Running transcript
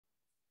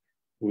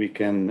we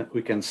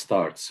can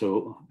start.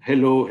 So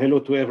hello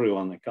to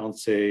everyone. I can't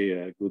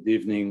say good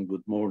evening,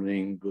 good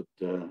morning,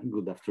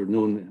 good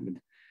afternoon. I mean,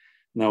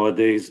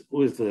 nowadays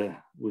with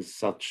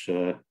such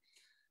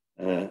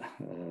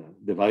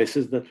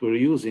devices that we're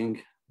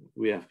using,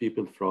 we have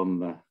people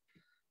from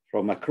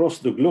across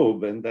the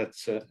globe, and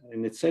that's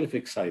in itself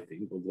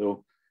exciting.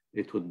 Although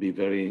it would be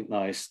very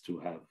nice to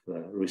have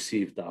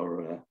received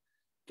our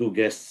two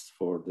guests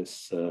for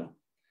this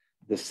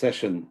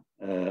session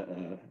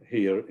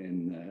here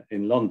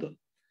in London.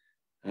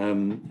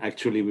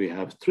 Actually, we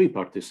have three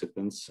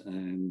participants,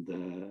 and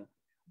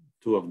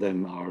two of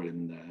them are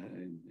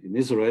in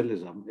Israel,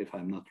 if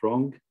I'm not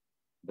wrong.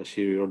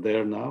 Bashir, you're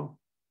there now.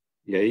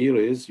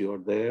 Yair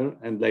you're there,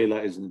 and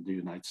Leila is in the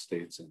United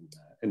States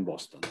in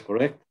Boston,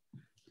 correct?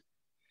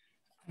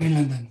 In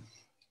London.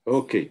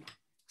 Okay,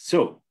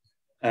 so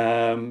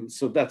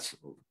that's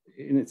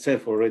in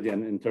itself already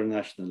an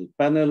international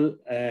panel,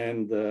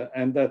 and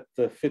that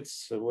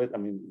fits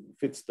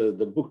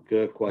the book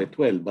quite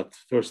well. But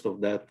first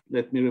of that,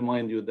 let me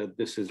remind you that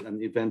this is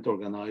an event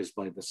organized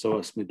by the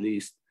SOAS Middle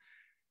East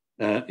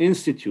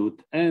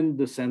Institute and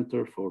the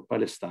Center for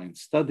Palestine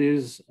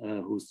Studies,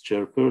 whose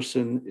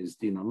chairperson is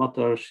Dina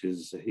Matar.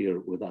 She's here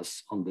with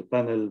us on the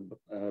panel,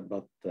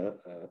 but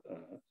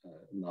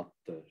not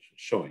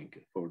showing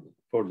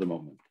for the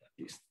moment, at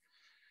least.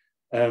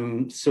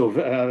 So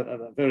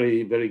a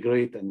very, very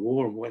great and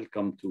warm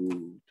welcome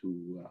to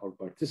our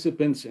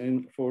participants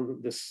and for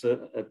this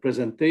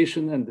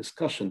presentation and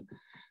discussion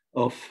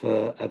of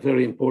a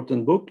very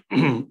important book,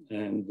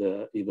 and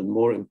even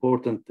more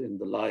important in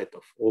the light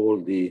of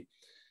all the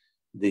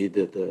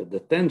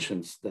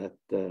tensions that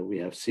we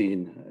have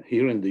seen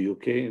here in the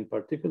UK in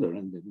particular,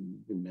 and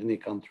in many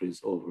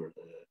countries over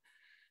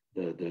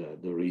the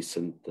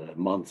recent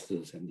months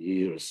and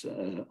years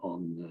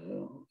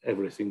on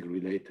everything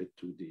related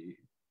to the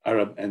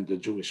Arab and the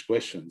Jewish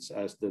questions,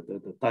 as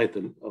the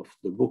title of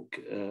the book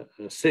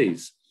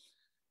says.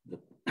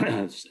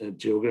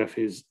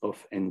 Geographies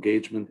of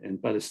engagement in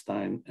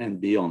Palestine and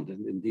beyond.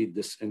 And indeed,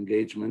 this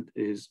engagement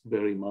is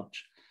very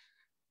much,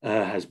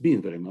 has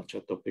been very much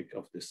a topic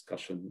of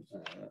discussion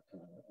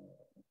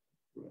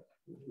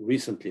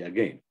recently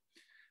again.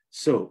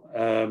 So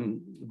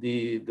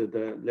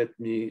let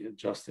me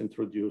just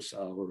introduce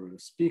our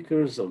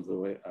speakers,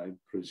 although I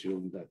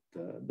presume that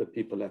the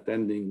people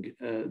attending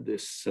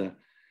this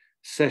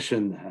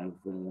session have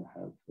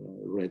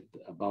read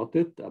about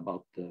it,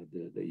 about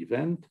the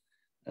event.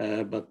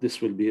 But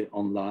this will be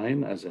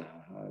online as a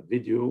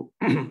video,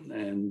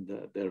 and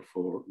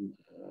therefore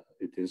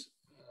it is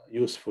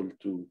useful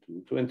to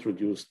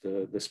introduce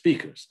the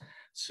speakers.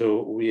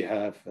 So we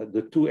have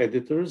the two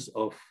editors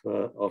of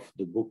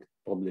the book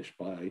published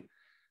by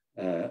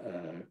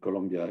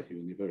Columbia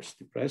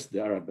University Press,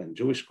 The Arab and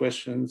Jewish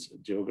Questions,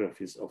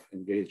 Geographies of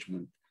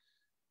Engagement,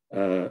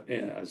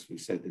 as we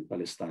said, in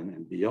Palestine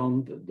and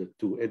beyond. The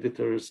two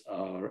editors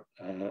are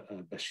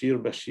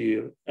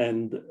Bashir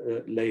and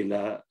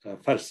Leila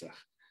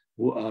Farsakh,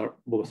 who are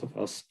both of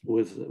us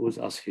with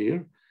us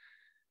here.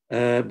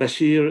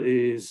 Bashir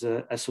is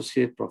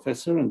Associate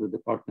Professor in the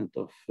Department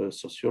of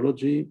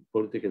Sociology,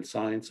 Political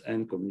Science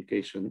and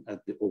Communication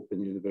at the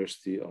Open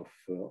University of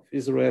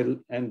Israel,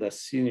 and a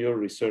Senior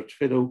Research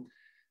Fellow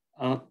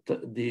at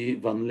the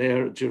Van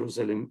Leer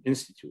Jerusalem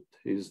Institute.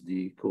 He is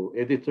the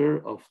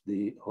co-editor of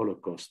The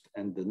Holocaust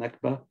and the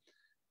Nakba,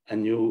 a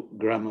new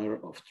grammar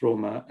of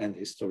trauma and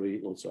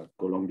history, also at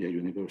Columbia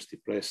University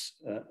Press,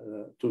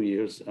 2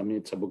 years. I mean,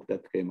 it's a book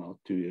that came out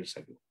 2 years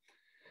ago.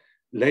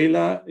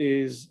 Leila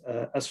is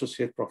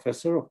Associate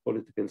Professor of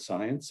Political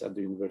Science at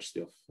the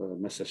University of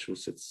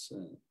Massachusetts,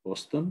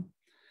 Boston.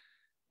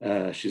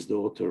 She's the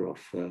author of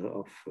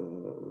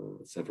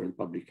several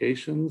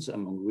publications,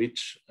 among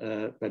which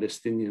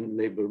Palestinian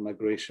Labor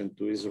Migration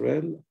to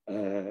Israel,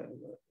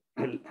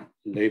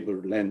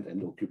 Labor, Land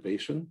and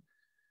Occupation,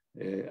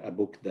 a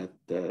book that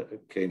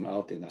came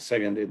out in a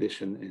second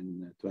edition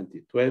in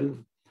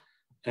 2012,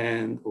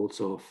 and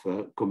also of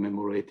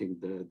commemorating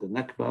the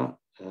Nakba,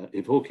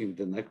 Evoking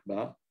the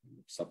Nakba,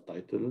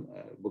 subtitle,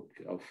 book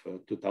of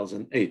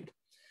 2008.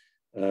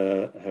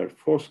 Her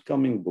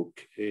forthcoming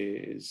book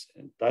is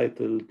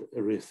entitled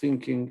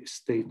Rethinking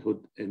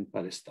Statehood in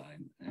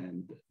Palestine,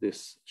 and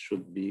this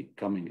should be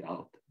coming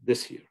out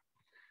this year.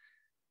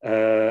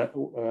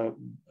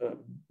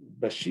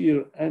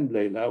 Bashir and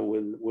Leila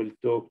will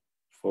talk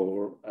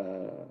for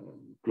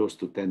close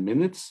to 10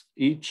 minutes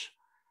each.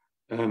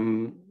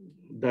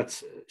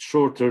 That's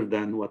shorter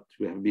than what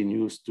we have been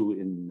used to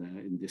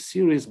in this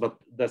series, but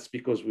that's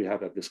because we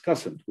have a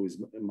discussant, who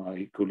is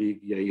my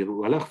colleague Yair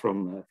Wallach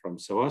from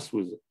SOAS,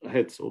 who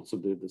heads also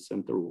the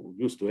center, who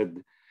used to head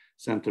the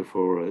Center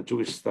for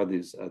Jewish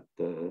Studies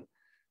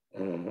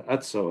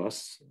at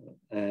SOAS,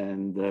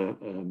 and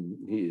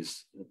he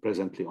is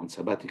presently on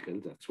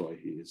sabbatical. That's why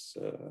he is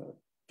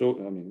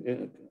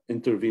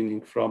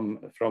intervening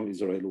from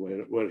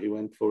Israel, where he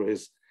went for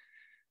his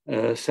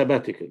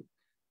sabbatical.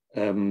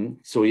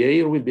 So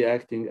Yair will be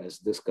acting as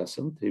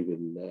discussant. He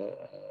will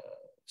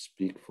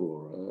speak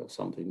for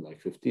something like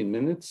 15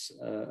 minutes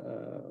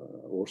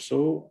or so,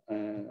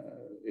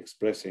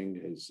 expressing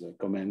his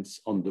comments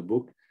on the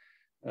book,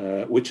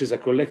 which is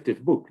a collective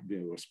book. We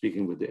were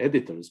speaking with the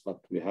editors, but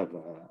we have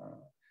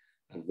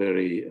a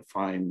very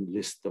fine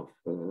list of,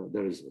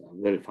 there is a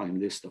very fine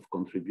list of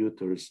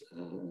contributors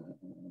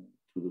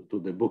to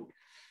the book.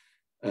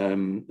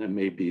 And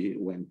maybe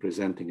when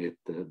presenting it,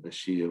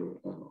 Bashir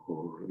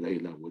or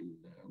Leila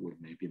will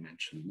maybe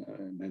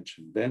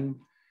mention them.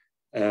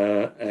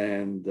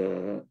 And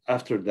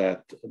after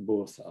that,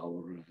 both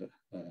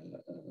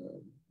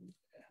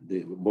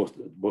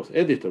both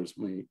editors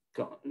may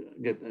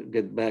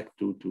get back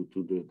to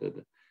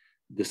the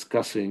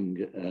discussing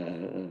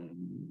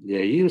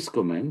Yair's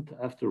comment,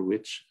 after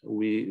which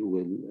we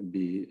will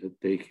be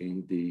taking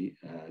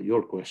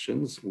your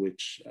questions,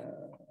 which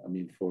I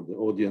mean, for the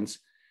audience,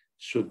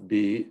 should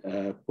be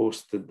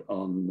posted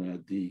on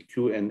the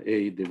Q&A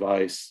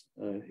device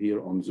here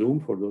on Zoom,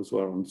 for those who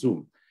are on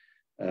Zoom.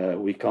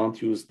 We can't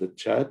use the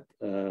chat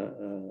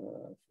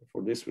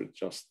for this. We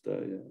just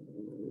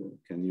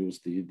can use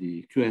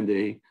the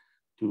Q&A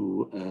to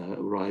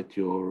write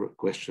your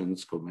questions,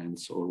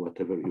 comments, or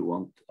whatever you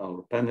want our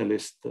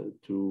panelists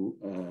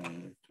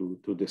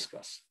to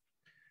discuss.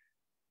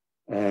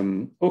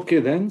 Okay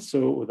then, so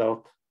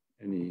without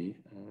any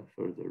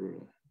further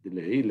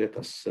delay, let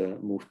us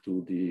move to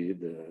the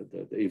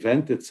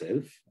event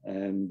itself.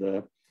 And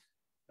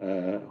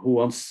who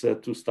wants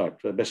to start?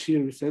 Bashir,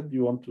 you said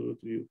you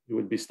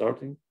will be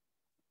starting.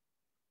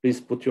 Please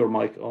put your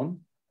mic on.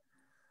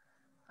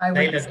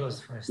 Leila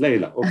goes first.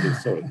 Leila, okay,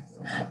 sorry.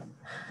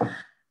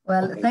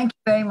 Well, okay. Thank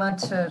you very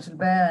much,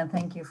 Gilbert, and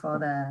thank you for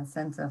the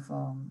Center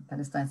for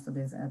Palestine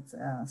Studies at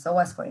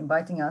SOAS for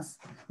inviting us,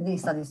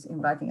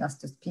 inviting us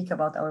to speak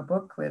about our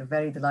book. We're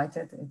very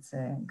delighted. It's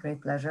a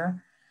great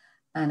pleasure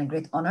and a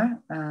great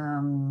honor.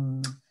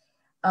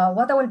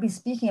 What I will be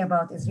speaking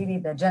about is really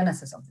the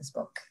genesis of this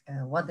book,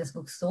 what this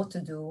book sought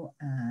to do,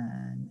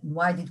 and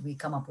why did we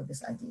come up with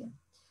this idea.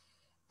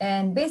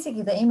 And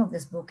basically the aim of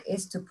this book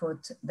is to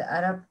put the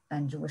Arab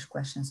and Jewish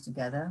questions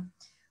together,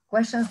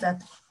 questions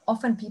that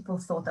often people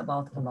thought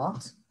about a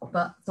lot,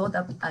 but thought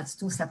of as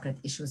two separate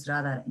issues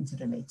rather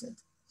interrelated.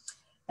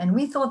 And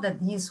we thought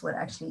that these were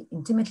actually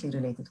intimately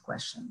related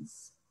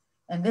questions.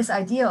 And this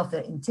idea of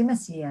their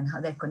intimacy and how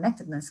their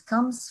connectedness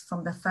comes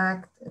from the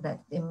fact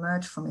that they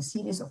emerged from a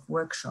series of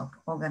workshops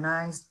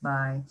organized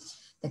by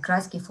the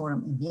Kreisky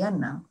Forum in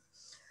Vienna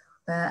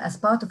as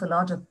part of a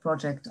larger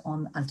project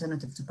on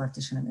alternative to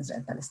partition in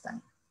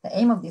Israel-Palestine. The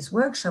aim of this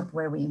workshop,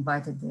 where we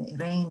invited a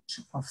range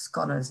of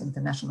scholars,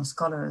 international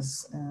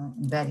scholars in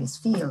various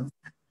fields,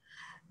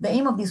 the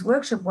aim of this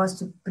workshop was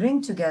to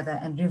bring together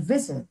and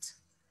revisit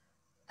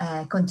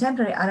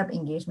contemporary Arab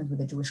engagement with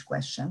the Jewish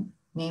question,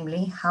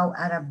 namely how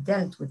Arab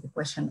dealt with the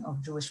question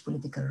of Jewish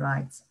political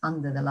rights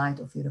under the light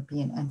of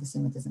European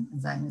anti-Semitism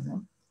and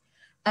Zionism,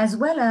 as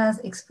well as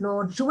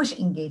explore Jewish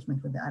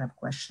engagement with the Arab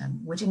question,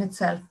 which in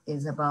itself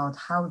is about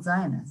how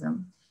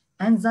Zionism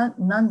and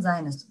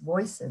non-Zionist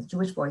voices,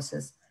 Jewish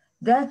voices,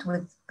 dealt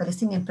with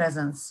Palestinian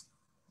presence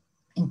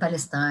in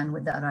Palestine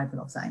with the arrival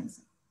of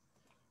Zionism.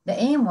 The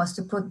aim was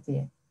to put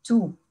these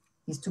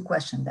two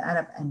questions, the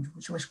Arab and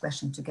Jewish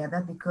question,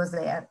 together because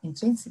they are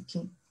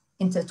intrinsically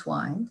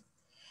intertwined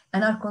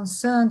and are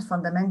concerned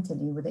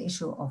fundamentally with the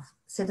issue of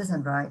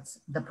citizen rights,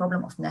 the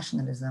problem of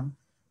nationalism,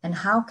 and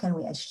how can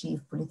we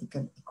achieve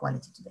political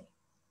equality today.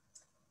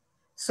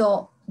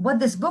 So what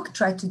this book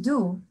tried to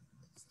do,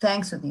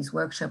 thanks to these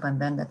workshops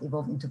and then that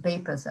evolved into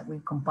papers that we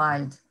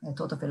compiled, a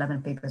total of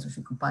 11 papers which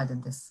we compiled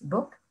in this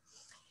book.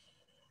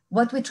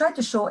 What we tried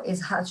to show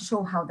is how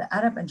the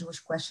Arab and Jewish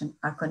question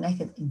are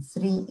connected in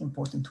three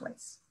important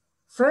ways.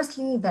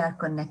 Firstly, they are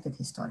connected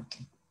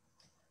historically.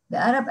 The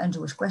Arab and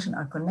Jewish question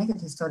are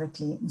connected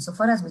historically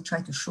insofar as we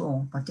try to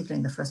show, particularly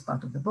in the first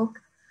part of the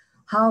book,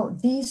 how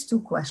these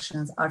two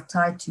questions are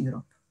tied to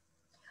Europe,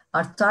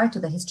 are tied to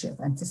the history of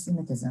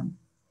anti-Semitism,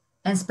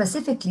 and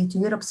specifically to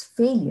Europe's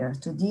failure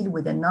to deal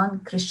with a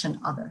non-Christian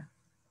other,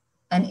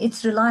 and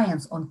its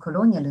reliance on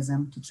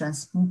colonialism to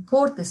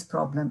transport this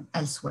problem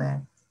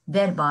elsewhere,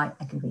 thereby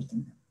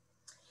aggravating them.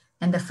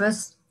 And the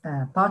first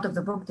part of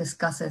the book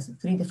discusses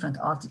three different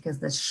articles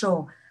that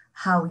show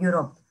how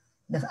Europe,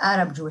 the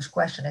Arab-Jewish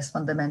question, is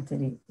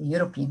fundamentally a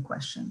European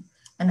question,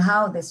 and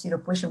how this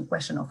European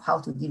question of how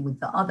to deal with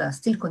the other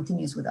still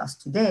continues with us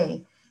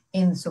today,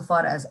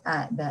 insofar as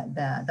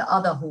the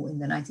other who in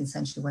the 19th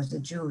century was the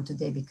Jew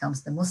today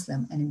becomes the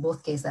Muslim, and in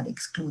both cases are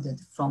excluded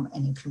from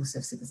an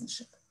inclusive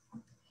citizenship.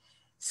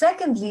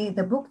 Secondly,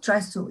 the book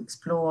tries to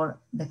explore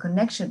the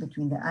connection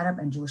between the Arab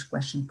and Jewish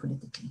question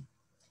politically.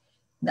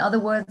 In other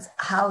words,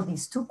 how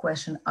these two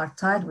questions are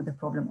tied with the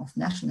problem of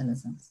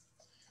nationalism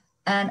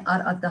and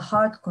are at the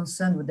heart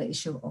concerned with the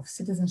issue of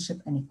citizenship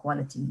and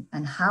equality,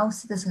 and how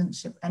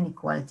citizenship and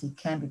equality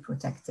can be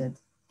protected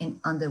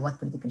under what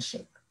political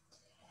shape.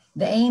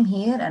 The aim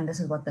here, and this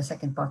is what the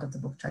second part of the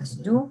book tries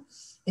to do,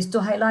 is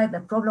to highlight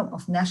the problem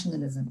of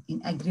nationalism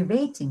in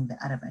aggravating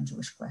the Arab and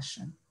Jewish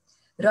question,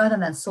 rather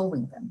than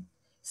solving them,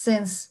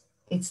 since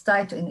it's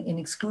tied to in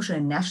exclusion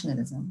and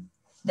nationalism.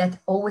 that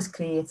always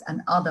creates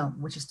an other,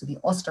 which is to be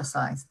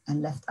ostracized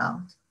and left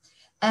out,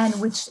 and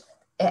which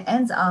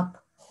ends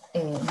up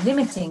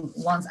limiting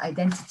one's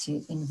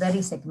identity in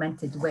very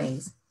segmented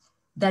ways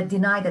that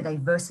deny the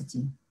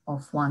diversity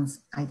of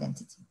one's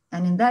identity.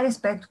 And in that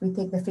respect, we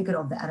take the figure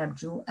of the Arab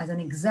Jew as an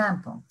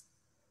example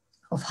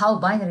of how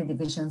binary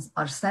divisions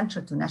are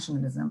central to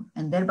nationalism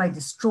and thereby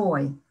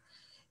destroy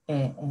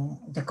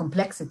the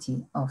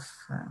complexity of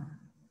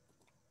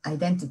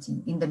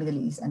identity in the Middle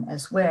East and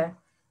elsewhere,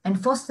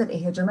 and foster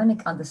a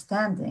hegemonic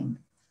understanding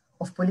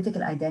of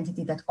political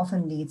identity that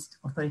often leads to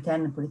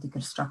authoritarian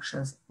political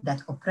structures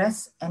that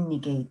oppress and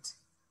negate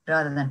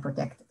rather than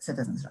protect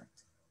citizens'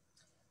 rights.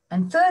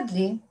 And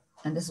thirdly,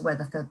 and this is where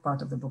the third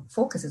part of the book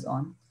focuses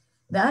on,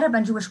 the Arab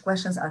and Jewish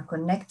questions are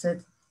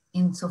connected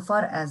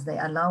insofar as they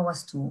allow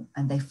us to,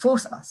 and they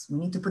force us, we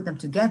need to put them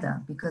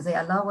together because they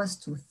allow us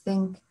to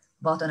think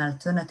about an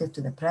alternative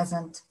to the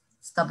present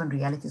stubborn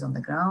realities on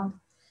the ground,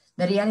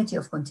 the reality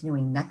of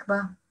continuing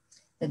Nakba,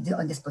 the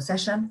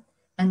dispossession,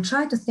 and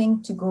try to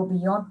think to go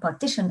beyond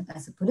partition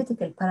as a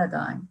political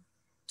paradigm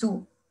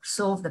to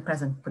solve the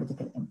present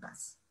political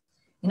impasse.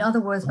 In other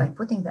words, by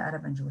putting the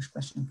Arab and Jewish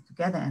question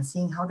together and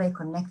seeing how they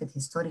connected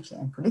historically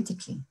and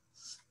politically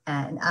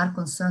and are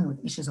concerned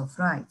with issues of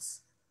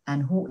rights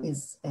and who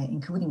is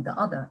including the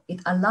other,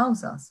 it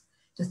allows us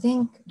to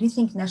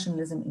rethink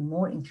nationalism in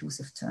more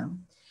inclusive terms,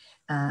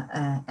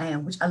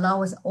 and which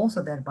allow us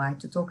also thereby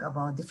to talk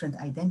about different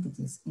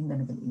identities in the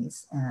Middle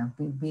East,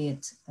 be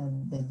it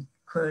the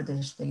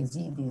Kurdish, the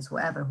Yazidis,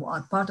 whoever, who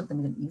are part of the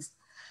Middle East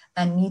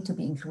and need to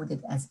be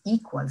included as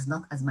equals,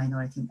 not as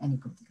minority in any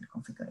political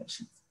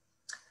configurations.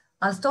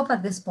 I'll stop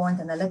at this point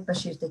and I'll let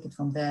Bashir take it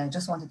from there.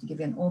 Just wanted to give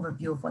you an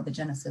overview of what the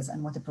genesis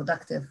and what a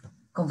productive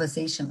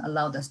conversation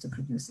allowed us to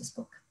produce this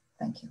book.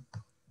 Thank you.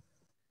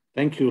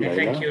 Thank you, Leila.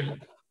 Thank you.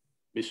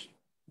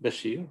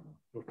 Bashir,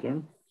 your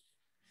turn.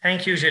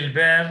 Thank you,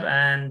 Gilbert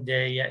and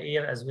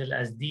Yair, as well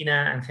as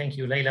Dina, and thank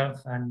you,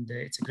 Leila. And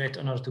it's a great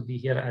honor to be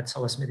here at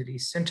SOAS Middle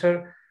East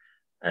Center.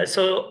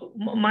 So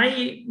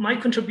my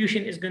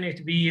contribution is going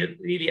to be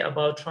really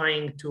about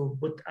trying to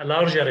put a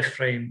larger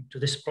frame to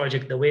this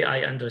project, the way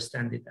I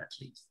understand it, at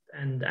least.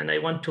 And I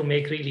want to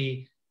make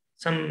really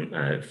some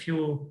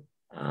few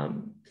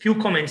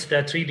comments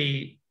that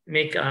really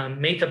make a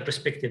meta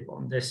perspective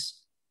on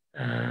this.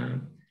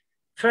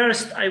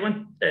 First, I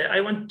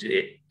want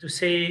to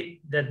say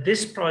that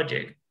this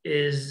project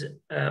is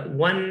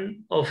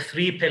one of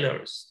three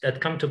pillars that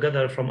come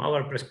together from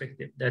our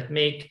perspective that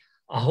make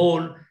a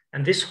whole,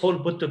 and this whole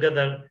put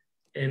together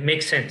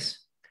makes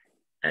sense.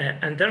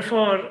 And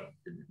therefore,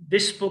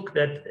 this book,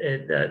 that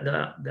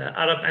the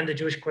Arab and the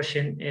Jewish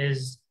question,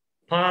 is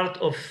part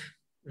of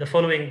the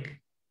following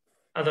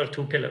other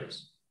two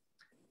pillars.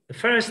 The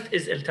first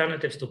is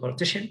alternatives to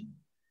partition.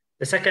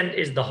 The second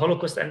is the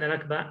Holocaust and the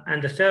Nakba.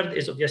 And the third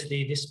is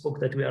obviously this book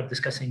that we are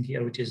discussing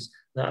here, which is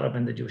the Arab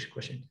and the Jewish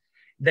question.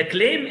 The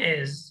claim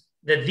is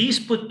that these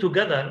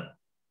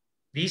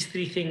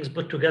three things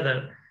put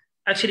together,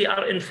 actually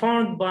are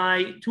informed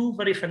by two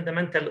very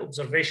fundamental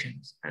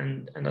observations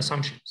and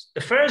assumptions.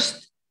 The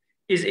first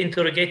is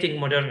interrogating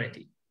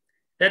modernity.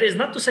 That is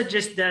not to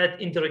suggest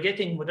that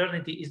interrogating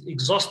modernity is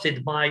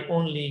exhausted by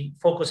only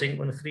focusing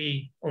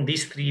on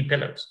these three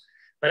pillars,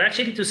 but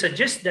actually to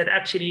suggest that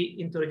actually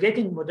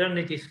interrogating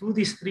modernity through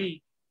these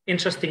three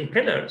interesting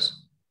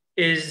pillars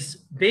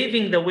is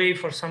paving the way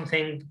for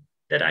something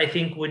that I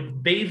think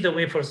would pave the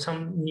way for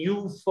some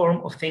new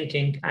form of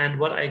thinking and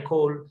what I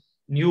call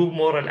new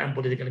moral and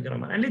political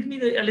grammar. And let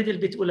me a little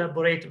bit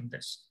elaborate on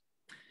this.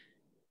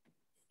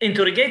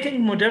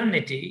 Interrogating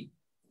modernity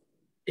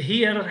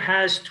here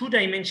has two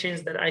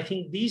dimensions that I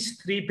think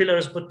these three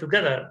pillars put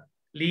together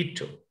lead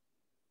to.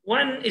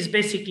 One is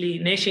basically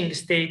nation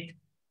state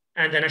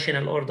and the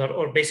national order,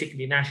 or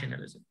basically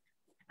nationalism.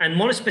 And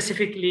more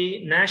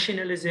specifically,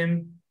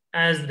 nationalism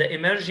as the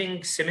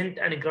emerging cement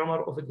and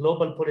grammar of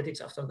global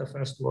politics after the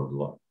First World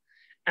War.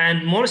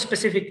 And more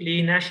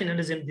specifically,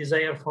 nationalism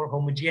desire for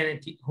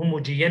homogeneity,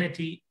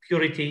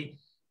 purity,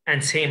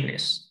 and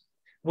sameness,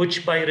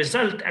 which by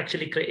result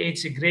actually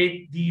creates a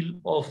great deal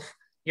of,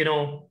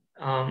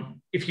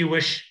 if you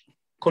wish,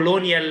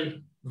 colonial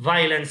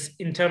violence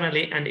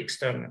internally and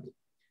externally.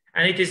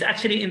 And it is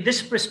actually in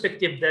this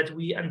perspective that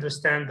we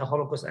understand the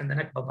Holocaust and the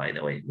Nakba, by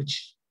the way,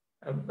 which,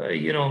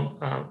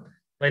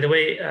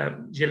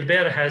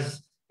 Gilbert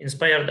has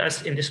inspired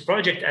us in this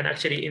project, and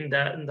actually in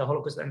the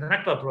Holocaust and the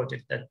Nakba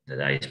project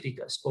that I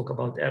spoke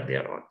about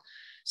earlier on.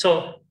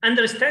 So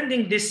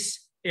understanding this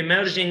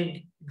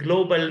emerging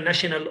global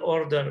national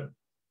order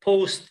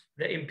post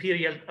the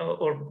imperial,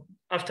 or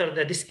after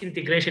the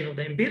disintegration of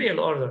the imperial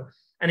order,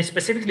 and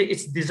specifically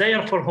its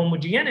desire for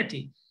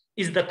homogeneity,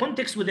 is the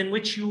context within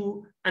which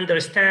you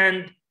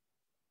understand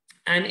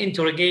and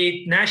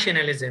interrogate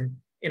nationalism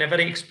in a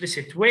very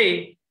explicit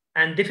way,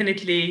 and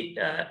definitely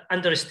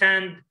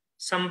understand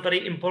some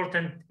very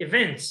important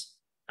events,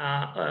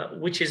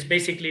 which is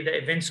basically the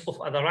events of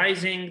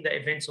otherizing, the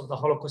events of the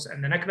Holocaust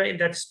and the Nakba in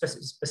that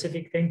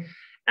specific thing.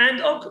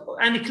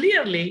 And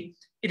clearly,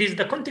 it is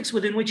the context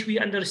within which we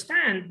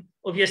understand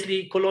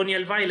obviously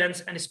colonial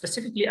violence, and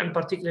specifically and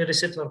particularly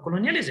settler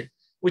colonialism,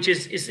 which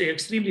is an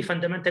extremely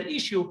fundamental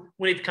issue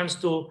when it comes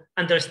to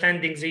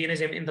understanding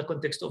Zionism in the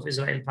context of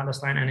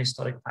Israel-Palestine and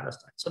historic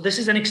Palestine. So this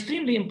is an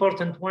extremely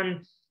important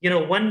one,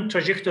 one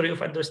trajectory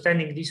of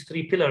understanding these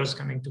three pillars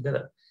coming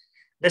together.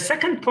 The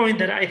second point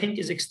that I think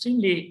is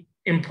extremely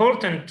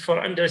important for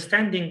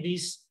understanding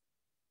these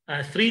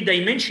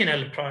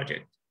three-dimensional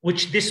project,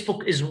 which this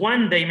book is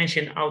one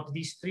dimension out of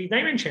these three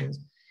dimensions,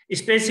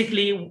 is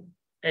basically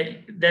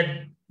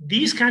that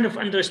these kind of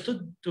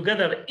understood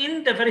together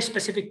in the very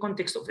specific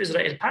context of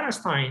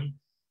Israel-Palestine,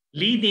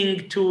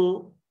 leading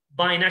to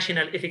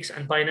binational ethics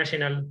and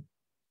binational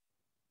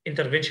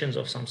interventions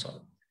of some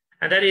sort.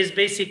 And that is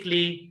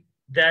basically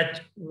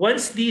that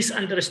once these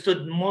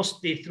understood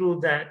mostly through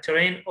the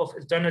terrain of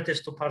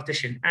alternatives to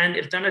partition, and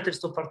alternatives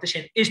to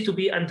partition is to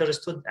be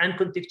understood and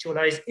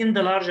contextualized in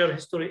the larger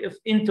history of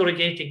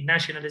interrogating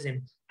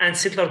nationalism and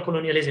settler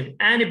colonialism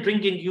and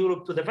bringing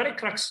Europe to the very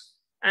crux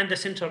and the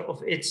center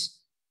of its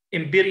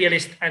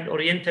imperialist and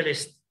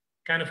orientalist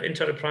kind of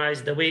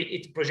enterprise, the way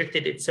it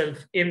projected itself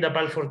in the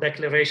Balfour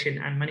Declaration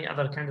and many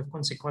other kind of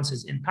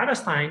consequences in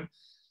Palestine.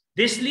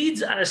 This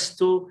leads us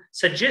to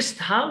suggest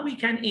how we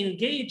can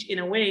engage in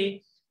a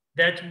way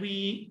that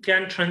we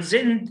can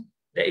transcend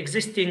the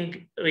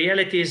existing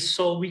realities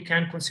so we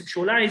can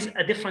conceptualize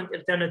a different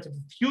alternative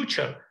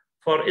future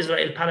for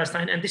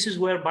Israel-Palestine. And this is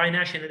where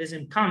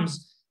binationalism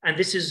comes. And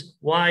this is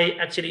why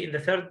actually in the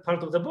third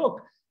part of the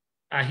book,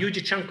 a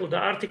huge chunk of the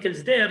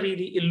articles there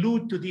really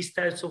allude to these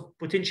types of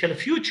potential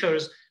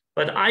futures.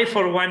 But I,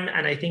 for one,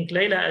 and I think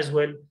Leila as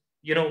well,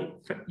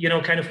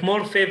 kind of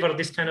more favor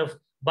this kind of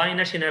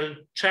binational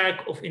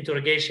track of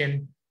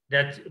interrogation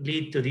that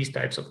lead to these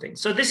types of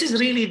things. So this is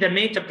really the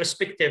meta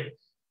perspective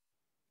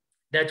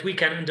that we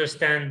can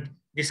understand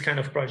this kind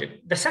of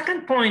project. The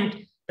second point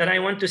that I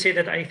want to say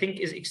that I think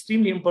is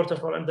extremely important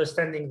for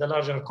understanding the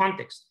larger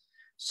context.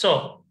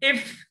 So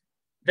if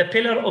the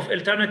pillar of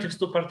alternatives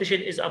to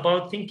partition is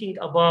about thinking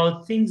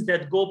about things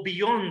that go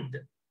beyond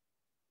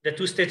the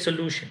two-state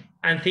solution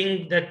and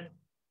things that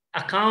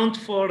account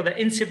for the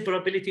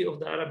inseparability of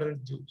the Arab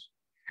and Jews.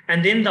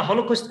 And then the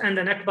Holocaust and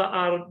the Nakba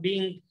are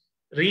being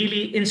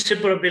really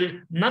inseparable,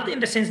 not in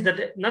the sense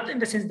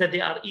that they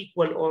are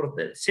equal or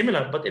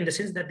similar, but in the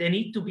sense that they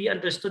need to be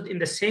understood in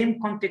the same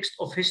context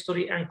of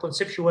history and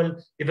conceptual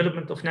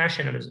development of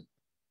nationalism.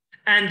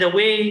 And the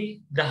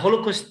way the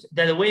Holocaust,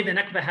 the way the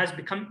Nakba has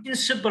become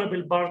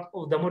inseparable part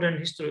of the modern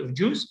history of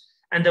Jews,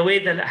 and the way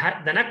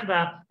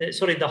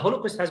the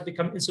Holocaust has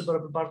become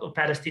inseparable part of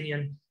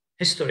Palestinian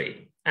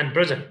history and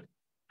present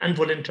and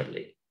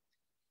voluntarily.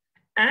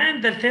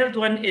 And the third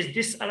one is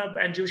this Arab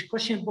and Jewish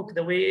question book,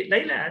 the way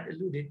Leila had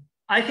alluded.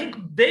 I think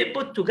they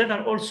put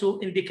together also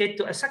indicate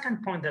to a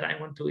second point that I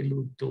want to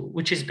allude to,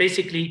 which is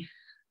basically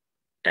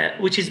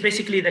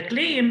the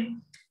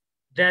claim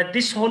that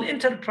this whole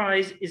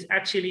enterprise is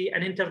actually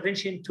an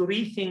intervention to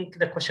rethink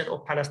the question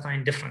of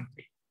Palestine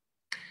differently.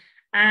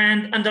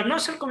 And under no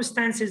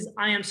circumstances,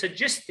 I am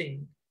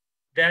suggesting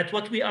that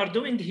what we are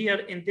doing here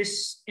in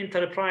this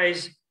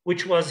enterprise,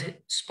 which was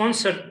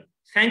sponsored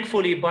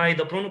thankfully by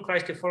the Bruno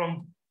Kreisky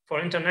Forum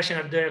for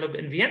International Dialogue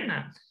in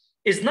Vienna,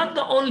 is not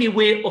the only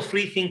way of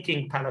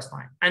rethinking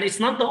Palestine. And it's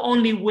not the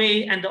only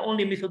way and the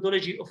only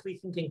methodology of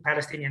rethinking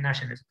Palestinian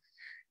nationalism.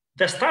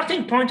 The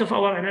starting point of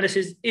our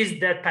analysis is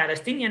that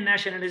Palestinian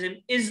nationalism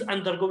is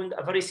undergoing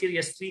a very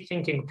serious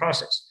rethinking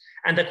process.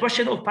 And the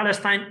question of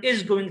Palestine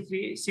is going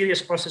through a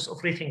serious process of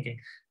rethinking.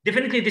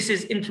 Definitely, this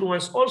is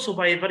influenced also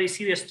by a very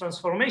serious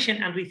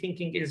transformation and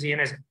rethinking in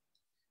Zionism.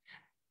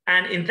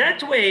 And in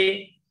that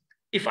way,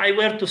 if I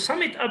were to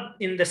sum it up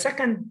in the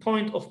second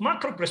point of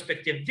macro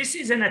perspective, this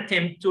is an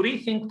attempt to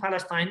rethink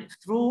Palestine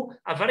through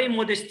a very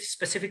modest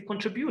specific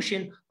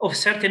contribution of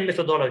certain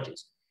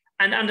methodologies.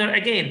 And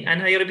again,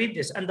 I repeat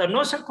this, under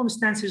no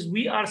circumstances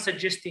we are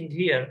suggesting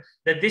here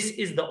that this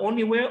is the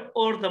only way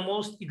or the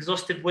most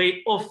exhaustive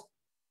way of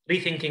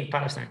rethinking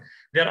Palestine.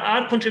 There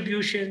are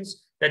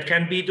contributions that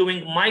can be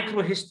doing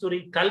micro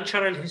history,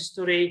 cultural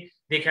history.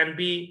 There can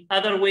be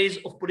other ways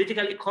of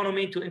political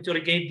economy to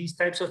interrogate these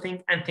types of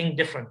things and think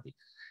differently.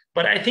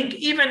 But I think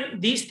even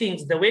these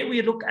things, the way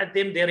we look at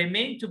them, they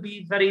remain to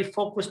be very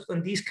focused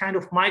on these kind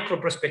of micro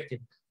perspective.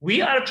 We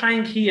are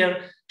trying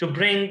here to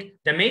bring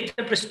the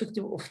meta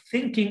perspective of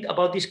thinking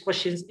about these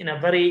questions in a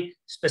very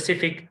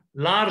specific,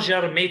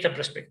 larger meta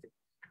perspective.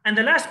 And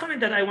the last comment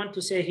that I want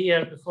to say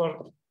here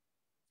before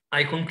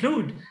I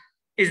conclude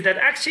is that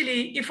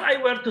actually, if I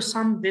were to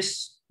sum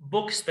this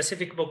book,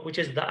 specific book, which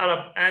is the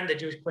Arab and the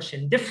Jewish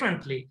question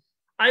differently,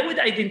 I would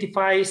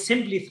identify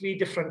simply three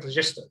different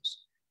registers.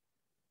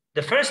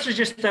 The first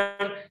register,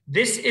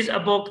 this is a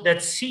book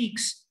that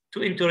seeks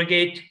to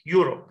interrogate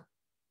Europe.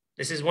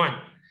 This is one.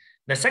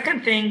 The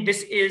second thing,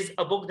 this is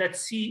a book that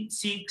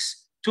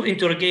seeks to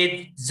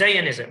interrogate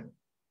Zionism,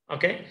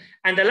 okay?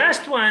 And the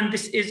last one,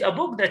 this is a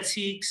book that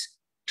seeks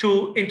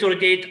to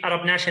interrogate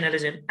Arab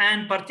nationalism,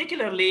 and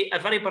particularly a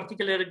very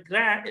particular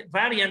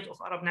variant of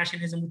Arab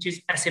nationalism, which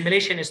is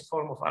assimilationist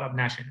form of Arab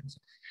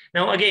nationalism.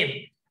 Now,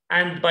 again,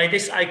 and by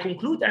this I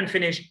conclude and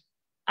finish,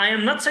 I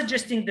am not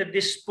suggesting that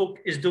this book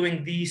is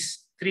doing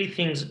these three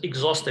things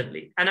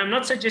exhaustively. And I'm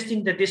not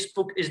suggesting that this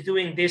book is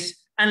doing this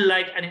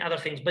unlike any other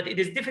things, but it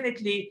is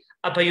definitely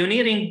a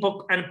pioneering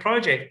book and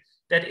project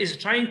that is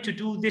trying to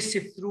do this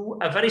through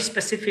a very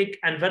specific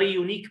and very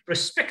unique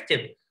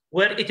perspective,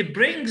 where it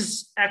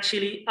brings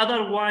actually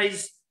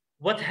otherwise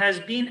what has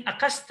been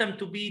accustomed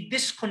to be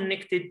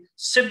disconnected,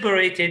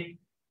 separated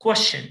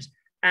questions,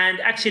 and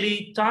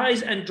actually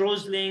ties and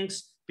draws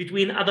links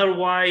between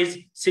otherwise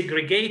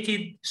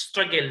segregated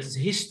struggles,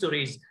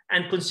 histories,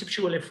 and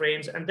conceptual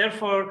frames. And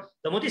therefore,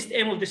 the modest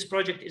aim of this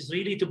project is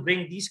really to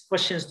bring these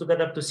questions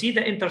together, to see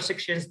the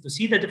intersections, to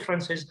see the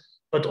differences,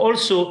 but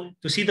also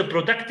to see the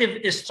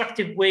productive,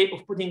 instructive way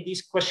of putting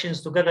these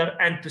questions together,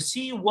 and to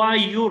see why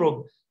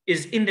Europe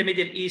is in the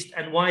Middle East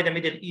and why the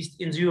Middle East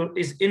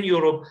is in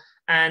Europe.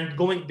 And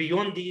going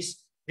beyond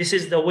this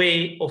is the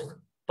way of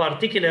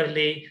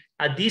particularly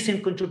a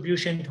decent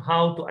contribution to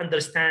how to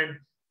understand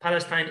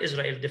Palestine,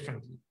 Israel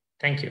differently.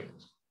 Thank you.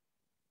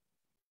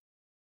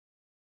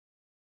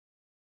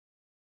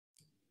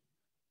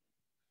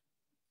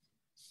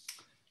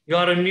 You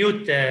are on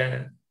mute.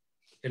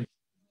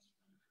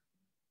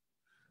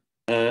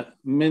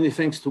 Many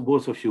thanks to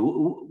both of you.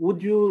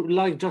 Would you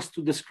like just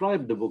to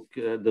describe the book,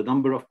 the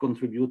number of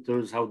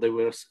contributors, how they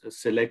were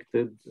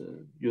selected,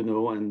 you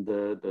know, and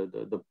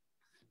a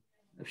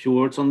few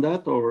words on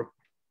that, or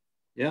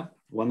yeah,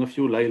 one of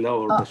you, Leila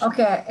or Bashir.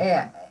 Okay,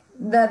 yeah.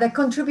 The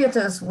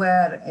contributors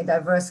were a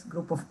diverse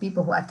group of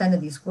people who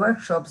attended these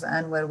workshops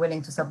and were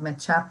willing to submit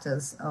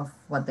chapters of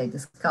what they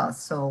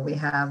discussed. So we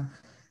have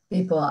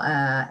people,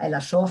 Ella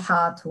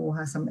Shohat, who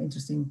has some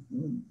interesting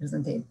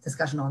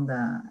discussion on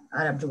the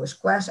Arab-Jewish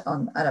question,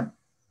 on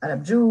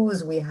Arab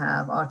Jews. We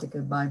have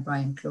article by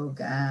Brian Klug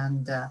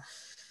and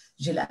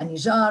Gilles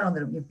Anijar on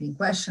the European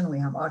question. We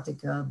have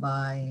article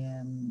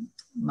by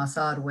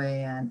Matar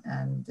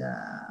and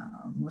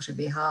Moshe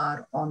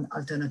Behar on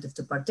alternative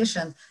to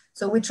partition.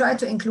 So we try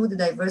to include the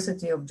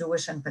diversity of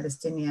Jewish and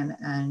Palestinian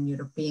and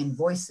European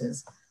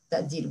voices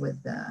that deal with,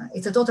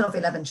 it's a total of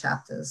 11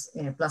 chapters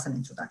plus an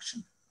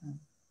introduction.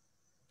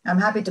 I'm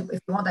happy to,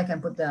 if you want, I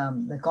can put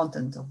the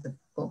content of the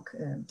book,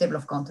 table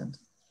of content.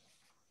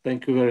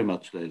 Thank you very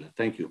much, Leila.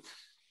 Thank you.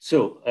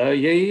 So,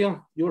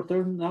 Yair, your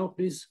turn now,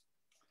 please.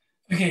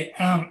 Okay,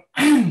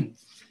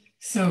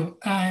 so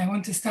I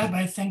want to start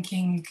by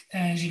thanking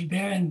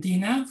Gilbert and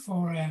Dina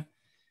for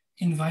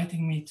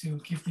inviting me to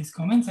give these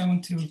comments. I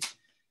want to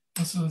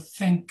also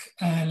thank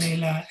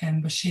Leila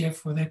and Bashir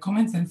for their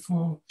comments and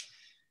for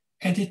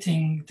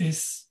editing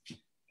this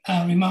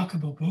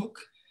remarkable book.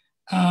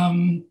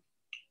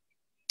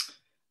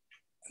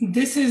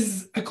 This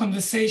is a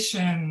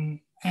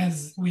conversation,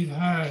 as we've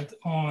heard,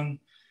 on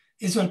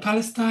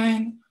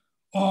Israel-Palestine,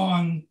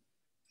 on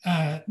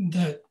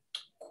the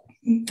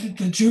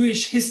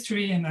Jewish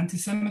history and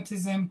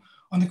anti-Semitism,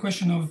 on the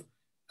question of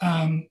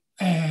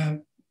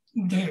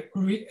the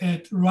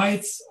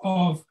rights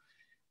of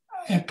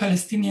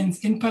Palestinians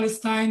in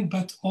Palestine,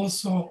 but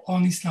also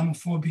on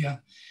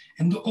Islamophobia,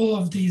 and all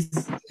of these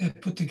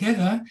put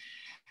together.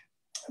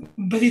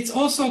 But it's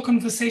also a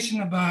conversation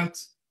about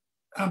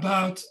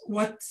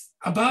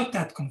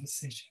that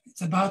conversation.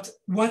 It's about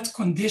what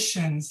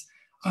conditions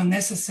are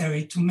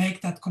necessary to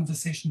make that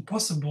conversation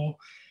possible,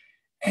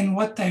 and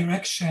what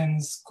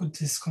directions could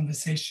this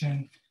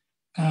conversation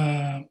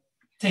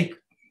take.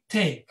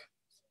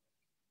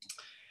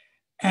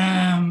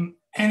 And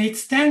it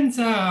stands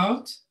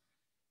out,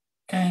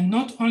 and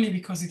not only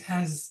because it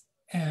has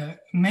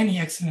many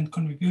excellent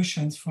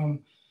contributions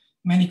from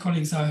many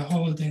colleagues I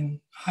hold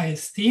in high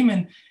esteem,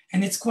 and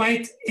it's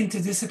quite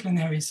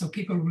interdisciplinary, so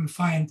people will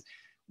find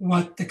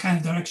what the kind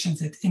of directions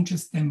that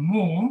interest them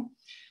more.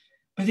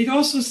 But it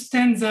also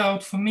stands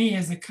out for me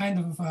as a kind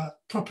of a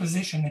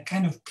proposition, a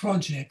kind of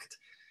project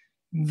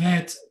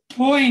that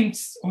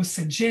points or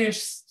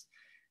suggests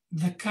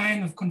the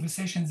kind of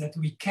conversations that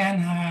we can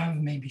have,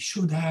 maybe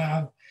should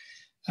have,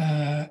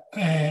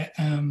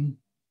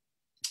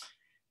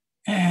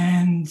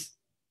 and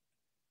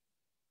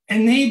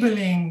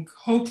enabling,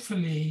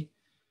 hopefully,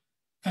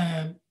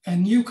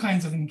 new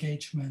kinds of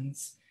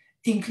engagements,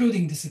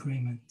 including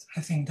disagreement.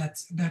 I think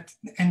that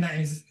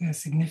is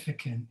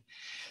significant.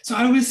 So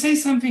I will say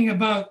something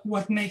about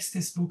what makes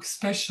this book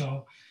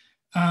special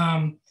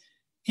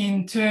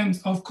in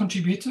terms of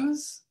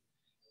contributors,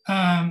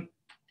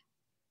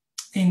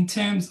 in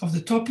terms of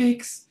the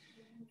topics,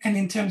 and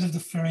in terms of the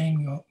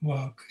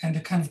framework and the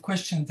kind of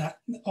questions that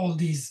all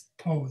these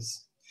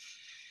pose.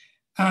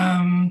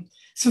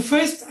 So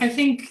first, I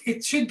think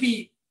it should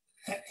be,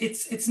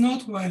 it's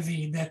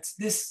noteworthy that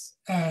this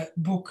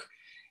book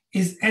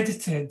is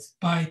edited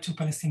by two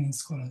Palestinian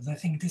scholars. I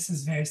think this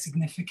is very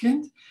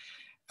significant.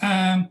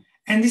 And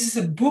this is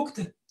a book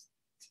that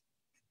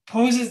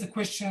poses the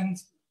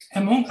questions,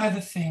 among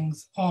other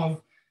things,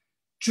 of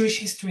Jewish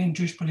history and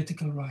Jewish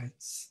political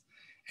rights.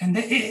 And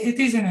it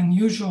is an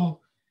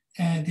unusual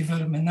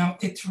development. Now,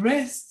 it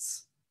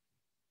rests,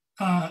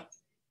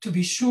 to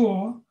be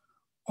sure,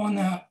 on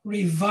a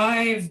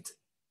revived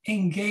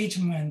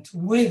engagement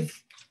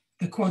with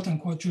the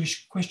quote-unquote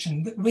Jewish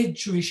question with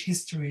Jewish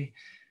history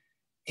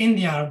in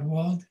the Arab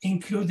world,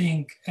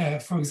 including,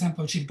 for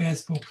example,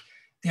 Gilbert's book,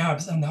 The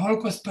Arabs and the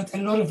Holocaust, but a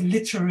lot of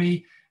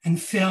literary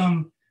and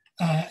film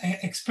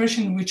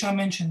expression, which I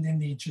mentioned in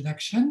the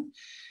introduction.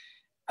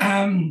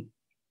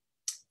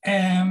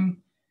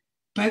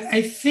 But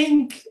I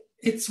think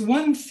it's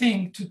one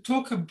thing to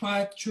talk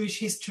about Jewish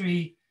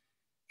history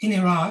in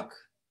Iraq,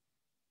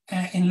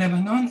 in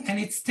Lebanon, and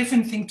it's a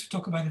different thing to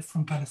talk about it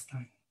from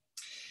Palestine.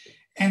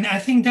 And I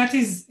think that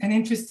is an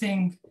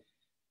interesting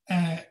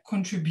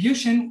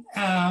contribution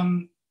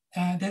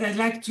that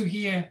I'd like to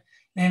hear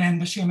Leila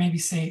and Bashir maybe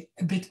say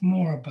a bit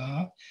more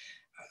about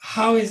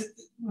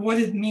what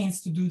it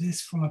means to do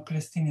this from a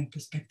Palestinian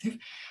perspective.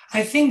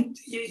 I think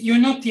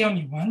you're not the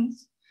only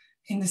ones,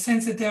 in the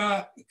sense that there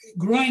are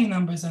growing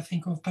numbers, I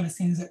think, of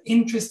Palestinians that are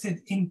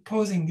interested in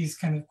posing these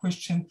kind of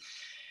questions.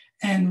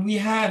 And we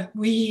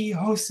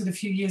hosted a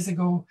few years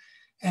ago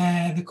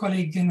the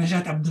colleague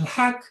Najat Abdul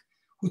Haq,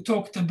 who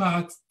talked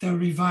about the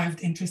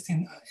revived interest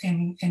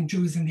in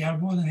Jews in the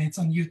Arab world, and it's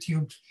on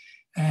YouTube,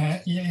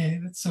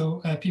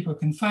 so people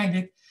can find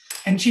it.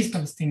 And she's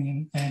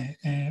Palestinian,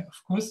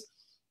 of course.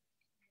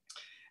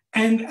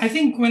 And I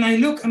think when I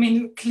look, I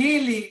mean,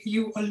 clearly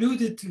you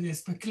alluded to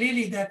this, but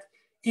clearly that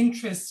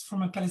interest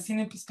from a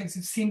Palestinian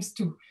perspective seems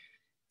to,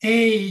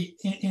 and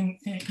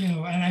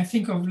I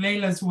think of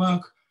Leila's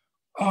work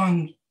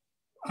on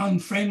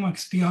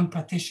frameworks beyond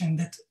partition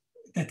that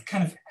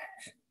kind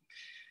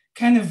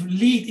of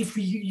lead, if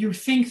you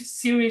think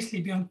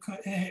seriously beyond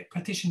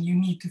partition, you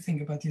need to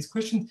think about these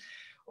questions,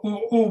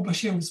 or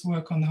Bashir's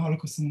work on the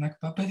Holocaust and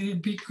Nakba. But it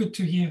would be good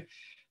to hear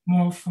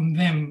more from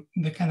them,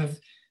 the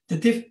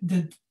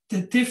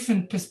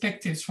different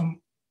perspectives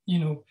from,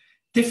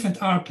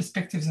 different Arab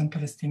perspectives and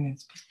Palestinian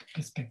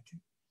perspective.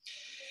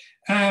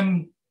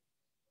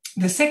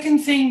 The second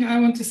thing I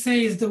want to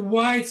say is the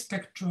wide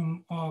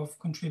spectrum of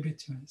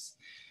contributors.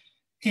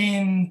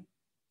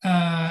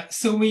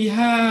 So we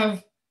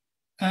have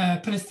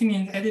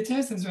Palestinian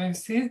editors, as I've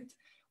said.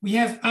 We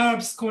have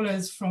Arab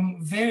scholars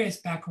from various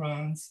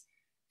backgrounds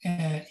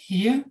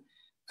here.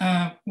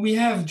 We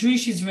have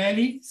Jewish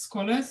Israeli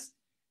scholars,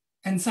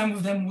 and some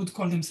of them would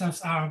call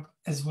themselves Arab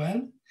as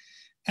well.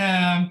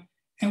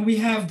 And we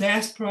have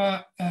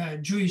diaspora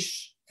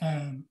Jewish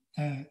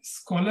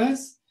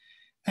scholars.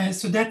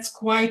 So that's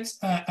quite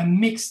a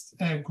mixed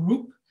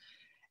group.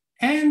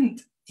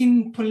 And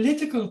in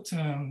political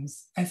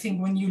terms, I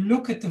think when you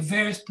look at the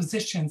various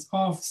positions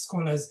of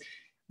scholars,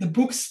 the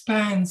book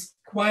spans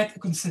quite a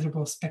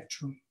considerable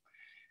spectrum.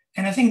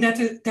 And I think that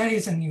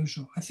is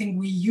unusual. I think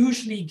we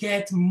usually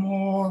get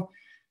more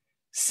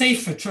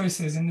safer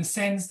choices in the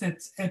sense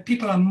that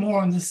people are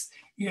more on this,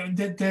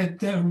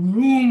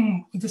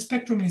 the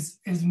spectrum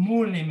is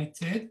more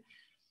limited.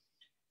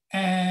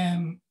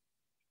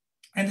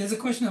 And there's a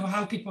question of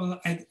how people,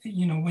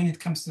 when it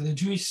comes to the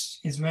Jewish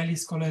Israeli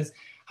scholars,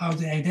 how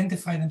they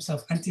identify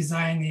themselves,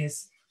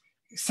 anti-Zionists,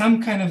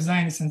 some kind of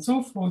Zionists and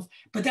so forth.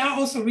 But there are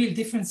also real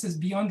differences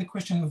beyond the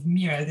question of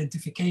mere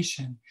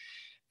identification.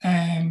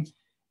 And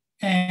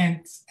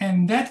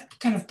that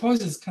kind of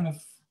poses kind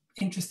of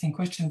interesting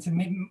questions, and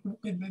maybe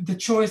the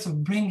choice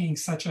of bringing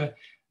such a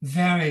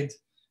varied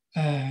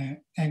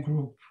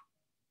group.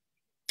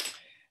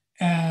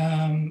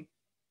 The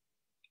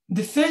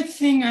third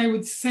thing I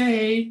would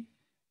say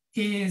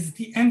is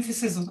the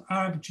emphasis on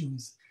Arab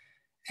Jews.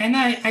 And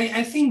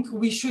I think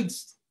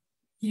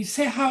you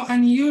say how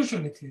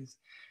unusual it is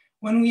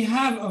when we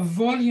have a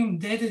volume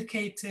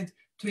dedicated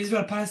to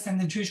Israel, Palestine,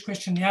 the Jewish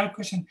question, the Arab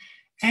question,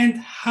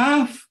 and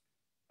I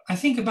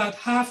think about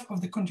half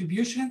of the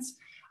contributions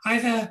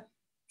either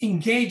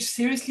engage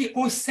seriously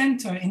or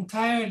center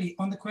entirely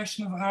on the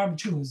question of Arab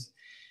Jews.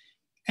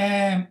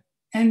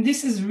 And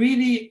this is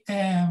really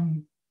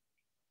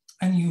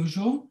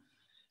unusual.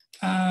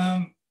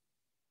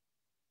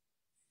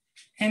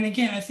 And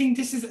again, I think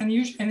this is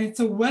unusual, and it's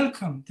a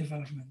welcome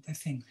development, I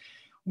think.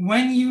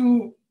 When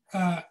you,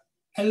 a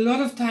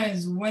lot of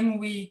times when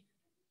we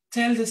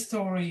tell the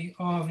story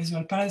of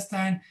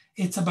Israel-Palestine,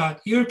 it's about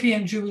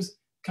European Jews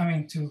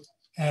coming to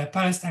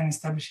Palestine,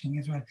 establishing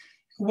Israel.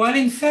 While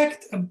in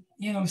fact,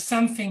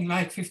 something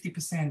like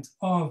 50%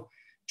 of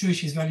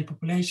Jewish Israeli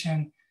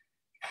population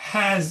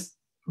has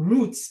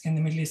roots in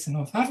the Middle East and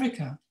North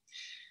Africa.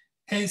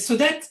 So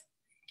that,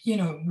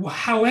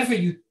 however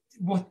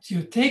what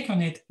your take on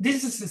it,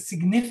 this is a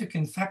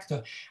significant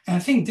factor. And I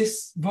think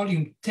this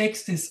volume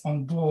takes this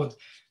on board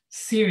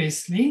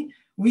seriously.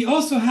 We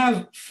also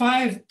have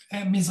 5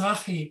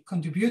 Mizrahi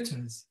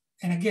contributors.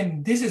 And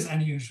again, this is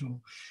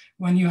unusual.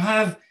 When you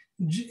have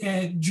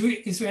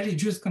Israeli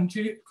Jews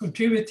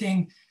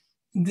contributing,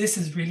 this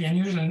is really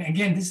unusual. And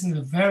again, this is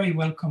a very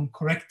welcome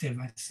corrective,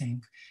 I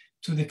think,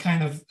 to the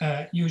kind of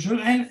usual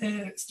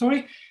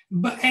story.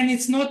 And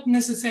it's not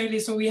necessarily,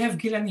 so we have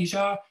Gila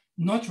Nijar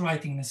not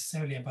writing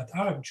necessarily about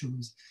Arab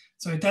Jews.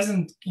 So it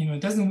doesn't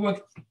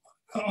work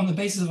on the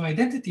basis of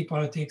identity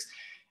politics.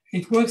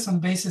 It works on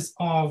the basis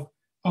of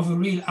a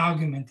real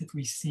argument that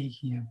we see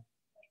here.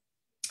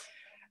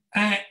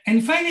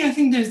 And finally, I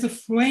think there's the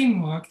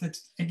framework that,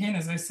 again,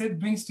 as I said,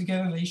 brings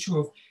together the issue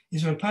of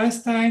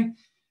Israel-Palestine,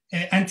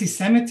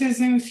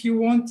 anti-Semitism, if you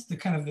want, the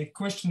kind of the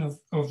question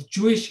of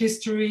Jewish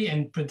history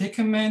and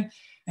predicament,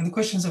 and the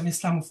questions of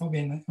Islamophobia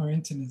and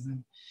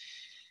Orientalism.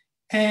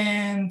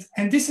 And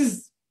this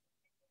is,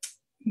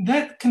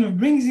 that kind of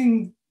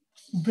bringing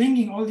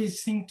all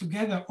these things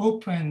together,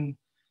 open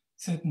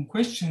certain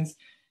questions.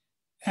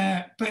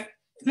 But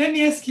let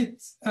me ask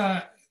it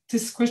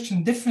this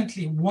question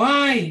differently.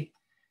 Why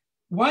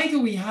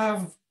don't we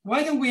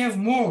have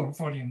more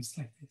volumes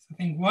like this? I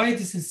think why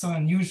this is so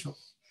unusual.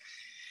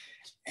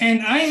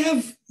 And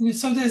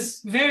so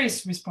there's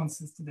various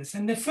responses to this.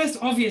 And the first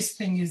obvious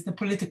thing is the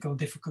political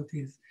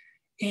difficulties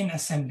in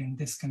assembling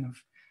this kind of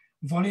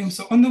volume.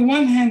 So on the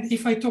one hand,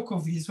 if I talk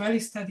of Israeli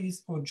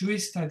studies or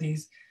Jewish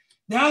studies,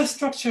 there are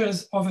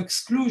structures of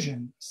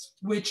exclusions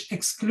which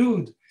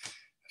exclude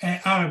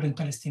Arab and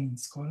Palestinian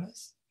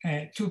scholars,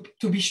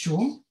 to be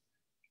sure.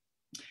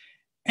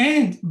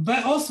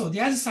 But also the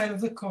other side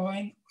of the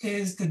coin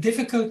is the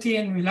difficulty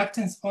and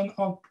reluctance on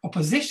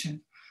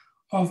opposition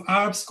of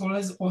Arab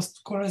scholars or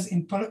scholars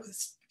in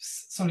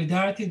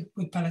solidarity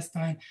with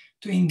Palestine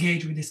to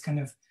engage with this kind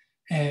of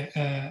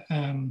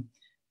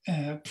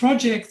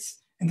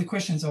projects and the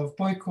questions of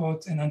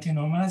boycott and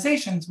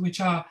anti-normalizations,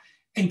 which are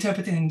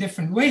interpreted in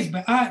different ways,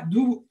 but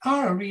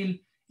are real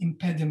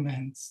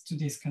impediments to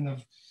this kind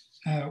of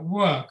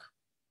work.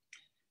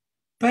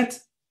 But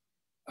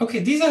okay,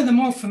 these are the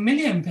more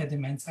familiar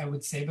impediments, I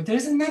would say, but there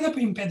is another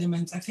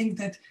impediment. I think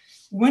that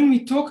when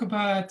we talk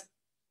about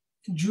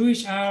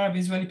Jewish, Arab,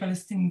 Israeli,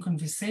 Palestinian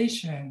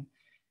conversation,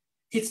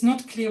 it's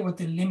not clear what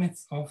the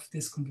limits of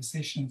these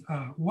conversations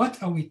are.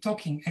 What are we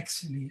talking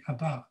actually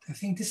about? I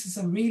think this is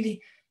a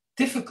really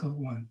difficult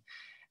one.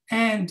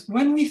 And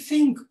when we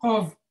think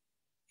of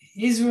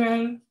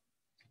Israel,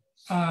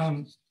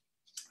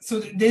 so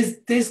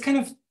there's kind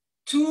of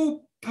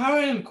two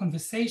parallel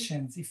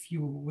conversations, if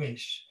you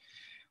wish.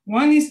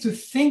 One is to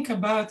think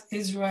about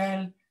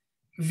Israel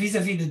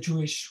vis-a-vis the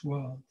Jewish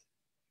world.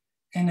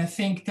 And I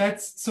think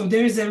so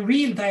there is a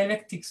real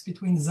dialectics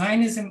between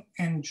Zionism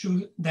and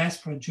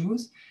diaspora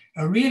Jews,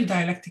 a real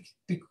dialectic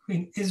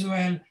between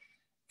Israel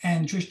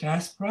and Jewish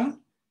diaspora.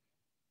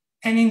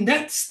 And in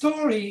that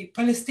story,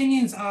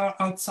 Palestinians are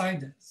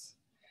outsiders.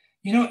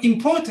 You know,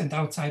 important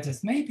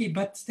outsiders maybe,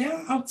 but they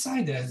are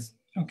outsiders,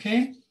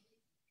 okay?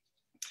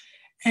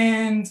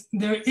 And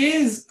there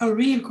is a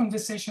real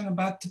conversation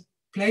about the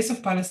place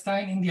of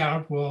Palestine in the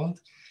Arab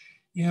world.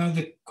 You know,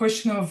 the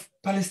question of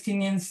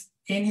Palestinians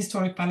in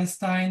historic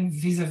Palestine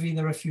vis-a-vis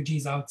the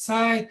refugees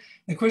outside,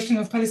 the question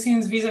of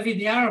Palestinians vis-a-vis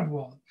the Arab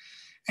world.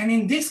 And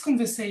in these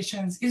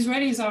conversations,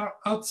 Israelis are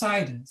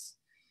outsiders,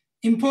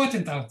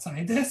 important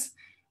outsiders,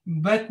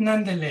 but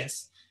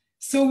nonetheless.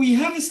 So we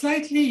have a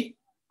slightly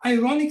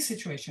ironic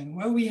situation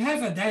where we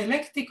have a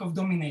dialectic of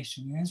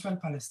domination in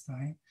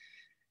Israel-Palestine,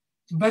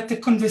 but the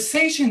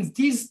conversations,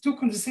 these two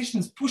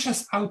conversations push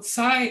us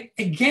outside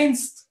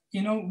against,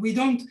 you know, we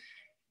don't,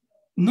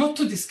 not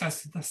to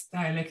discuss it as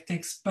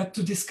dialectics, but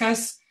to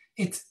discuss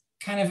it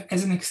kind of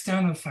as an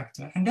external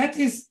factor. And that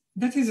is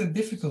a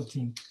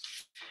difficulty.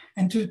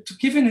 And to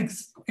give an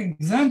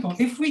example,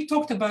 if we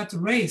talked about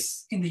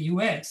race in the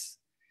US,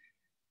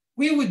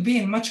 we would be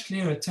in much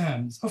clearer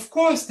terms. Of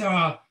course, there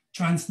are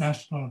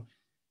transnational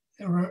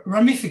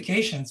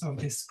ramifications of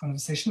this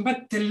conversation,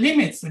 but the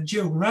limits, the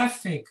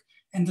geographic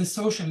and the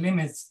social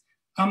limits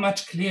are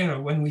much clearer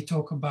when we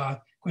talk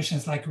about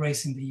questions like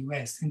race in the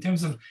US, in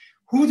terms of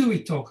who do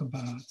we talk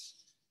about?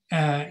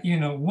 You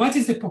know, what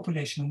is the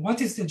population?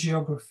 What is the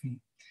geography?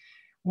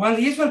 While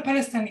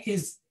Israel-Palestine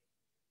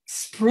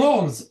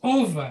sprawls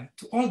over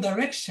to all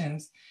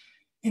directions,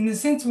 in the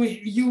sense where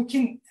you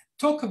can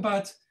talk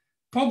about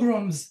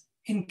pogroms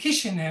in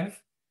Kishinev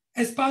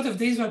as part of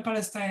the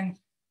Israel-Palestine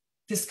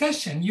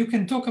discussion. You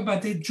can talk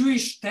about the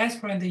Jewish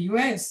diaspora in the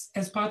US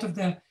as part of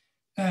the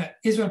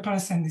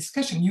Israel-Palestine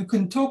discussion. You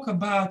can talk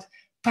about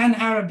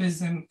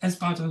Pan-Arabism as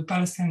part of the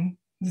Palestine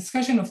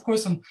discussion, of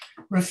course, on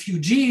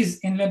refugees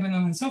in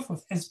Lebanon and so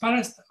forth, as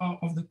part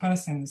of the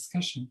Palestine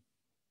discussion.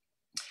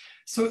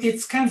 So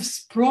it's kind of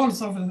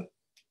sprawls over,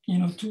 you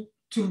know,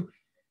 to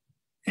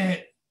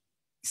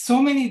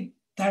so many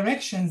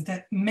directions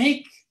that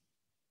make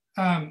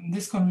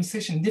this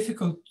conversation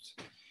difficult.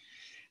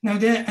 Now,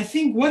 I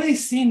think what I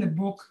see in the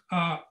book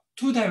are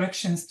two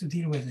directions to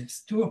deal with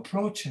this, two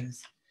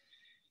approaches.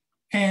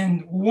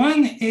 And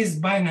one is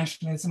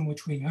binationalism,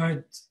 which we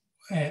heard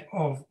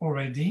of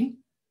already.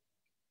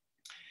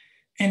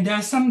 And there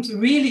are some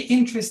really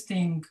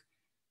interesting,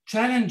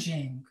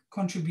 challenging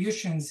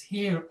contributions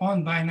here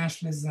on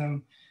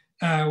binationalism,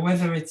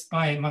 whether it's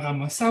by Maram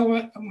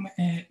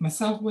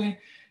Masaweh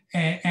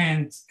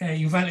and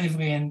Yuval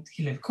Ivri and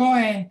Hillel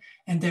Cohen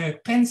and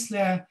Derek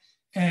Penzler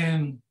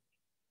and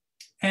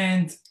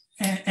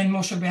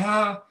Moshe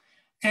Behar.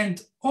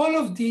 And all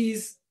of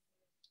these,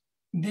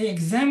 they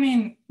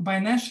examine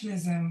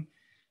binationalism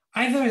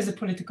either as a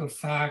political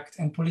fact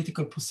and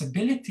political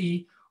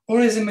possibility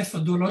or as a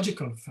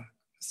methodological fact.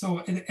 So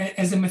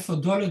as a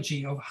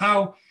methodology of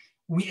how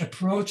we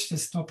approach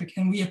this topic,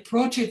 and we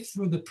approach it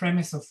through the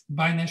premise of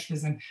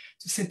binationalism,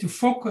 to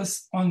focus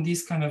on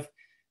these kind of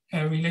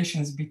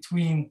relations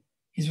between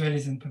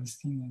Israelis and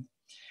Palestinians.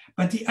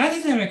 But the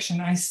other direction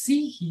I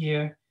see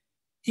here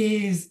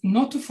is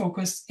not to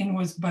focus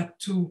inwards, but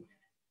to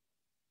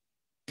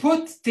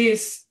put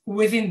this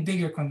within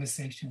bigger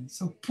conversations.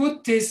 So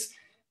put this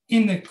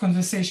in the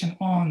conversation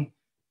on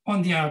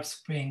the Arab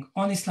Spring,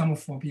 on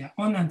Islamophobia,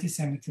 on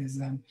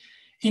anti-Semitism,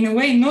 in a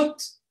way not,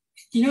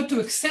 to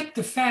accept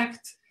the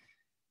fact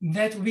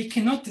that we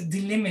cannot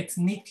delimit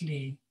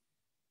neatly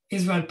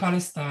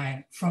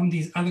Israel-Palestine from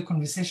these other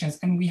conversations,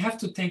 and we have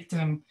to take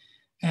them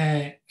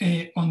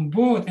on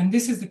board. And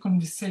this is the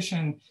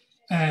conversation,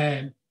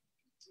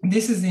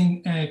 this is in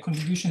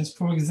contributions,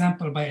 for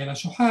example, by Ella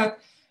Shohat,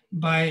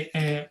 by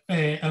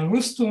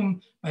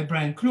Al-Rustum, by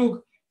Brian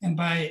Klug, and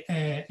by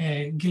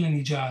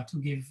Gilani Jar, to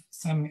give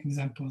some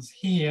examples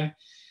here.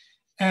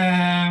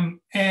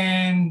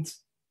 And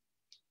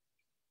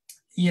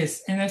yes,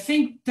 and I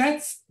think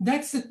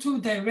that's the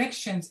two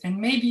directions, and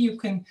maybe you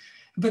can,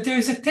 but there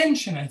is a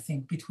tension, I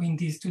think, between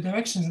these two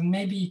directions, and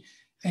maybe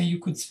you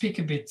could speak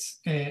a bit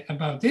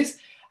about this.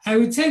 I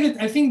would say that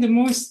I think the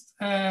most,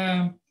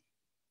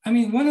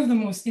 one of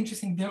the most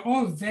interesting, they're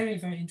all very,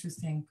 very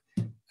interesting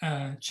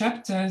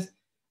chapters.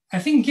 I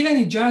think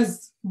Gilani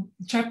Jar's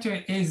chapter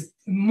is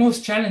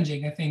most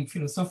challenging, I think,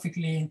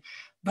 philosophically.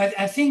 But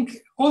I think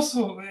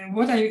also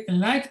what I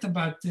liked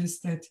about this,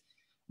 that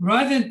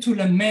rather to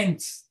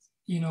lament,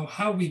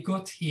 how we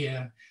got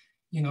here,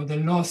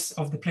 the loss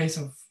of the place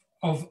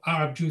of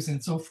Arab Jews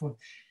and so forth,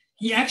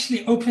 he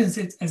actually opens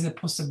it as a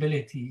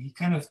possibility. He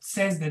kind of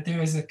says that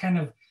there is a kind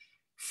of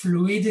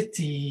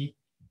fluidity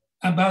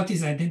about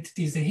these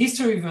identities. The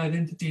history of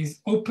identities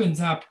opens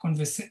up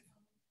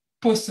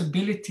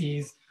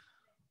possibilities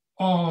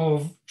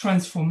of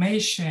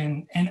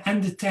transformation and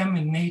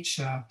undetermined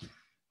nature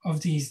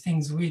of these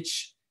things,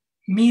 which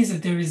means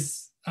that there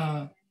is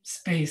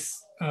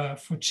space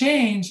for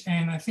change.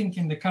 And I think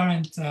in the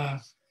current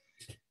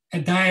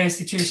dire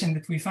situation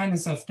that we find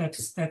ourselves,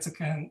 that's a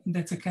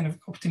kind of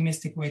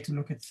optimistic way to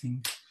look at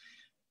things.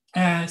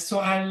 So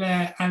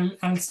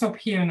I'll stop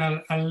here, and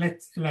I'll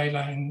let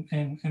Leila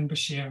and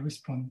Bashir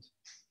respond.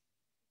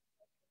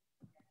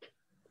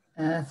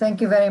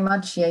 Thank you very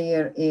much,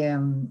 Yair.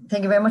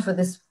 Thank you very much for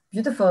this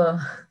beautiful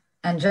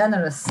and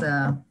generous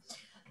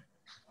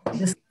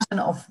discussion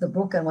of the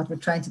book and what we're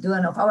trying to do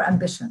and of our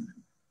ambition.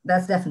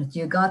 That's definite.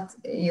 You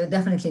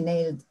definitely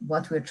nailed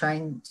what we're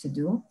trying to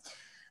do.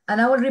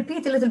 And I will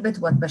repeat a little bit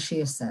what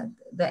Bashir said.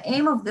 The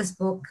aim of this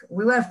book,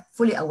 we were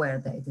fully aware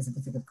that it is a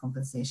difficult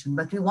conversation,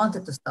 but we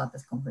wanted to start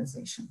this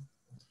conversation.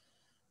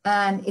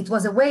 And it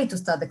was a way to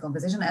start the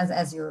conversation,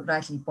 as you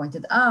rightly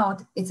pointed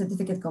out. It's a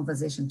difficult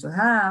conversation to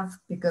have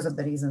because of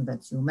the reason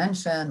that you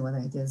mentioned, whether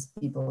it is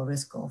people at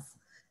risk of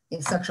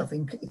structural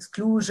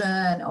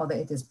exclusion, or that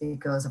it is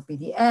because of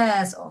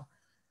PDS,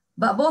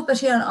 but both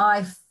Bashir and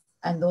I,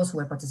 and those who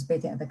were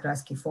participating at the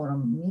Kreisky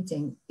Forum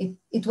meeting,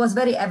 it was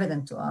very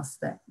evident to us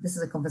that this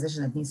is a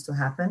conversation that needs to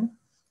happen,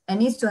 and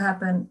needs to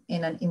happen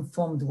in an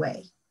informed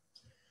way.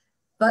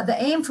 But the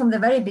aim from the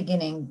very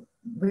beginning,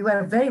 we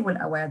were very well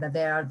aware that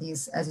there are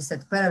these, as you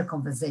said, parallel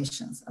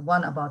conversations,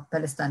 one about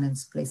Palestine and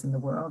its place in the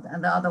world,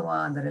 and the other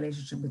one, the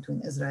relationship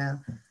between Israel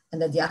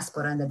and the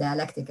diaspora and the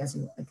dialectic, as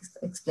you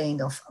explained,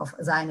 of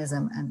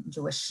Zionism and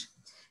Jewish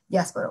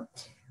diaspora.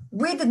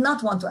 We did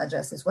not want to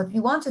address this. What we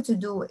wanted to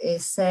do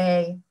is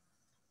say,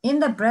 in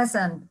the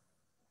present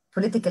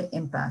political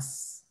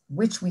impasse,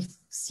 which we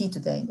see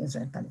today in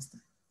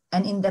Israel-Palestine,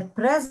 and in the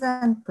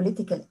present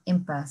political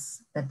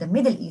impasse that the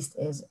Middle East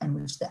is, and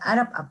which the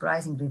Arab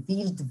uprising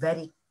revealed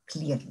very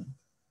clearly,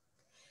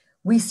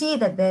 we see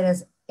that there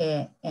is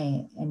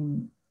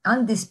an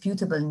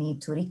undisputable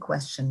need to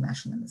re-question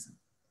nationalism.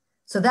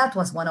 So that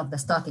was one of the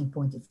starting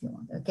points, if you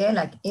want, okay?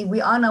 Like, we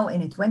are now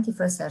in a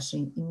 21st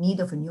century in need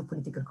of a new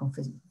political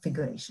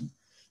configuration.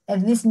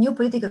 And this new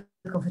political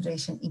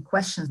configuration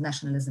questions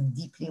nationalism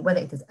deeply, whether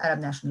it is Arab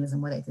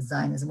nationalism, whether it is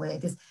Zionism, whether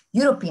it is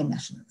European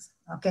nationalism,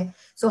 okay?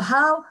 So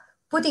how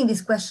putting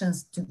these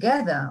questions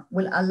together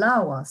will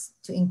allow us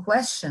to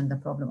question the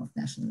problem of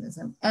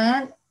nationalism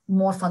and,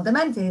 more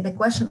fundamentally, the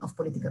question of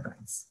political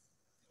rights.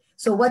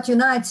 So what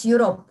unites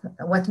Europe,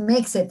 what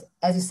makes it,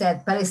 as you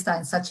said,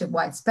 Palestine such a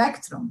wide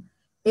spectrum,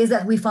 is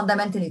that we're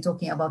fundamentally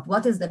talking about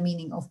what is the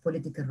meaning of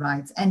political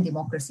rights and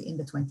democracy in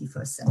the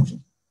 21st century,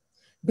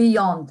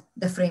 beyond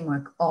the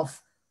framework of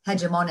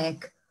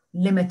hegemonic,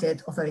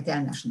 limited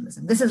authoritarian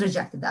nationalism. This is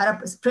rejected. The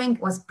Arab Spring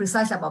was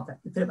precisely about that.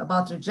 It's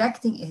about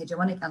rejecting a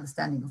hegemonic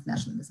understanding of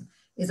nationalism.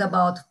 It's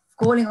about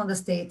calling on the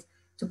state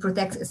to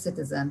protect its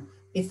citizen.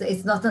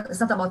 It's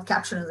not about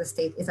capturing the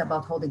state, it's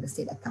about holding the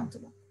state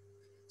accountable.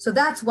 So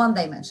that's one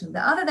dimension. The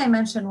other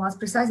dimension was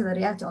precisely the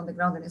reality on the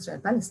ground in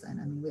Israel-Palestine.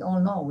 I mean, we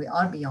all know we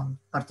are beyond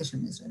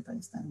partition in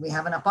Israel-Palestine. We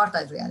have an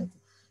apartheid reality.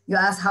 You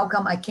ask, how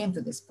come I came to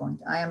this point?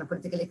 I am a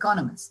political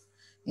economist.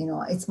 You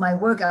know, it's my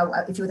work.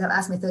 If you would have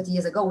asked me 30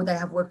 years ago, would I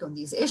have worked on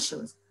these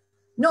issues?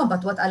 No,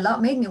 but what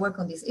made me work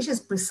on these issues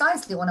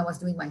precisely when I was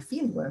doing my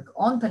field work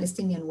on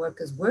Palestinian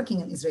workers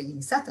working in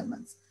Israeli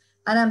settlements.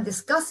 And I'm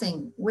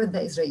discussing with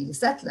the Israeli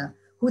settler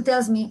who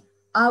tells me,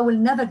 I will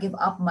never give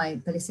up my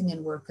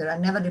Palestinian worker. I'll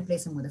never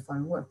replace him with a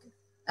foreign worker.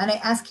 And I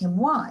ask him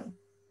why.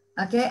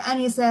 Okay, and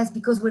he says,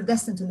 because we're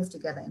destined to live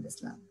together in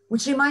this land,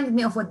 which reminded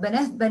me of what Ben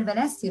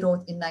Venesti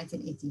wrote in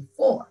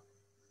 1984.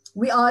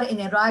 We are in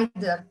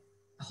a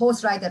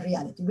horse rider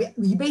reality.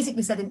 We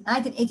basically said in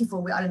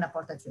 1984, we are in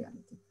apartheid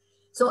reality.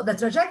 So the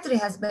trajectory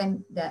has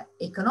been the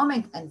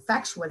economic and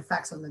factual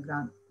facts on the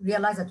ground.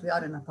 Realize that we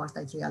are in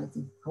apartheid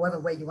reality, however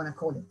way you want to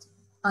call it.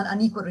 An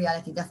unequal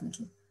reality,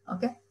 definitely,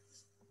 okay?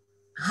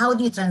 How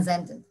do you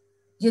transcend it?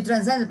 Do you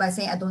transcend it by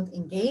saying I don't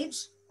engage,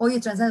 or you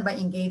transcend it by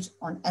engage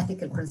on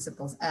ethical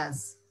principles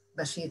as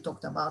Bashir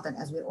talked about and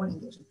as we're all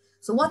engaging?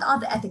 So what are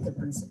the ethical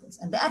principles?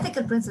 And the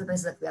ethical principle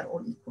is that we are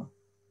all equal.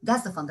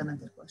 That's the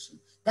fundamental question.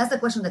 That's the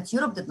question that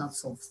Europe did not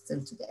solve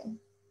still today,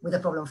 with the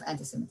problem of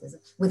anti-Semitism,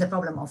 with the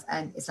problem of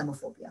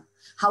Islamophobia.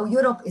 How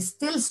Europe is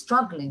still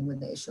struggling with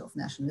the issue of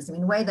nationalism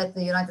in a way that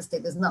the United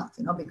States is not,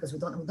 because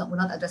we're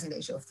not addressing the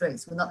issue of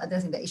race, we're not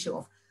addressing the issue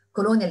of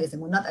colonialism,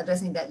 we're not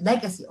addressing the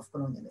legacy of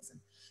colonialism.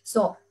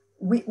 So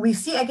we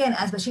see again,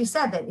 as Bashir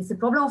said, that it's a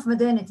problem of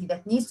modernity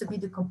that needs to be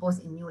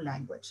decomposed in new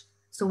language.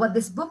 So what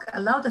this book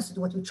allowed us to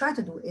do, what we try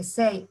to do is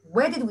say,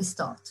 where did we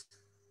start?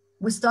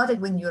 We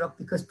started with Europe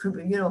because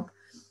Europe,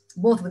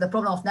 both with the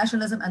problem of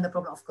nationalism and the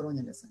problem of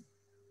colonialism.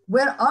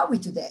 Where are we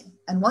today?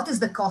 And what is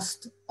the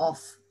cost of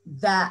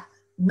that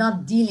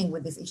not dealing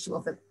with this issue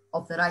of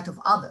the right of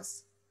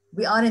others?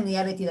 We are in a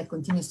reality that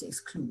continues to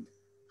exclude.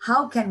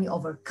 How can we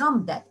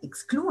overcome that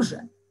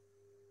exclusion?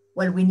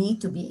 Well, we need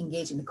to be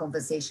engaged in a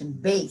conversation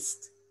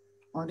based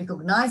on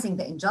recognizing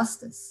the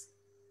injustice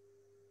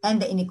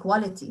and the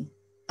inequality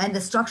and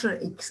the structural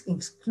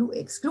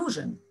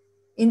exclusion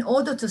in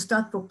order to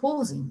start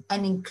proposing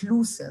an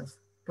inclusive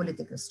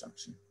political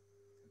structure.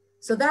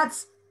 So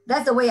that's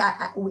the way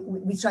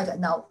we try to.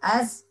 Now,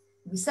 as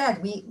we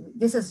said,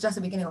 this is just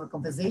the beginning of a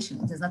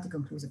conversation. It is not a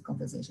conclusive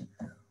conversation.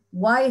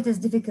 Why it is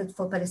difficult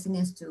for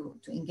Palestinians to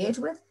engage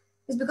with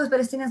is because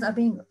Palestinians are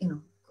being,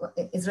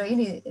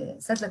 Israeli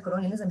settler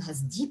colonialism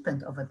has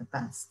deepened over the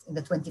past in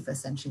the 21st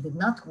century, did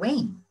not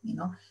wane,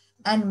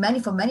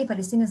 and for many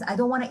Palestinians, I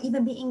don't want to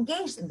even be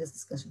engaged in this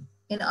discussion.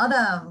 In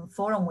other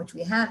forum which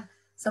we had,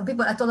 some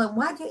people, I told them,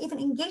 why do you even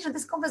engage in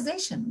this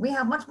conversation? We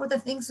have much more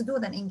things to do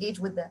than engage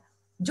with the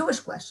Jewish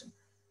question.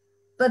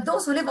 But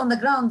those who live on the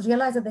ground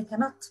realize that they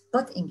cannot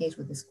but engage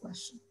with this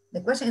question.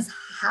 The question is,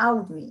 how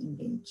do we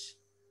engage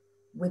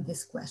with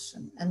this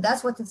question? And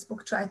that's what this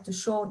book tried to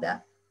show,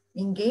 that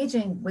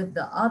engaging with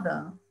the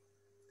other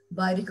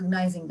by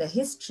recognizing the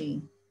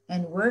history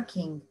and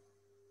working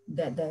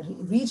the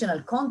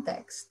regional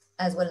context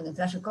as well as the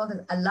international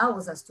context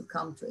allows us to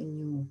come to a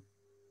new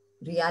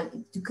reality,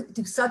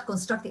 to start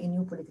constructing a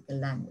new political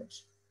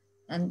language.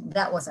 And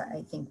that was,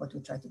 I think, what we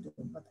tried to do.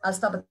 But I'll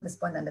stop at this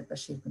point and let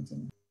Bashir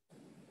continue.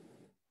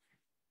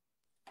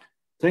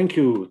 Thank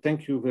you.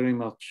 Thank you very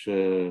much,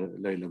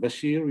 Leila.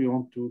 Bashir, you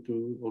want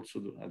to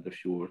also add a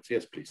few words?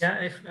 Yes, please. Yeah,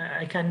 if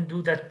I can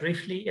do that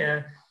briefly.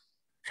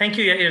 Thank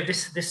you, Yair.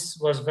 This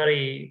was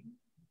very,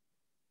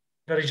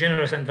 very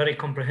generous and very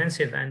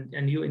comprehensive,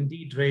 and you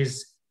indeed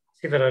raised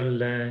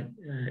several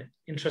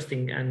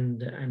interesting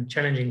and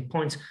challenging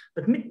points.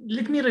 But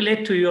let me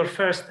relate to your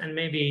first and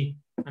maybe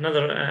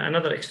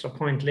another extra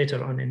point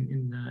later on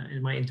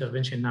in my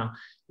intervention now.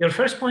 Your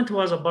first point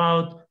was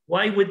about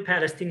why would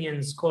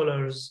Palestinian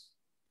scholars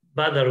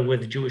bother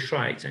with Jewish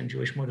rights and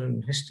Jewish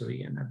modern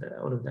history and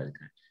all of that.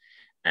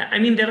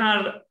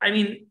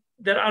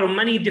 There are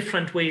many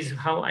different ways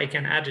how I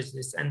can address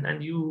this.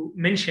 And you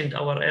mentioned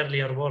our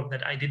earlier work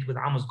that I did with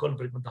Amos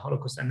Goldberg with the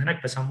Holocaust and the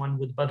Nakba. Someone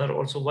would bother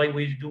also why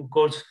we do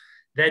goes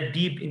that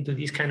deep into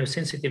these kind of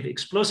sensitive,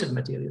 explosive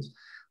materials.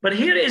 But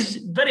here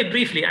is, very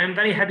briefly, I'm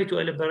very happy to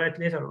elaborate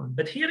later on,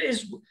 but here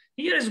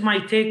is my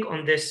take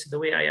on this, the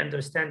way I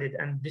understand it.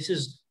 And this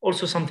is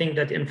also something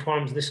that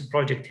informs this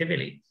project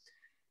heavily.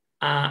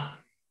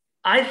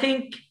 I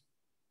think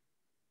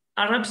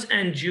Arabs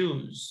and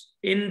Jews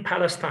in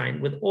Palestine,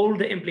 with all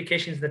the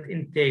implications that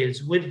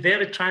entails, with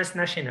their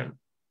transnational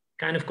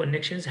kind of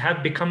connections,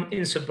 have become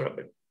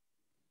inseparable,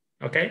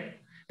 okay?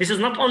 This is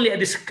not only a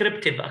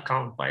descriptive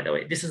account, by the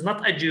way. This is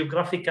not a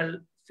geographical,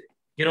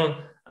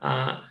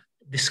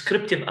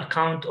 descriptive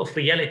account of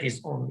realities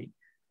only.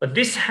 But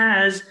this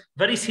has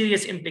very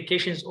serious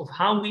implications of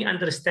how we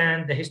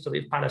understand the history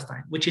of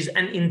Palestine, which is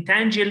an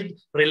intangible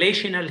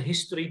relational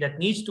history that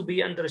needs to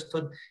be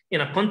understood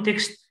in a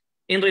context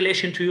in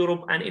relation to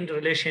Europe and in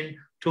relation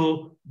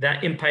to the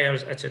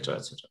empires, etc.,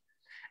 etc.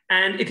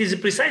 And it is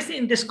precisely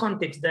in this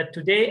context that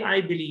today I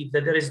believe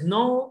that there is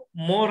no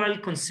moral,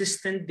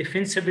 consistent,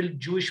 defensible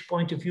Jewish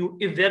point of view,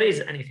 if there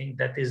is anything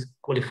that is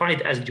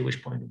qualified as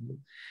Jewish point of view,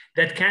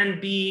 that can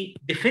be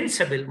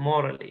defensible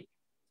morally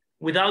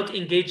without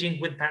engaging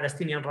with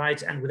Palestinian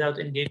rights and without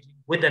engaging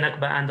with the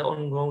Nakba and the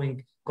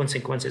ongoing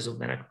consequences of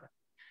the Nakba.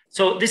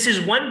 So this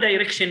is one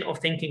direction of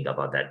thinking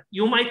about that.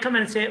 You might come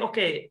and say,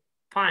 okay,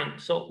 Fine.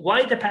 So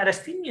why the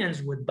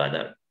Palestinians would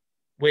bother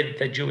with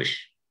the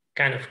Jewish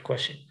kind of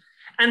question?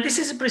 And this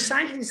is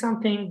precisely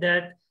something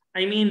that,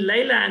 I mean,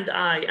 Leila and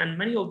I, and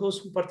many of those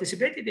who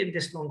participated in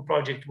this long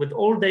project with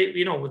all the,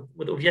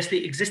 with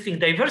obviously existing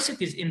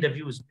diversities in the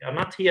views. We are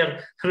not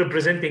here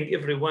representing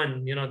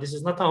everyone. This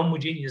is not a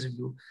homogeneous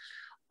view.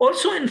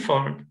 Also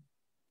informed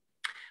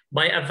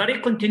by a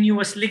very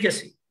continuous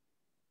legacy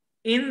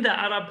in the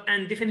Arab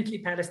and definitely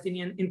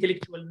Palestinian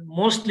intellectual,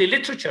 mostly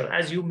literature,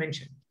 as you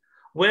mentioned,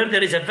 where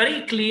there is a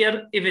very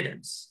clear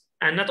evidence,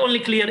 and not only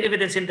clear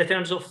evidence in the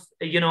terms of,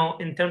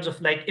 in terms of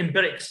like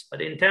empirics,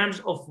 but in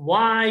terms of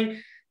why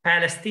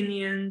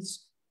Palestinians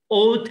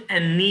ought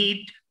and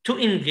need to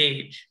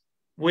engage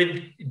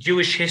with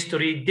Jewish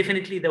history,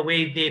 definitely the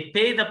way they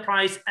pay the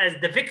price as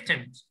the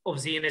victims of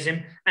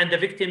Zionism and the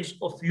victims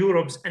of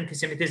Europe's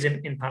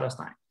anti-Semitism in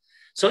Palestine.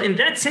 So in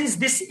that sense,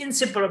 this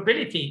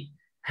inseparability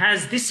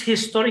has this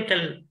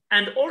historical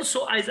and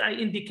also, as I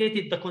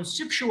indicated, the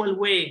conceptual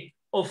way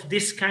of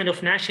this kind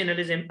of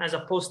nationalism as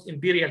a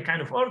post-imperial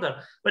kind of order.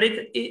 But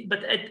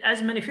it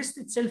has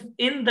manifested itself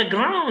in the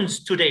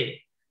grounds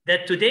today,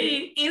 that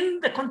today, in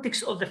the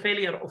context of the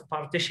failure of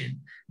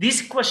partition,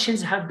 these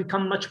questions have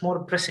become much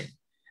more pressing.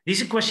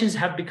 These questions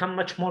have become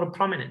much more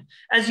prominent.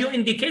 As you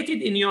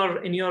indicated in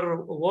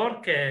your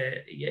work,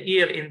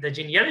 Yair, in the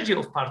genealogy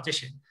of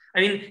partition, I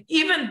mean,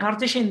 even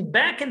partition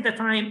back in the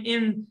time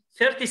in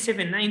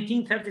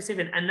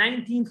 1937 and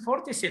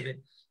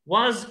 1947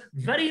 was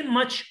very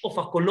much of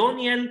a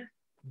colonial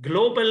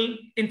global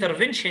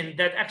intervention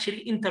that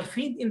actually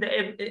intervened in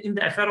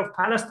the affair of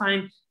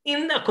Palestine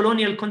in the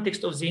colonial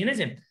context of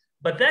Zionism.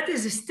 But that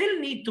is still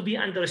need to be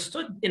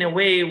understood in a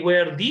way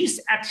where these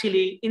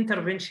actually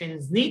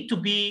interventions need to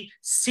be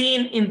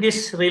seen in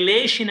this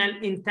relational,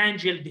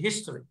 intangible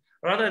history,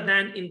 rather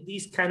than in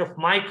these kind of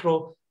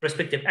micro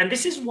perspective. And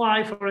this is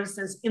why, for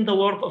instance, in the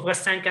work of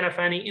Ghassan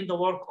Kanafani, in the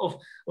work of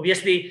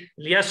obviously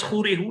Lias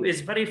Khouri, who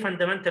is very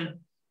fundamental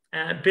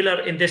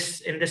pillar in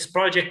this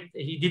project,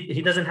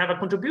 he doesn't have a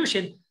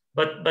contribution,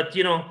 but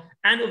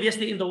and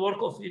obviously in the work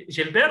of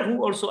Gilbert,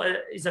 who also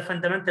is a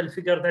fundamental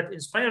figure that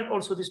inspired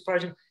also this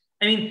project.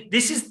 I mean,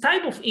 this is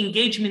type of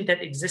engagement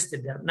that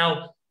existed there.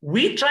 Now,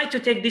 we try to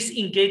take this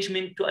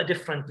engagement to a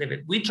different level.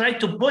 We try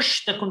to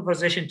push the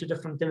conversation to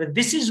different level.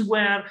 This is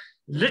where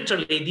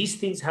literally these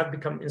things have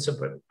become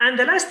inseparable. And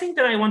the last thing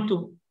that I want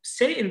to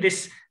say in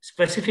this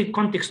specific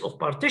context of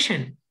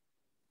partition,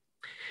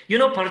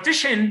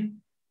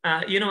 partition,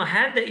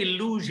 had the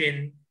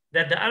illusion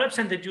that the Arabs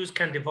and the Jews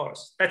can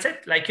divorce. That's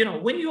it. Like,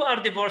 when you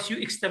are divorced, you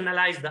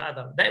externalize the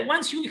other. That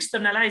once you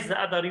externalize the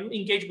other, you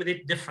engage with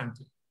it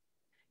differently.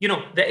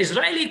 The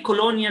Israeli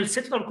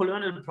settler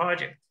colonial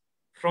project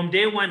from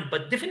day one,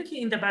 but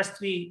definitely in the past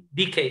 3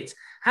 decades,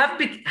 have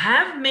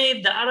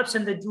made the Arabs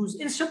and the Jews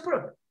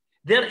inseparable.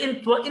 Their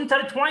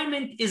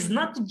intertwinement is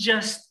not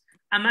just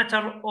a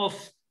matter of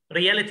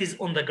realities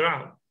on the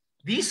ground.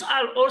 These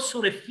are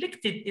also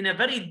reflected in a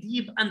very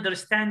deep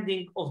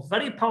understanding of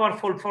very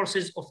powerful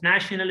forces of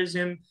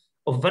nationalism,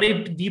 of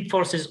very deep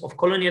forces of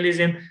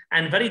colonialism,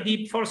 and very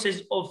deep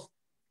forces of,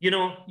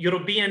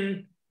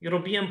 European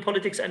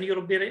politics and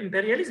European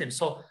imperialism.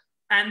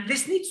 And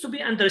this needs to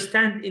be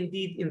understood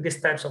indeed in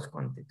these types of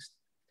context.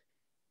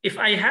 If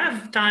I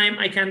have time,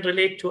 I can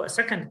relate to a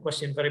second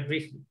question very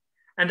briefly.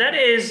 And that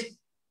is,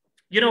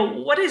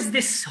 what is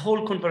this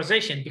whole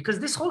conversation? Because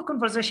this whole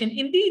conversation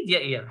indeed,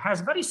 Yair,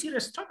 has very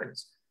serious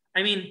troubles.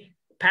 I mean,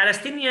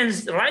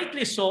 Palestinians,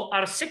 rightly so,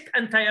 are sick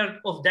and tired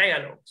of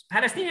dialogues.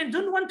 Palestinians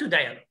don't want to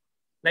dialogue.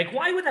 Like,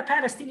 why would the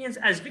Palestinians,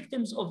 as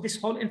victims of this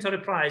whole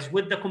enterprise,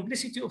 with the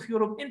complicity of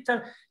Europe,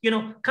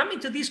 come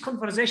into these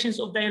conversations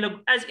of dialogue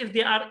as if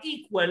they are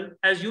equal,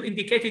 as you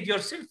indicated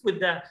yourself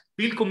with the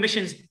Beale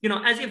Commissions,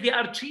 as if they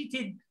are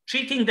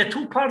treating the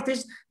two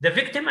parties, the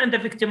victim and the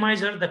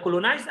victimizer, the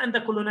colonized and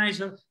the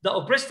colonizer, the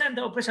oppressed and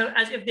the oppressor,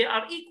 as if they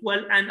are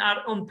equal and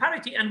are on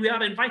parity, and we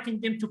are inviting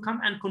them to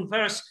come and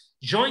converse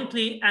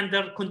jointly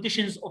under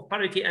conditions of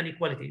parity and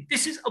equality.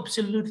 This is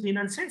absolutely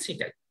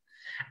nonsensical.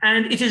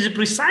 And it is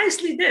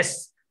precisely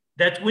this,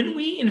 that when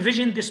we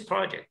envisioned this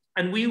project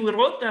and we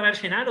wrote the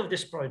rationale of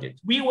this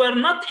project, we were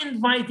not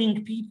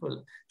inviting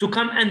people to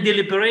come and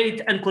deliberate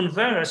and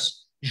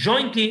converse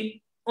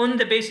jointly on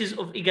the basis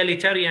of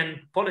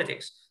egalitarian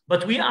politics.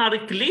 But we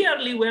are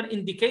clearly, we're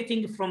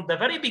indicating from the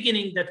very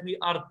beginning that we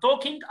are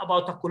talking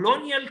about a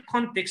colonial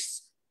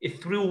context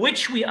through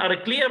which we are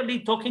clearly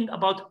talking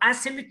about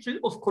asymmetry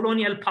of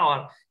colonial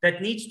power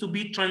that needs to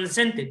be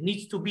transcended,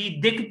 needs to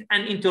be digged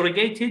and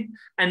interrogated,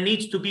 and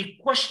needs to be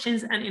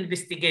questioned and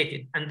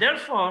investigated. And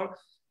therefore,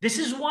 this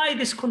is why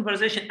this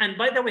conversation, and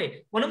by the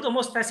way, one of the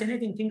most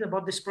fascinating things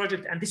about this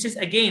project, and this is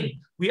again,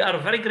 we are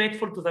very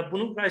grateful to the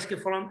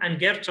Bunugreisky Forum and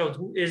Gertrude,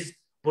 who is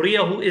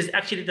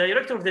actually the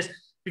director of this,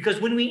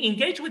 because when we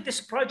engage with this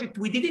project,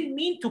 we didn't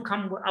mean to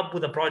come up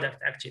with a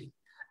product actually.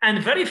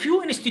 And very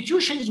few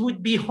institutions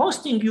would be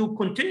hosting you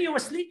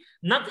continuously,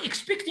 not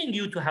expecting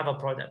you to have a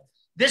product.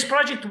 This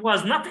project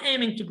was not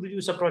aiming to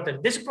produce a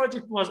product. This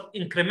project was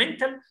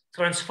incremental,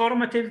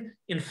 transformative,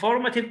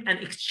 informative, and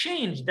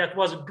exchange that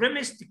was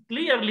premised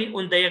clearly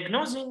on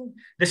diagnosing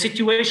the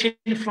situation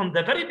from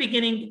the very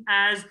beginning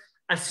as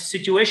a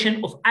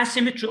situation of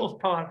asymmetry of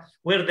power,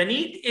 where the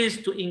need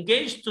is to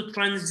engage, to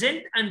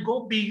transcend, and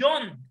go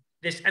beyond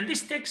this. And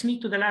this takes me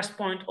to the last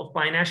point of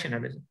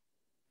binationalism.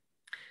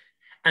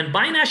 And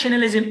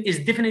binationalism is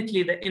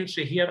definitely the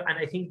entry here, and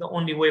I think the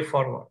only way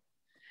forward.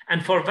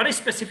 And for very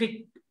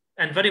specific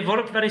and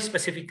very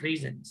specific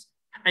reasons.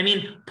 I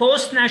mean,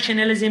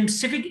 post-nationalism,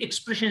 civic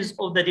expressions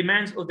of the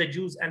demands of the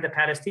Jews and the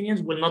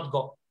Palestinians will not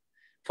go.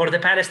 For the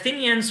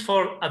Palestinians,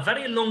 for a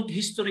very long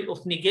history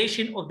of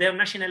negation of their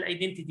national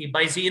identity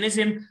by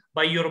Zionism,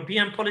 by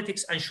European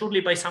politics, and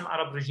surely by some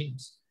Arab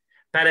regimes.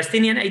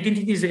 Palestinian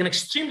identity is an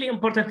extremely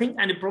important thing,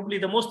 and probably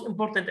the most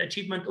important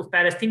achievement of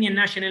Palestinian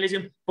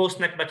nationalism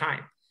post-Nakba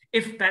time.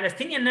 If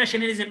Palestinian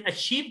nationalism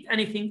achieved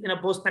anything in a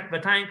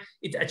post-Nakba time,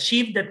 it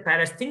achieved that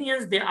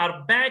Palestinians, they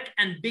are back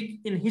and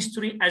big in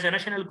history as a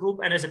national group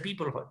and as a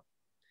peoplehood.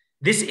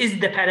 This is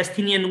the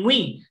Palestinian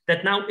we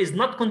that now is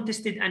not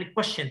contested and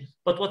questioned,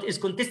 but what is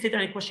contested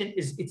and questioned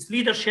is its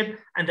leadership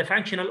and the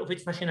functional of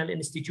its national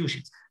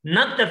institutions,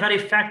 not the very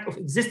fact of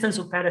existence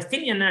of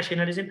Palestinian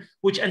nationalism,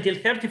 which until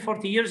 30,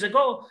 40 years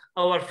ago,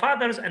 our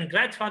fathers and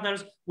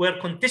grandfathers were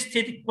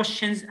contested,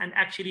 questions, and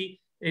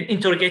actually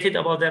interrogated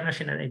about their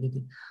national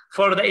identity.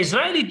 For the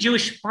Israeli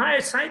Jewish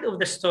side of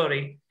the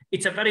story,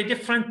 it's a very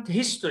different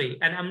history,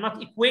 and I'm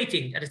not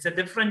equating, and it's a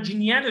different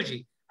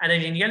genealogy, and a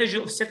genealogy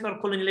of settler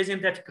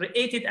colonialism that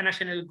created a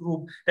national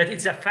group, that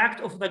it's a fact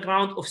of the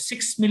ground of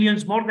 6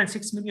 million, more than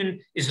 6 million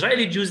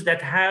Israeli Jews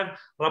that have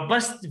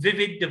robust,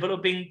 vivid,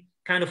 developing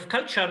kind of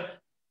culture,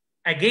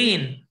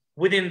 again,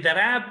 within the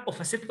wrap of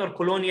a settler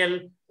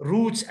colonial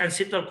roots and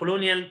settler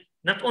colonial,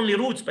 not only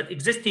roots, but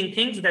existing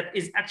things that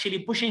is actually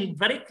pushing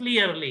very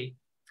clearly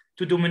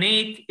to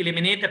dominate,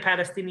 eliminate the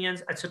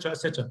Palestinians, etc.,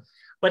 etc.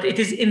 But it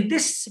is in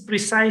this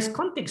precise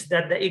context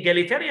that the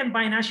egalitarian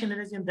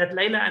binationalism that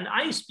Leila and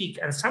I speak,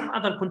 and some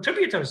other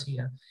contributors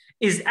here,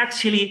 is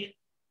actually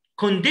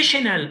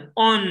conditional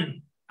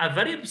on a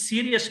very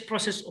serious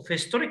process of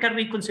historical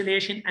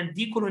reconciliation and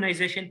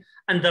decolonization,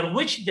 under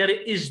which there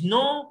is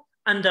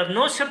under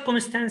no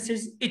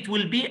circumstances, it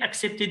will be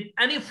accepted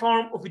any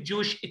form of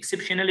Jewish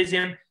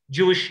exceptionalism,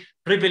 Jewish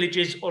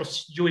privileges, or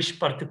Jewish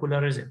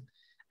particularism.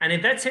 And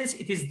in that sense,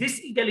 it is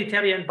this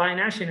egalitarian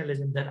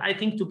binationalism that I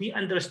think to be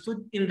understood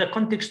in the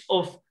context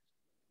of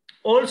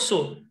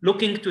also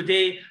looking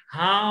today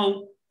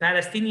how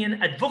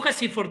Palestinian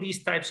advocacy for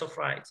these types of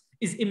rights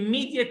is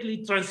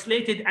immediately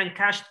translated and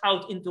cashed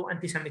out into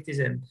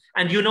anti-Semitism.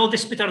 And you know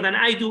this better than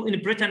I do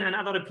in Britain and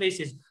other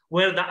places,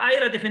 where the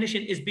IRA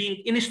definition is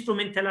being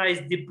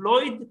instrumentalized,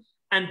 deployed,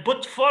 and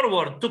put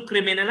forward to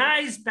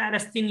criminalize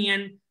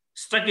Palestinian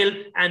struggle.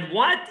 And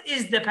what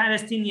is the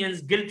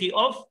Palestinians guilty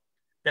of?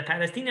 The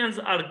Palestinians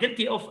are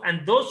guilty of,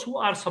 and those who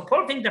are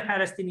supporting the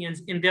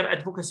Palestinians in their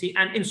advocacy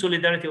and in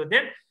solidarity with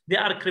them, they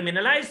are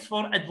criminalized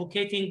for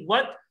advocating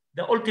what?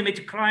 The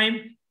ultimate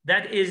crime,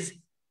 that is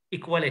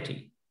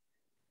equality.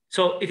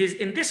 So it is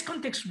in this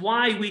context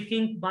why we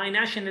think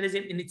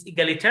binationalism in its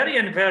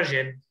egalitarian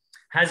version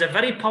has a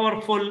very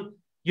powerful,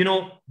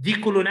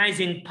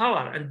 decolonizing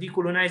power and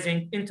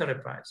decolonizing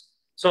enterprise.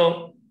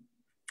 So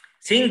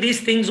seeing these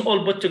things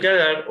all put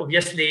together,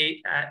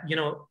 obviously,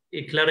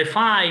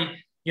 clarify,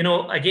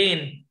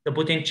 again, the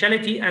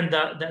potentiality and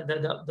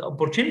the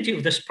opportunity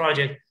of this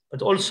project,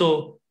 but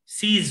also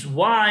sees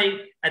why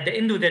at the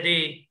end of the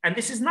day, and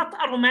this is not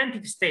a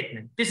romantic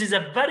statement, this is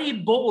a very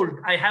bold,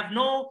 I have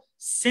no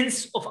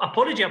sense of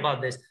apology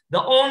about this.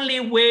 The only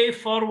way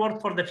forward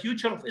for the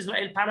future of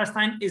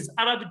Israel-Palestine is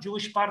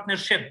Arab-Jewish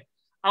partnership.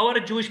 Our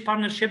Jewish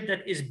partnership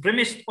that is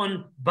premised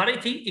on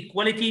parity,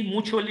 equality,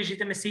 mutual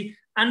legitimacy,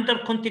 under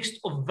context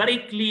of very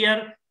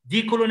clear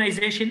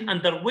decolonization,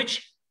 under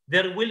which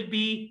there will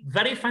be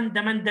very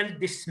fundamental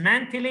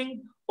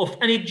dismantling of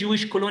any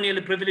Jewish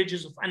colonial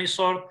privileges of any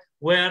sort,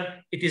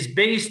 where it is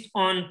based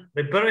on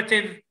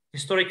reparative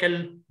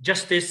historical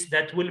justice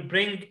that will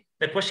bring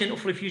the question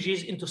of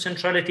refugees into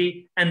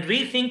centrality and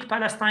rethink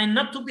Palestine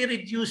not to be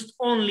reduced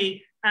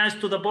only as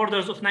to the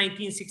borders of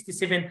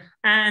 1967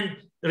 and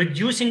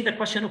reducing the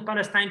question of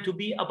Palestine to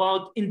be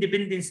about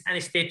independence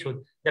and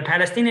statehood. The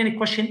Palestinian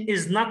question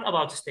is not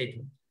about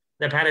statehood.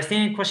 The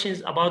Palestinian question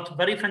is about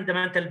very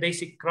fundamental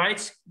basic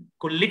rights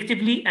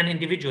collectively and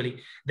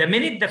individually. The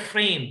minute the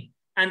frame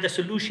and the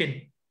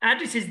solution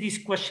addresses these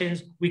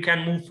questions, we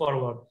can move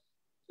forward.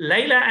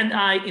 Leila and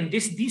I, in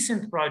this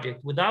decent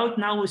project, without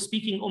now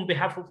speaking on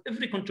behalf of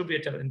every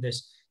contributor in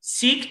this,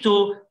 seek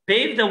to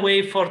pave the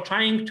way for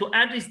trying to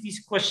address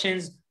these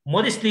questions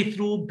modestly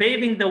through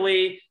paving the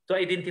way to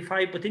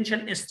identify potential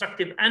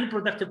instructive and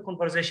productive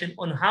conversation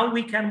on how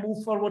we can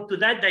move forward to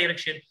that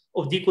direction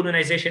of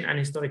decolonization and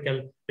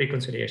historical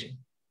reconciliation.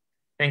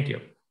 Thank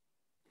you.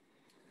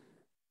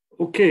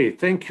 Okay,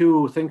 thank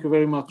you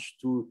very much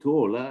to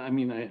all. I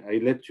mean,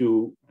 I let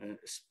you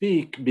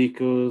speak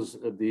because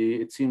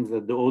it seems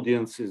that the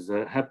audience is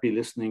happy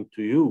listening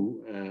to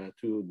you,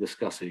 to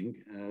discussing.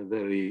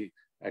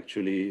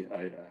 Actually,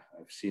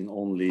 I've seen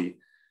only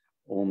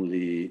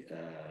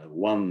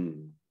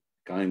one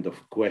kind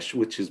of question,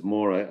 which is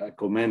more a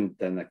comment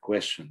than a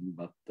question,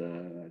 but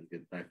I'll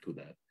get back to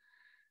that.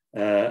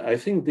 I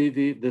think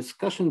the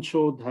discussion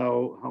showed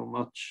how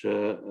much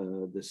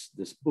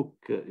this book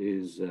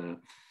is,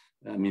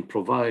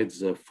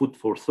 provides food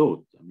for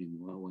thought. I mean,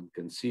 one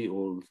can see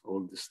all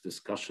this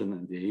discussion,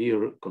 and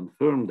Yair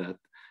confirmed that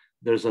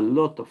there's a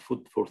lot of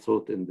food for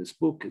thought in this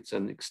book. It's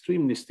an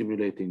extremely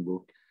stimulating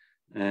book.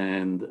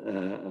 And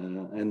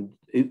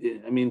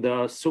there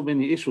are so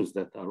many issues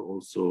that are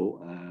also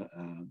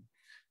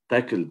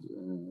tackled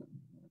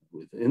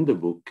within the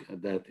book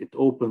that it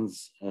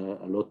opens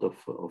a lot of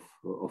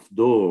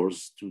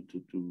doors to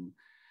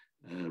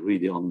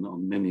really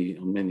on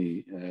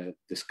many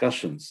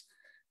discussions.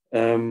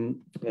 I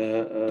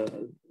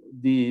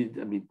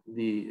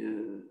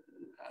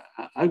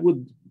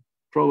would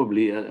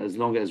probably, as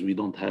long as we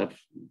don't have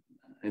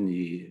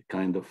any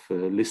kind of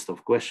list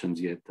of questions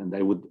yet, and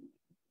I would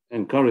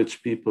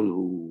encourage people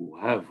who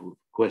have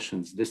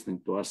questions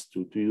listening to us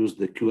to use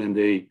the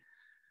Q&A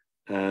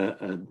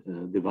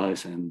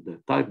device and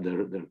type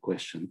their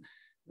question.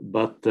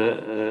 But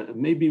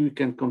maybe we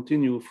can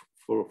continue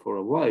for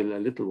a while, a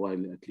little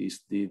while at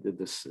least,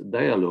 this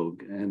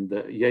dialogue. And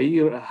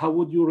Yair, how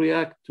would you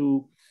react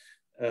to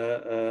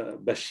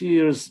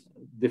Bashir's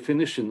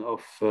definition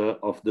of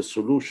the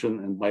solution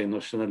and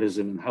binationalism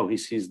and how he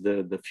sees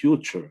the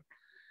future?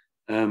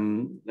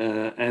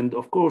 And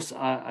of course,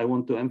 I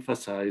want to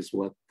emphasize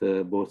what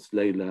both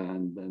Leila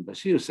and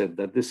Bashir said,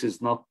 that this is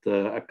not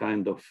a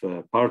kind of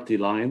party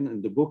line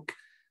in the book.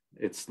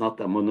 It's not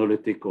a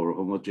monolithic or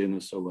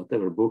homogeneous or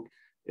whatever book.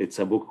 It's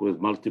a book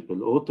with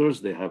multiple authors.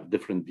 They have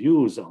different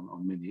views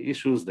on many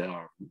issues. They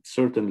are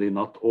certainly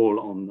not all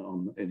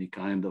on any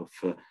kind of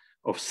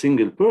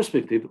single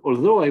perspective,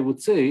 although I would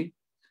say,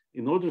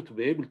 in order to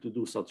be able to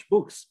do such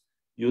books,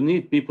 you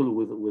need people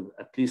with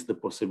at least the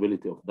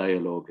possibility of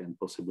dialogue and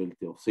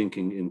possibility of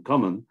thinking in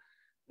common.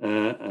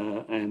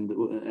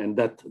 And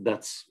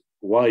that's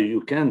why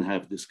you can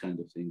have this kind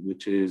of thing,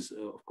 which is,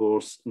 of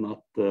course,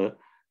 not,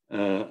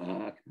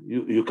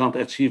 you can't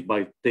achieve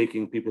by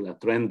taking people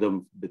at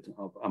random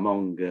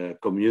among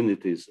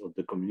communities or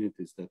the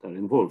communities that are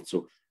involved.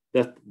 So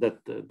that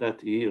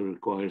here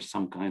requires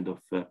some kind of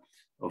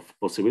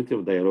possibility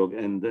of dialogue,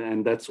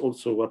 and that's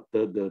also what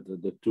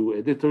the two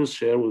editors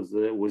share with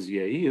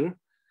Yair,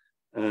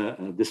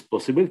 this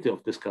possibility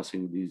of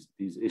discussing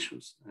these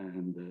issues.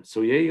 And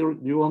so Yair,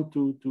 you want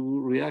to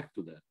react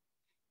to that,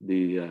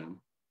 the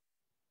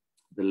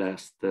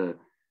last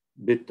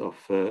bit of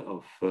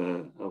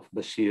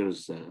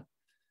Bashir's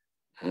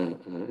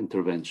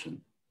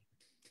intervention?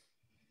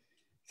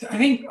 So I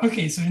think,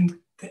 okay, so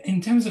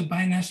in terms of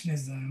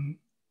binationalism,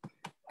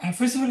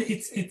 first of all,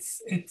 it's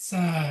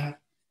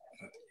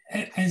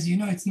as you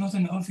know, it's not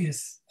an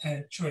obvious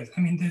choice. I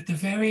mean, the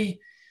very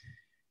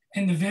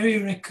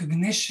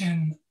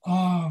recognition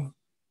of,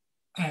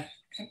 I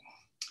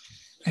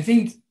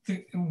think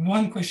the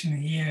one question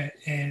here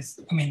is,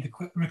 I mean, the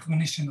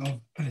recognition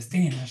of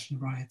Palestinian national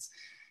rights,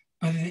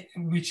 but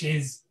which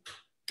is,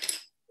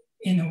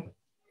 you know,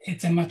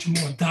 it's a much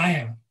more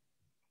dire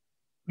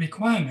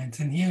requirement.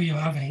 And here you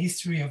have a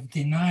history of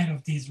denial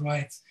of these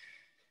rights,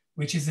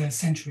 which is a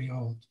century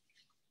old.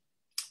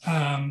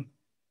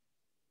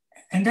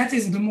 And that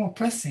is the more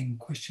pressing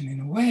question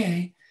in a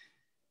way.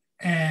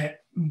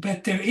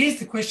 But there is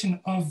the question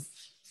of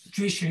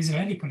Jewish or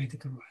Israeli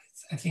political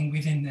rights, I think,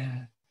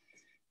 within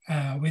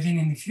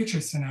the future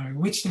scenario,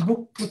 which the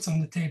book puts on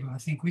the table, I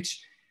think,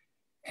 which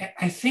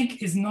I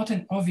think is not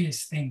an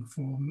obvious thing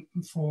for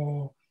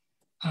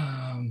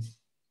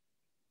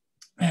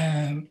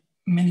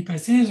many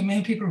Palestinians or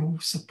many people who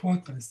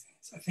support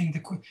Palestinians. I think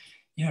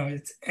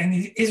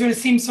Israel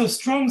seems so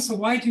strong, so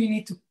why do you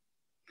need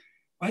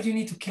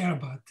to care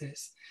about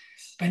this?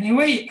 But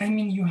anyway, I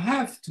mean, you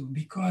have to,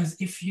 because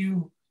if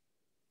you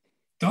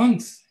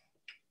don't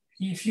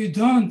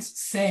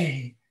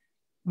say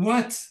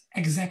what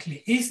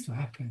exactly is to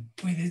happen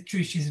with the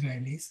Jewish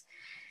Israelis,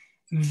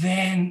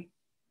 then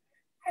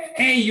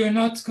you're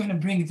not going to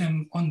bring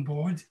them on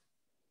board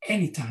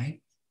anytime,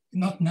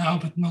 not now,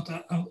 but not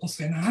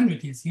also in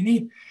 100 years. You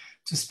need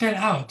to spell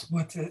out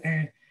what,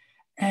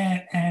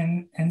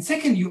 and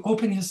second, you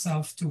open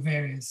yourself to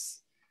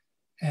various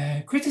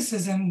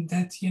criticism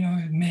that,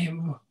 may,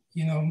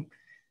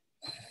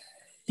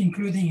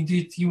 including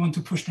that you want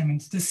to push them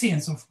into the sea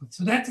and so forth.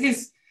 So that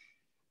is,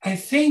 I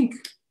think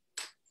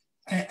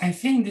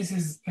this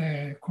is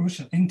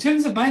crucial. In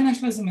terms of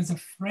binationalism as a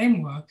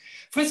framework,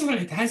 first of all,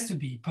 it has to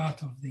be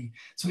part of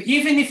so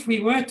even if we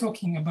were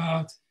talking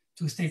about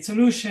two-state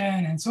solution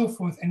and so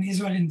forth, and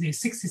Israel in the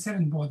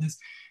 67 borders,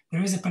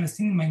 there is a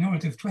Palestinian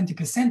minority of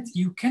 20%,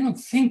 you cannot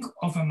think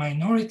of a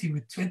minority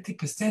with 20%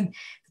 that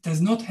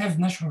does not have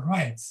national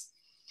rights.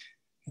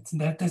 It's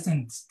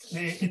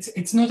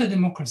not a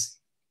democracy.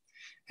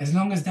 as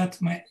long as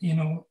that might, you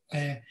know,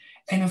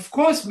 and of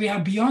course we are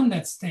beyond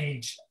that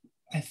stage,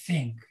 I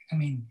think. I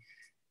mean,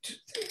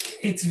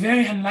 it's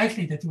very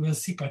unlikely that we'll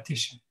see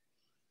partition.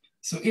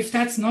 So if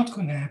that's not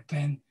going to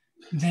happen,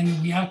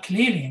 then we are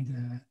clearly in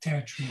the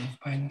territory of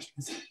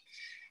binationalism.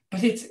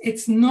 But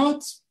it's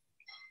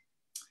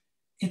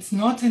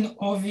not an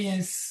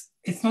obvious,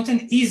 it's not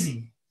an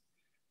easy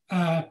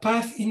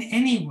path in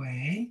any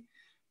way,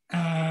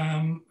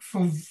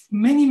 for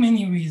many,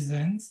 many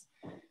reasons.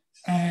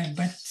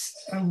 But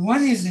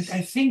one is that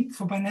I think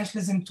for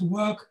binationalism to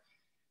work,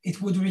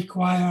 it would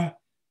require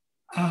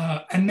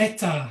a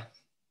meta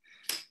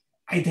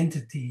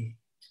identity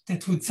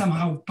that would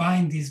somehow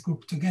bind these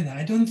groups together.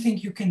 I don't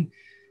think you can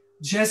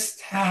just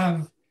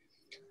have,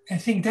 I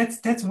think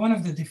that's one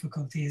of the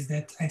difficulties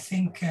that I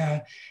think,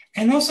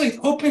 and also it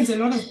opens a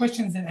lot of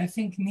questions that I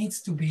think need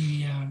to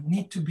be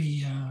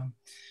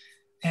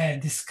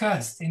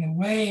discussed in a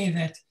way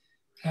that,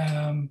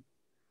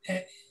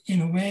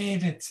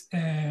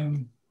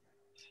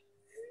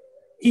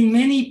 in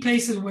many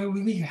places where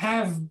we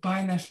have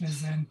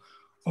binationalism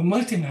or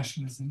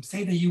multinationalism,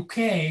 say the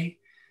UK,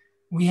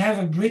 we have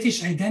a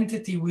British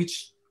identity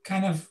which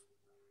kind of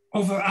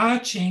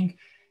overarching,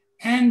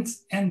 and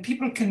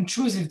people can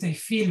choose if they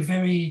feel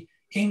very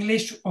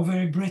English or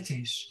very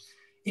British.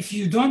 If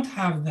you don't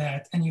have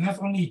that and you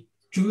have only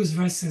Jews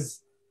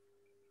versus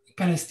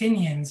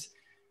Palestinians,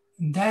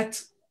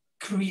 that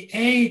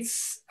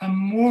creates a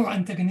more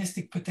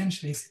antagonistic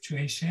potentially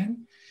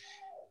situation.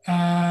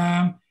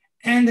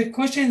 And the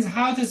question is,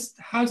 how does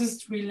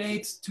it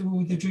relate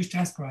to the Jewish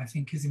diaspora, I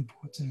think is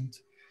important.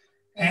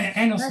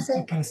 And also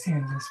to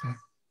Palestinians as well.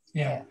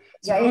 Yeah.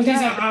 So all these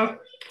are,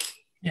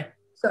 yeah.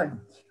 Sorry.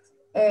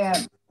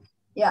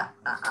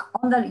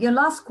 On your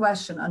last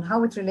question on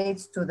how it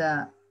relates to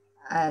the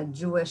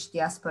Jewish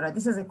diaspora,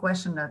 this is a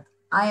question that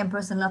I am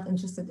personally not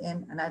interested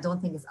in, and I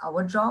don't think it's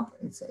our job.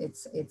 It's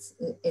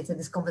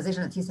this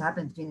conversation that used to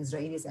happen between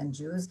Israelis and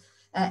Jews,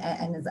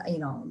 and you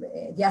know,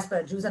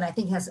 diaspora Jews, and I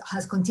think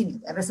has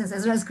continued ever since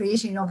Israel's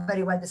creation. You know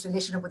very well, this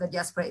relationship with the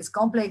diaspora is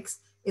complex,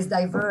 is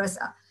diverse.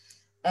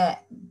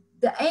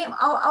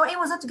 Our aim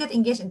was not to get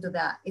engaged into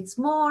that. It's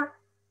more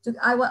to,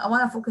 I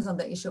want to focus on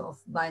the issue of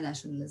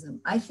binationalism.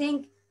 I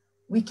think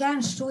we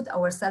can shoot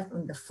ourselves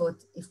in the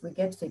foot if we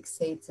get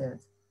fixated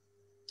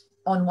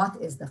on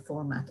what is the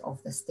format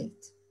of the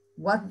state.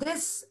 What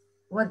this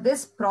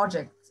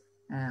project,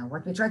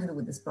 what we try to do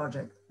with this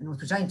project and what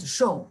we're trying to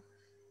show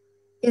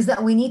is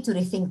that we need to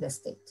rethink the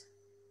state.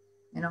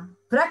 You know,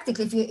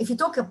 practically, if you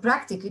talk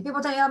practically,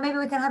 people tell you, maybe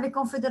we can have a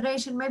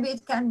confederation, maybe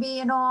it can be,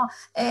 you know,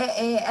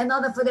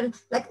 another federation.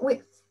 Like we,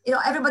 you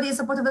know, everybody is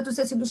supportive of the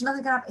two-state solution.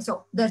 Nothing can happen.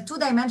 So there are two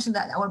dimensions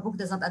that our book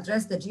does not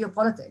address: the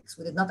geopolitics.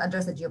 We did not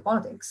address the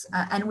geopolitics,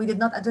 and we did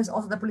not address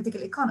also the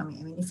political economy.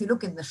 I mean, if you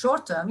look in the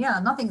short term, yeah,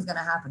 nothing's going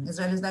to happen.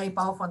 Israel is very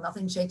powerful.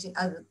 Nothing shakes it.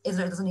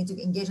 Israel doesn't need to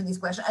engage in this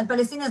question, and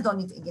Palestinians don't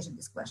need to engage in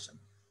this question.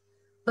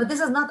 But this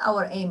is not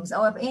our aims.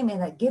 Our aim is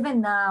that given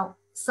now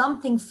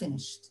something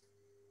finished,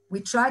 we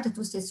tried a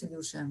two-state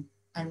solution,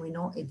 and we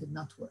know it did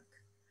not work.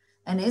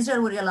 And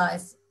Israel will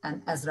realize,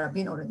 and as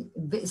Rabin already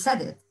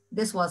said it,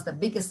 this was the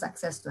biggest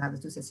success to have a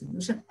two-state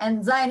solution.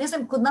 And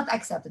Zionism could not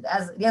accept it.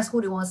 As Elias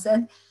Khoury once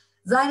said,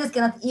 Zionists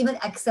cannot even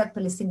accept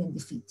Palestinian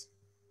defeat.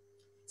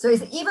 So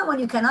it's even when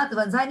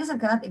Zionism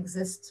cannot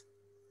exist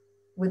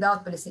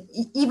without Palestine,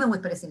 even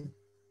with Palestinian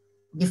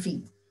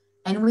defeat.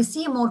 And we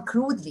see more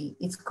crudely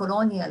its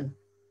colonial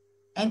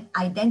and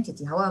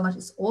identity, however much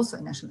it's also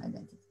a national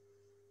identity.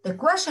 The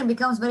question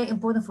becomes very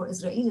important for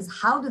Israelis.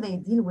 How do they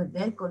deal with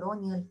their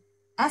colonial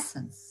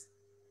essence?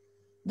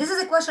 This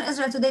is a question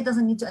Israel today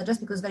doesn't need to address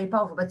because it's very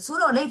powerful, but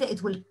sooner or later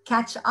it will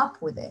catch up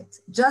with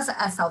it, just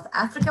as South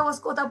Africa was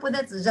caught up with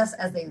it, just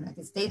as the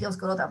United States was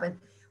caught up with it.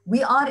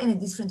 We are in a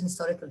different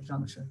historical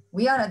juncture.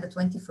 We are at the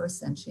 21st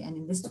century, and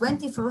in this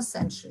 21st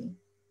century,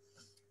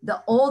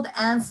 the old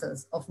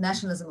answers of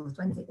nationalism of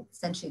the 20th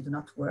century do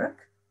not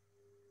work,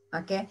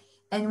 okay?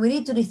 And we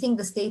need to rethink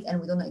the state, and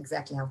we don't know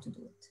exactly how to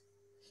do it.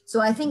 So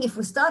I think if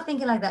we start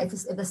thinking like that,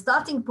 if the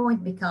starting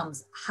point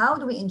becomes, how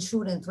do we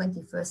ensure in the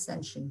 21st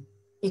century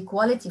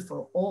equality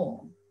for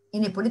all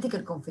in a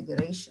political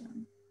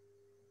configuration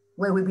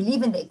where we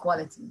believe in the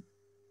equality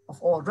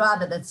of all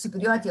rather than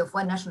superiority of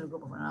one national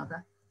group over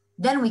another,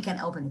 then we can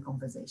open a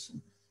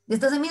conversation. This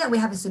doesn't mean that we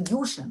have a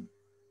solution,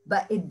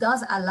 but it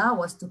does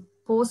allow us to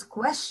pose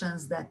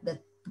questions that the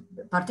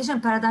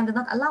partition paradigm did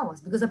not allow us,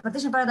 because the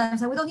partition paradigm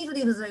said, we don't need to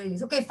deal with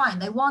Israelis. Okay, fine,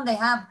 they won, they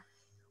have,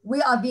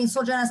 we are being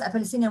so generous at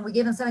Palestinian, we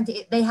gave them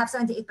 78, they have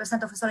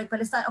 78% of historic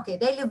Palestine. Okay,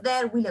 they live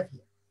there, we live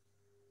here.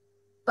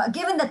 But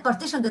given that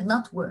partition did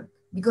not work,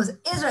 because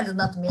Israel did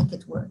not make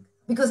it work,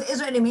 because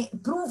Israel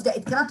proved that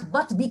it cannot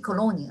but be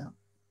colonial,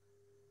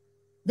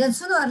 then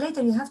sooner or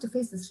later you have to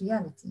face this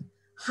reality.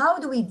 How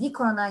do we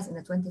decolonize in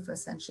the 21st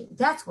century?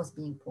 That's what's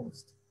being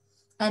posed.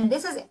 And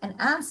this is an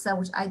answer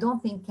which I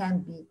don't think can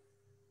be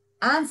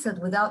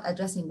answered without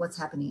addressing what's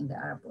happening in the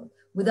Arab world,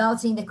 without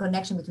seeing the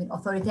connection between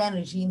authoritarian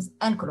regimes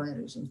and colonial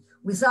regimes,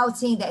 without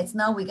seeing that it's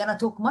now we're going to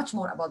talk much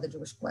more about the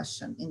Jewish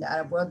question in the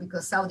Arab world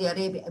because Saudi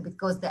Arabia,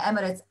 because the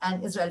Emirates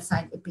and Israel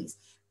signed a peace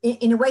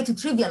in a way to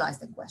trivialize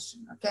the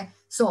question, okay?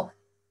 So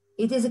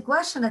it is a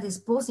question that is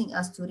posing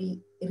us to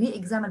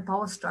re-examine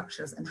power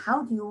structures and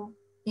how do you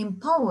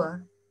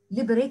empower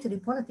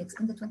liberatory politics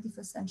in the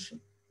 21st century.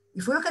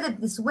 If we look at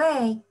it this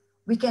way,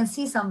 we can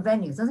see some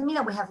venues. Doesn't mean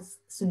that we have a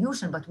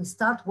solution, but we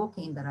start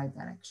walking in the right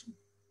direction.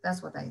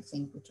 That's what I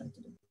think we try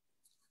to do.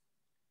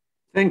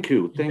 Thank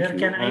you. Thank you.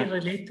 Can I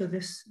relate to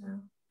this?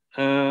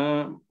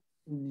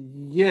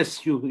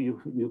 Yes,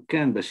 you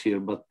can,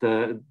 Bashir, but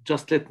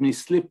just let me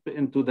slip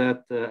into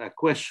that a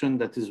question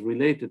that is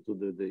related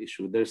to the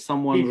issue. There's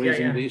someone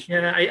raising the issue.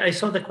 Yeah, I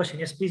saw the question.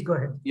 Yes, please go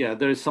ahead. Yeah,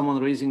 there is someone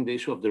raising the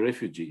issue of the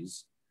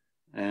refugees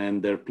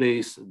and their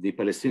place, the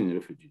Palestinian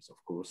refugees,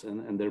 of course,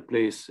 and their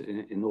place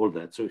in all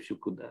that. So if you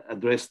could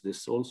address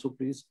this also,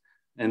 please.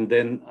 And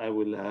then I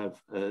will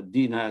have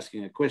Dina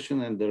asking a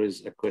question, and there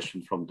is a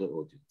question from the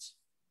audience.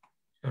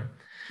 Sure.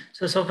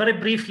 So very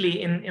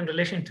briefly, in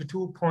relation to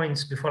 2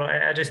 points before I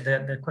address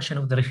the question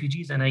of the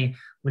refugees, and I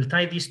will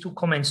tie these 2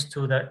 comments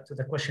to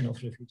the question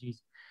of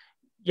refugees.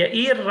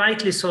 Yair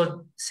rightly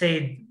so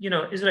said,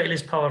 Israel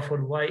is powerful.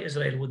 Why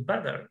Israel would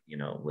bother,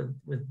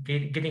 with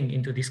getting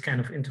into this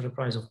kind of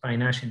enterprise of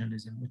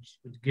binationalism, which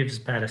gives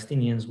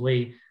Palestinians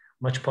way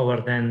much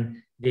power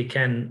than they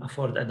can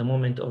afford at the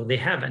moment, or they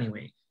have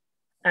anyway.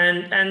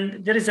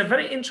 And there is a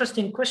very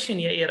interesting question,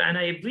 Yair, and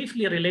I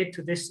briefly relate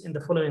to this in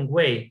the following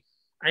way.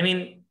 I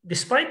mean,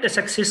 despite the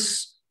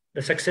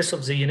success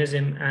of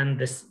Zionism and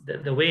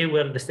the way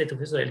where the state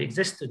of Israel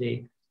exists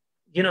today,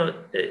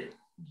 the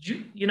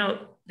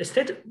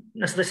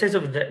state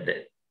of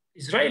the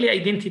Israeli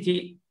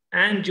identity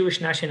and Jewish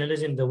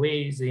nationalism, the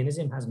way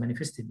Zionism has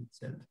manifested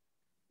itself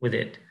with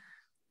it,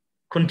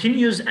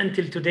 continues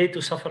until today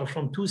to suffer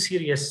from 2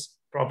 serious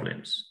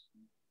problems.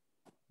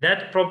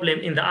 That problem,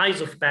 in the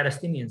eyes of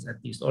Palestinians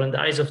at least, or in the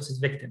eyes of its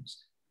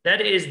victims, that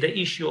is the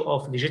issue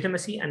of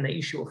legitimacy and the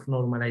issue of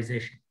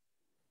normalization.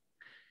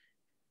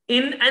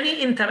 In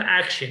any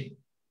interaction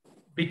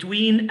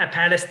between a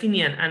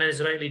Palestinian and an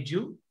Israeli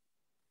Jew,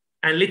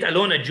 and let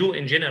alone a Jew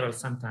in general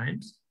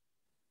sometimes,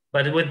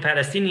 but with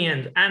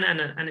Palestinians and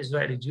an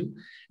Israeli Jew,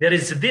 there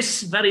is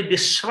this very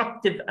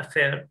disruptive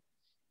affair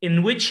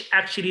in which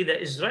actually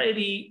the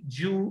Israeli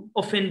Jew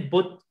often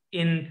put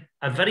in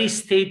a very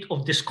state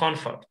of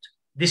discomfort,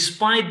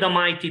 despite the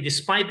mighty,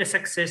 despite the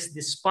success,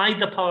 despite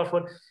the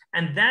powerful.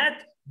 And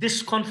that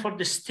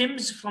discomfort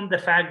stems from the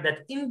fact that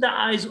in the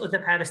eyes of the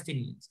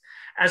Palestinians,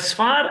 as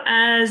far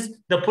as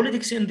the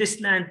politics in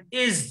this land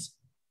is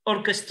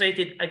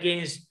orchestrated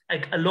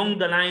along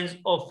the lines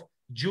of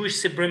Jewish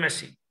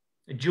supremacy,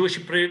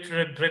 Jewish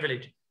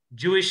privilege,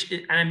 Jewish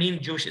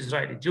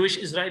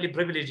Israeli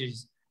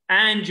privileges,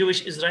 and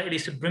Jewish Israeli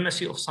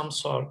supremacy of some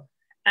sort,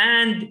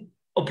 and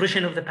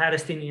oppression of the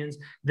Palestinians,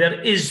 there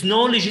is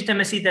no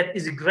legitimacy that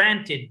is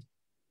granted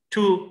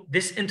to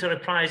this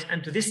enterprise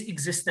and to this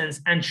existence,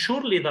 and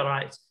surely the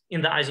rights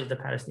in the eyes of the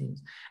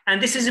Palestinians.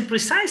 And this is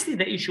precisely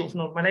the issue of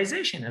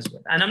normalization as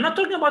well. And I'm not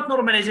talking about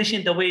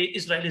normalization the way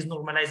Israel is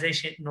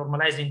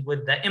normalizing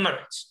with the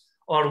Emirates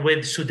or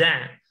with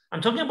Sudan.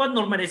 I'm talking about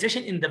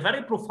normalization in the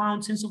very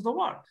profound sense of the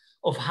word,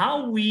 of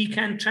how we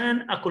can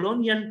turn a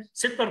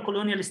settler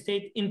colonial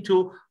state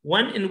into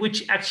one in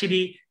which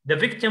actually the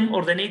victim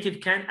or the native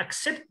can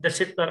accept the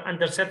settler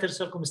under certain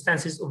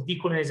circumstances of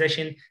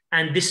decolonization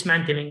and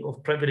dismantling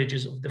of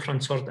privileges of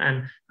different sort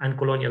and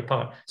colonial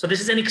power. So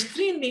this is an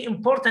extremely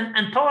important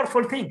and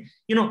powerful thing,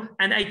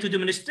 and to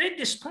demonstrate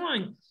this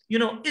point,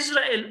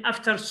 Israel,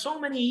 after so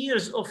many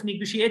years of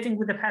negotiating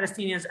with the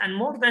Palestinians and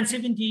more than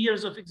 70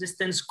 years of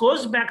existence,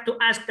 goes back to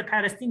ask the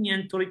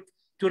Palestinians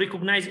to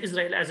recognize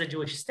Israel as a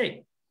Jewish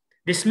state.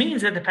 This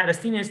means that the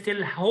Palestinians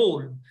still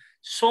hold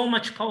so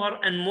much power,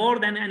 and more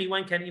than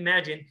anyone can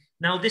imagine.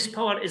 Now, this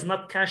power is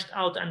not cashed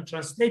out and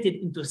translated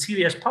into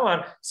serious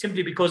power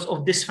simply because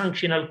of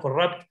dysfunctional,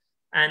 corrupt,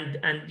 and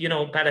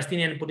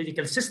Palestinian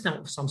political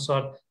system of some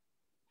sort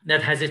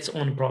that has its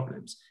own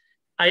problems.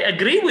 I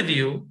agree with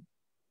you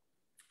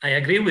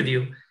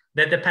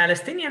that the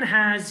Palestinian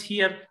has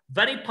here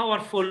very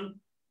powerful,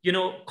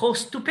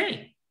 cost to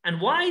pay. And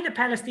why the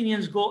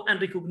Palestinians go and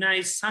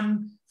recognize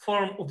some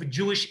form of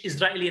Jewish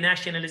Israeli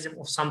nationalism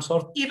of some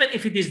sort, even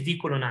if it is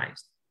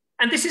decolonized.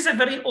 And this is a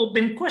very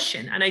open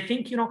question. And I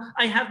think,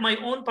 I have my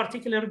own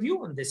particular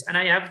view on this, and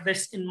I have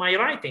this in my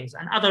writings,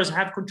 and others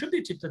have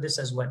contributed to this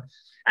as well.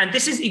 And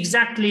this is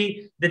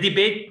exactly the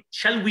debate.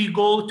 Shall we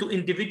go to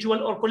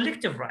individual or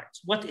collective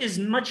rights? What is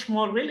much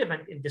more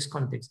relevant in this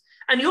context?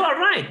 And you are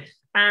right.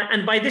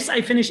 And by this,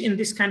 I finish in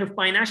this kind of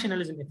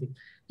binationalism ethic.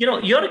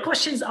 Your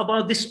questions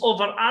about this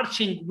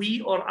overarching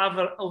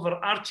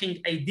overarching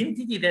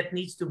identity that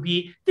needs to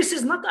be, this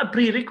is not a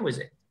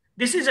prerequisite.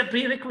 This is a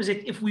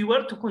prerequisite if we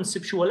were to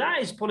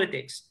conceptualize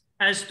politics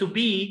as to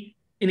be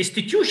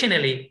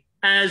institutionally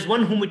as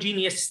one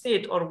homogeneous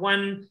state or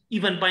one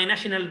even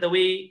binational, the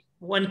way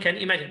one can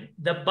imagine.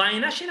 The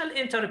binational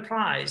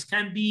enterprise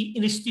can be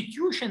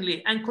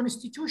institutionally and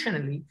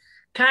constitutionally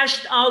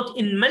cashed out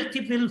in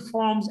multiple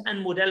forms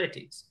and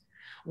modalities.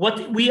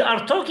 What we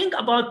are talking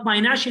about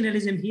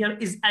binationalism here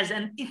is as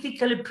an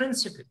ethical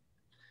principle,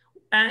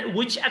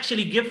 which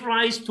actually give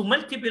rise to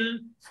multiple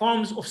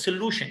forms of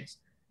solutions.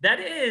 That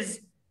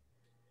is,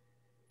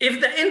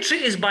 if the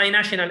entry is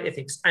binational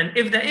ethics, and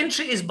if the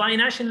entry is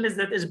binationalist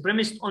that is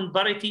premised on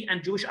parity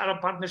and Jewish-Arab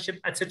partnership,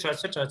 etc.,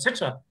 etc.,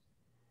 etc.,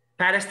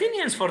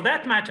 Palestinians, for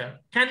that matter,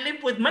 can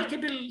live with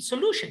multiple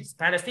solutions.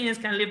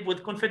 Palestinians can live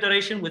with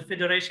confederation, with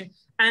federation,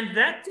 and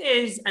that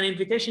is an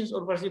invitation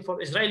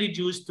for Israeli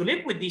Jews to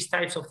live with these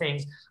types of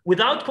things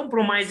without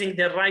compromising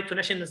their right to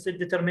national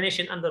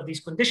self-determination under these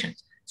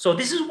conditions. So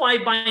this is why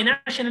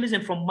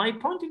binationalism, from my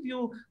point of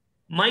view,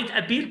 might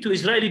appeal to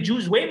Israeli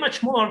Jews way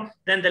much more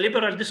than the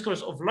liberal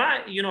discourse of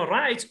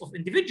rights of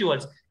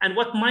individuals. And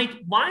what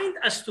might bind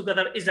us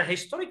together is a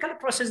historical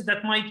process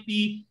that might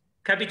be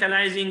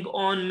capitalizing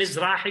on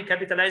Mizrahi,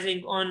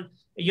 capitalizing on,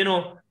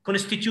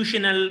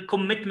 constitutional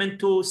commitment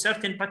to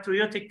certain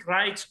patriotic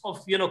rights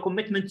of,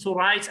 commitment to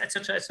rights,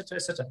 etc., etc.,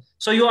 etc.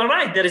 So you are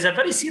right. There is a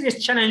very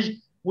serious challenge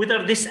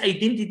whether this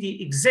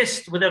identity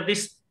exists,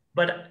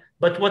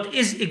 but what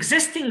is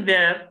existing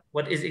there,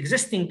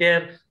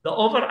 the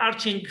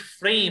overarching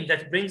frame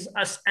that brings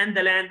us and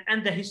the land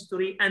and the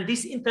history and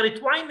this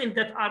intertwinement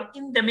that are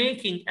in the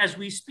making as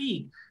we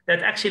speak,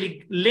 that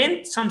actually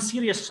lend some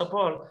serious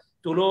support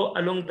to go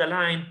along the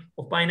line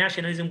of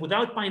binationalism,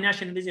 without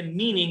binationalism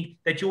meaning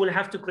that you will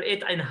have to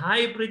create a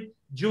hybrid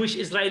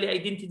Jewish-Israeli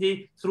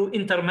identity through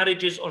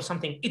intermarriages or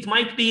something. It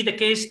might be the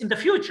case in the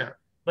future,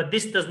 but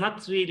this does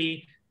not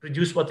really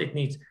produce what it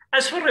needs.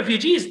 As for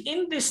refugees,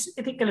 in this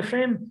ethical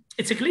frame,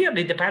 it's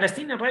clearly the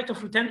Palestinian right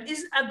of return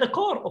is at the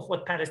core of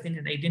what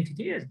Palestinian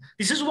identity is.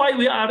 This is why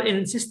we are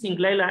insisting,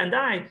 Leila and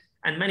I,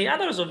 and many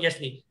others,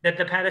 obviously, that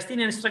the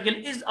Palestinian struggle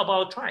is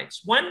about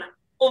rights. One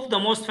of the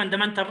most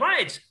fundamental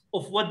rights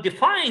of what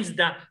defines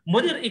the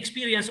modern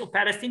experience of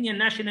Palestinian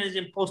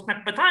nationalism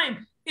post-Nakba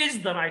time is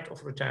the right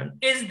of return,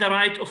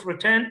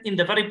 in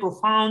the very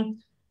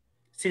profound,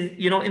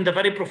 in the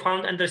very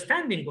profound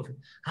understanding of it.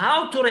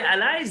 How to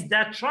realize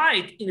that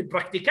right in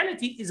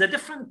practicality is a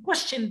different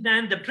question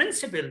than the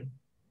principle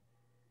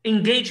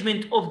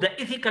engagement of the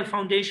ethical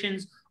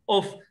foundations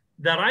of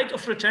the right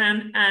of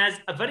return as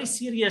a very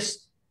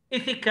serious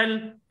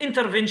ethical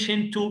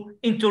intervention to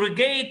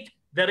interrogate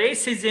the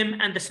racism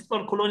and the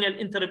settler colonial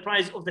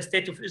enterprise of the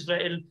state of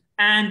Israel,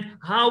 and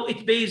how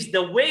it paves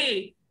the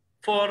way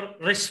for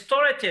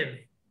restorative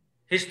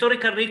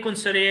historical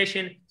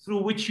reconciliation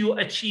through which you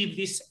achieve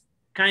this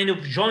kind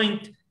of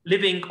joint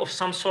living of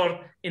some sort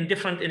in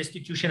different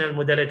institutional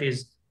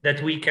modalities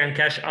that we can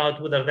cash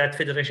out, whether that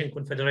federation,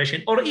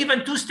 confederation, or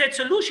even two-state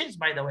solutions,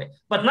 by the way,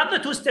 but not the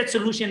two-state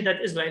solution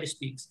that Israel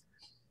speaks.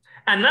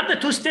 And not the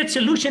two-state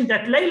solution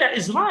that Leila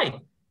is right,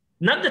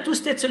 not the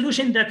two-state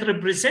solution that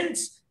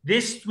represents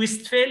this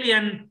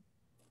Westphalian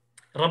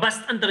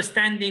robust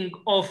understanding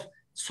of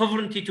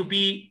sovereignty to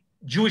be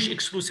Jewish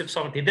exclusive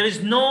sovereignty. There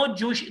is no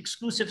Jewish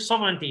exclusive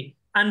sovereignty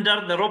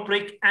under the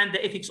rubric and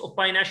the ethics of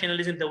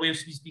binationalism, the way we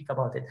speak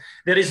about it.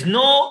 There is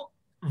no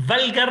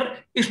vulgar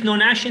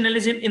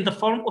ethno-nationalism in the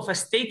form of a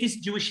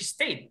statist Jewish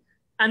state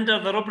under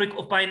the rubric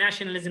of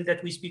binationalism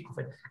that we speak of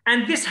it.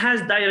 And this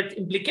has direct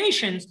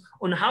implications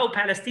on how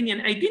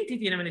Palestinian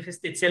identity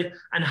manifests itself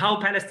and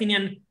how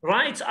Palestinian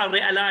rights are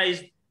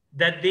realized,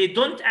 that they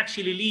don't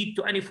actually lead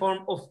to any form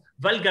of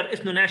vulgar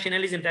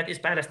ethno-nationalism that is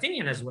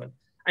Palestinian as well.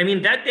 I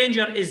mean, that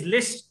danger is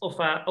less of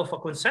a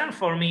concern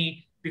for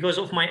me because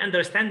of my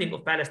understanding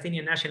of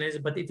Palestinian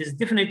nationalism, but it is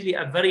definitely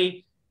a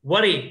very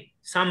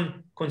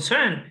worrisome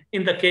concern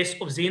in the case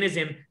of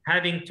Zionism,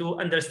 having to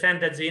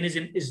understand that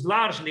Zionism is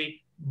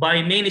largely,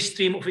 by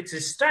mainstream of its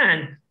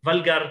strand,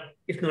 vulgar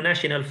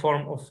ethno-national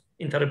form of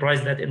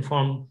enterprise that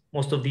inform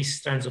most of these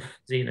strands of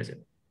Zionism.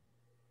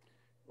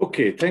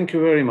 Okay, thank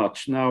you very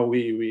much. Now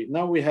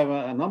we have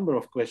a number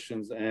of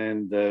questions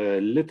and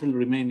little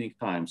remaining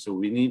time, so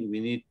we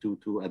need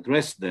to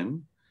address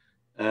them.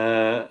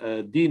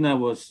 Dina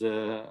was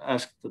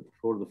asked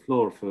for the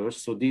floor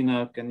first. So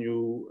Dina, can you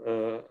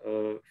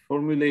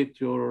formulate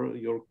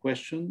your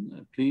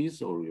question,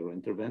 please, or your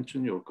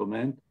intervention, your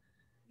comment?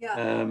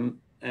 Yeah.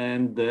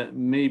 And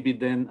maybe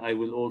then I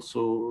will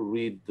also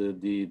read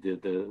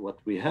the what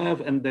we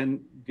have, and then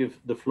give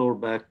the floor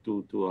back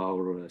to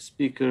our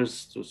speakers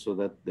so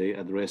that they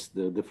address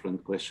the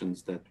different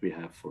questions that we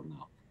have for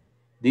now.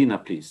 Dina,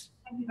 please.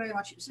 Thank you very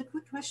much. It's a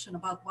quick question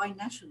about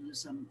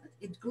binationalism.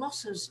 It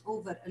glosses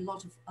over a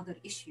lot of other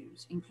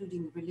issues,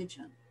 including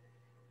religion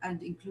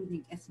and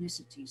including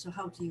ethnicity. So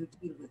how do you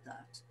deal with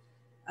that?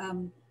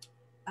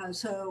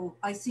 So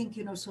I think,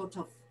 sort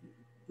of,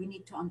 we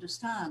need to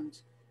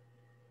understand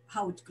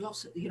how it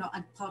glosses,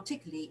 and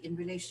particularly in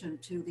relation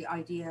to the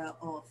idea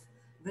of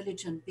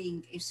religion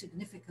being a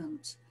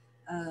significant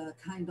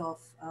kind of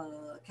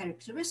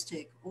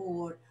characteristic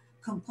or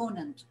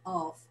component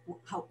of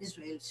how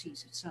Israel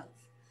sees itself.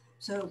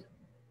 So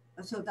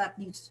that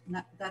needs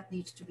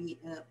to be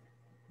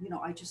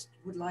I just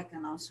would like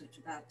an answer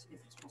to that if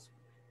it's possible.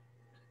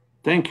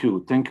 Thank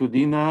you,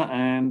 Dina.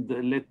 And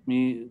let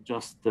me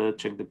just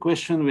check the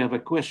question. We have a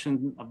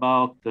question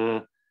about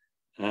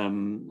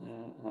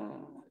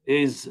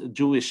is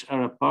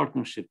Jewish-Arab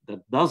partnership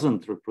that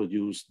doesn't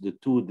reproduce the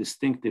two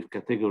distinctive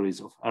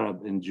categories of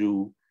Arab and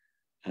Jew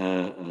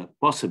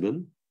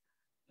possible?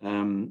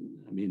 I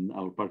mean,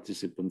 our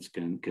participants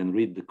can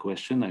read the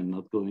question. I'm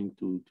not going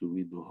to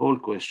read the whole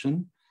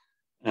question.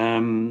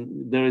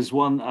 There is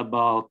one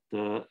about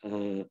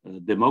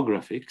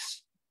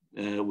demographics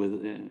with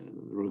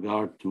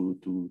regard to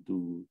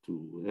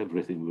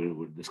everything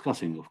we're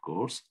discussing, of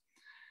course.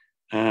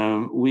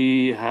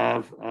 We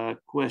have a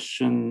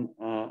question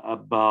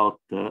about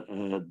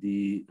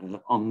the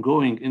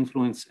ongoing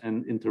influence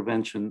and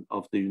intervention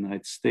of the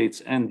United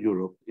States and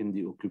Europe in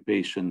the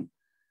occupation,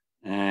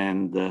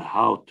 and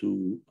how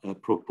to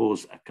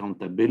propose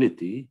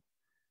accountability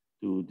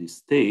to the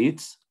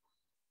states.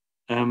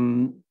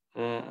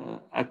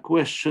 A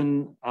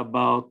question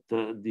about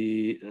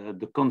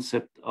the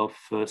concept of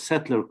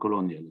settler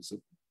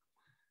colonialism,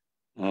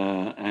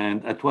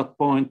 and at what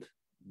point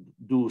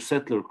do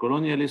settler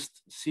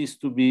colonialists cease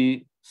to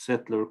be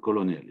settler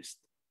colonialists?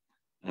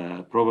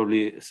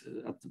 Probably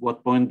at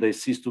what point they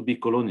cease to be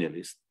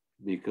colonialists,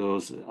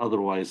 because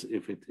otherwise,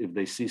 if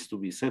they cease to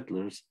be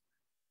settlers,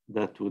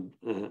 that would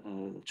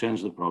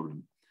change the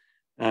problem.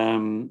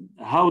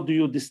 How do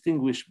you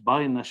distinguish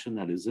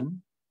binationalism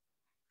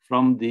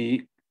from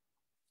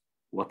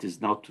what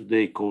is now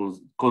today called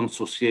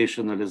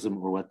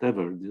consociationalism or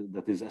whatever,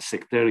 that is a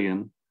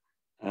sectarian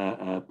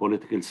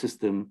political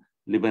system,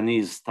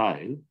 Lebanese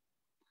style?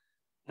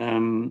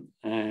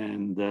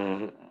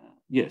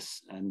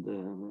 Yes, and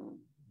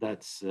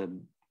that's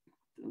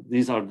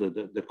these are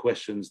the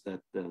questions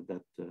that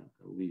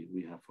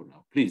we have for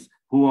now. Please,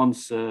 who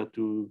wants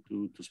to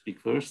speak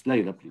first?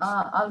 Leila, please.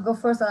 I'll go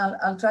first, and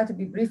I'll try to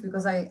be brief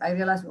because I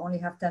realize we only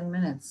have 10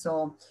 minutes.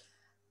 So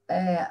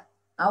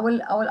I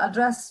will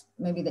address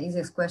maybe the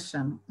easiest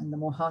question and the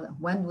more hard.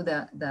 When do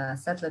the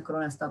settler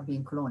colonials stop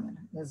being colonial?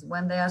 Is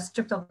when they are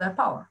stripped of their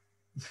power.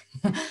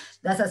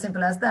 That's as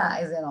simple as that.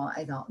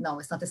 I don't know.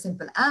 It's not a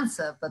simple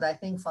answer, but I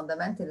think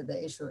fundamentally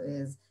the issue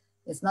is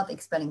it's not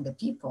expelling the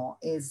people,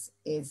 is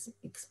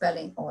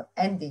expelling or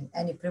ending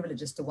any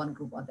privileges to one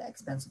group at the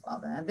expense of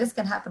other. And this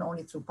can happen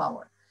only through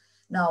power.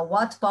 Now,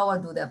 what power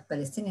do the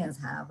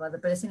Palestinians have? Well, the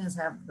Palestinians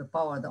have the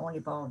power, the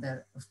only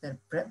power of their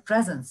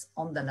presence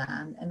on the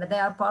land, and that they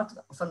are part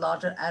of a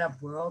larger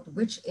Arab world,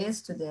 which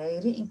is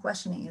today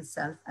re-questioning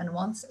itself and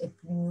wants a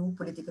new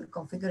political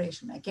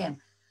configuration.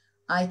 Again,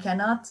 I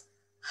cannot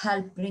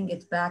help bring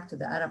it back to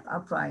the Arab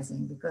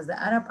uprising, because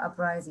the Arab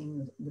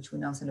uprising, which we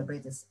now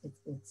celebrate, it's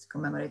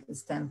commemorate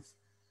its 10th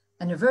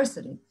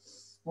anniversary.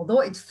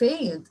 Although it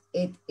failed,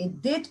 it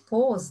did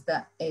pose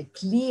a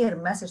clear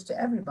message to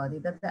everybody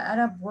that the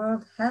Arab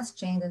world has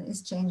changed and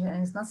is changing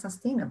and is not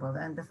sustainable.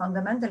 And the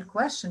fundamental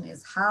question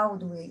is,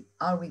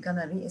 are we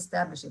gonna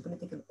reestablish a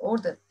political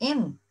order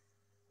in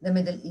the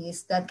Middle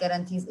East that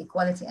guarantees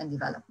equality and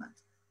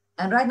development?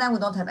 And right now we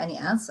don't have any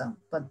answer,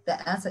 but the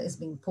answer is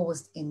being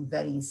posed in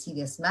very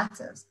serious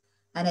matters.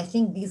 And I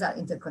think these are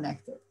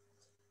interconnected.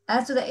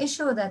 As to the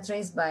issue that's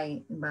raised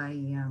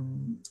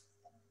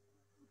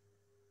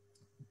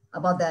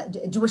about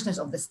the Jewishness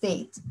of the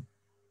state,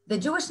 the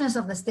Jewishness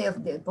of the state,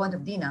 of the point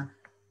of Dina,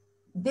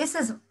 this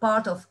is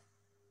part of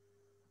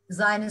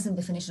Zionism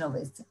definition of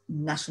its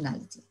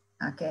nationality,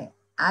 okay?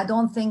 I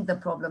don't think the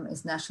problem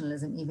is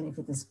nationalism, even if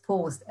it is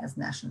posed as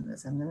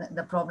nationalism.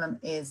 The problem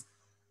is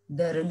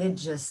the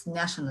religious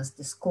nationalist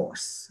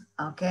discourse,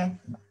 okay?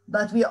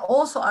 But we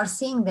also are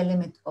seeing the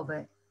limit of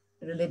a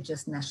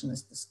religious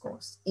nationalist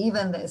discourse.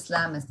 Even the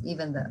Islamists,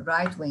 even the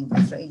right-wing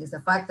Israelis,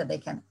 the fact that they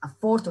can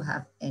afford to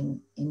have a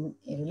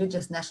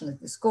religious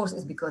nationalist discourse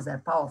is because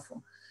they're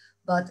powerful.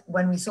 But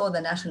when we saw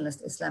the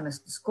nationalist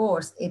Islamist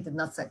discourse, it did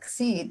not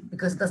succeed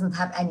because it doesn't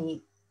have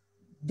any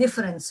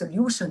different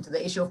solution to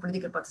the issue of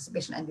political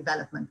participation and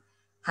development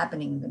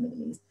happening in the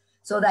Middle East.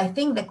 So I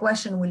think the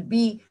question will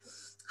be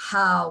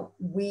how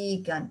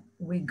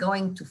we're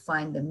going to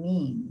find the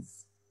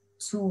means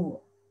to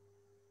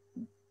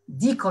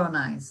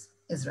decolonize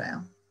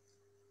Israel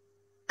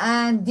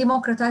and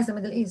democratize the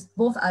Middle East.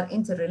 Both are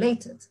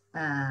interrelated.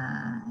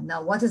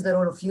 Now, what is the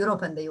role of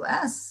Europe and the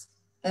US?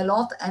 A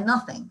lot and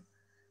nothing.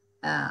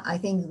 I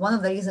think one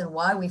of the reasons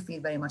why we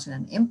feel very much in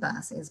an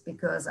impasse is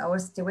because our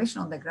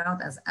situation on the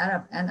ground as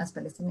Arab and as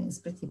Palestinian is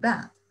pretty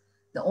bad.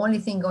 The only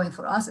thing going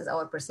for us is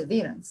our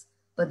perseverance,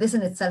 but this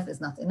in itself is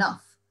not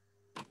enough.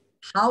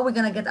 How we're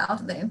going to get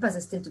out of the impasse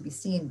is still to be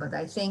seen, but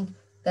I think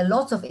there are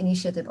lots of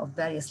initiative of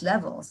various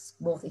levels,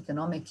 both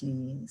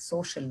economically,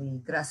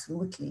 socially,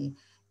 grassrootsly,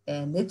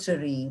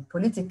 literary,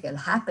 political,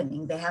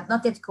 happening. They have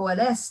not yet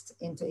coalesced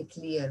into a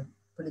clear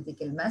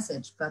political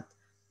message, but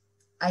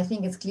I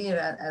think it's clear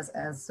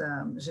as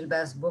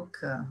Gilbert's book,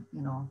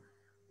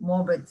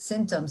 Morbid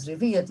Symptoms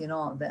revealed,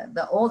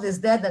 the old is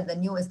dead and the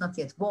new is not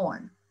yet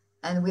born.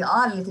 And we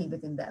are a little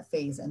bit in that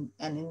phase. And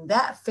in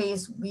that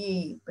phase,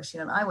 we,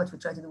 Bashir and I, what we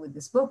try to do with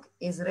this book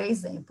is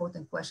raise the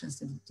important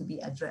questions to be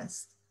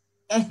addressed.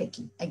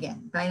 ethically,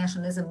 again,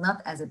 binationalism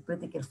not as a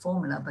political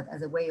formula, but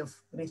as a way of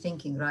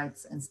rethinking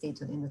rights and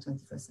statehood in the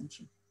 21st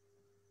century.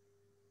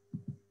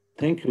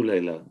 Thank you,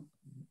 Leila.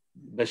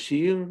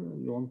 Bashir,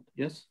 you want,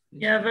 yes?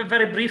 Yeah,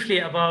 very briefly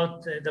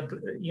about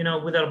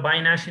whether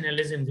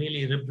binationalism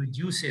really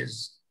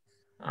reproduces,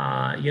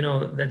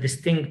 the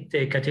distinct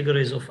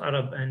categories of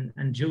Arab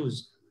and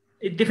Jews.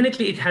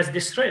 It has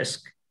this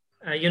risk,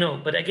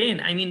 but again,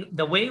 I mean,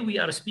 the way we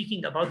are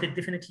speaking about it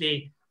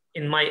definitely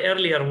in my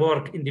earlier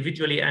work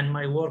individually and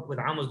my work with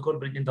Amos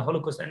Goldberg in the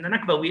Holocaust and the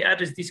Nakba, we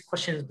address these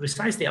questions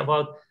precisely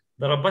about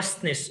the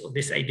robustness of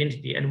this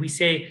identity. And we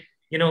say,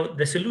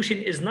 the solution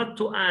is not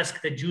to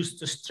ask the Jews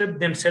to strip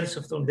themselves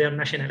from their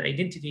national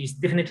identity. It's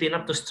definitely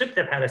not to strip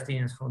the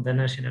Palestinians from their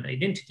national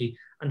identity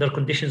under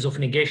conditions of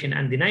negation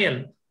and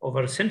denial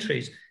over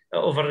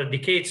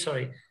decades,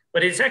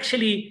 But it's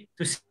actually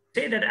to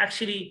say that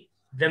actually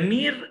the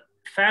mere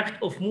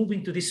fact of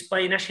moving to this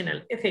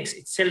binational ethics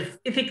itself,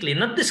 ethically,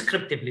 not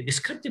descriptively.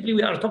 Descriptively,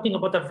 we are talking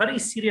about a very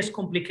serious,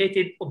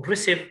 complicated,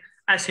 oppressive,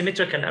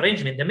 asymmetrical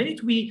arrangement. The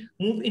minute we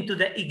move into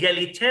the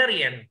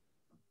egalitarian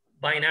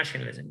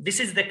binationalism, this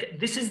is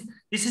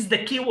the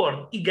key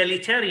word,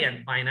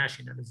 egalitarian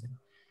binationalism,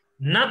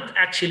 not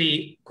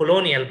actually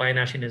colonial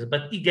binationalism,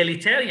 but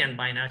egalitarian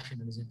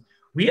binationalism.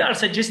 We are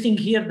suggesting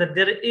here that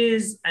there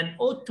is and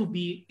ought to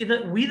be,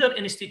 whether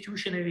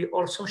institutionally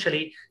or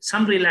socially,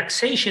 some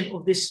relaxation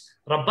of this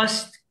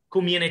robust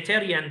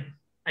communitarian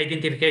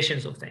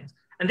identifications of things.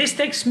 And this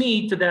takes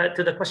me to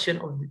the question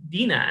of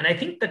Dina. And I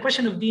think the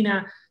question of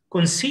Dina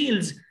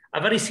conceals a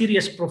very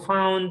serious,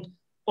 profound,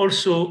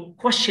 also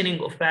questioning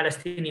of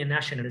Palestinian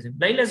nationalism.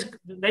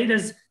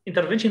 Leila's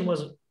intervention was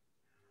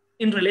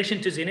in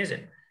relation to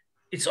Zionism.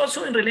 It's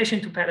also in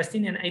relation to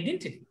Palestinian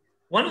identity.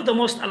 One of the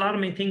most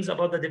alarming things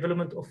about the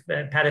development of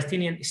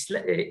Palestinian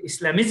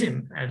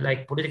Islamism,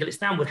 like political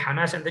Islam with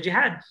Hamas and the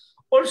Jihad,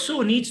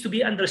 also needs to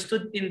be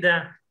understood in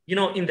the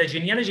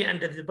genealogy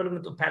and the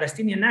development of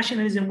Palestinian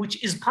nationalism,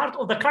 which is part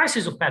of the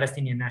crisis of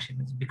Palestinian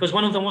nationalism. Because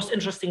one of the most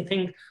interesting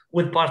things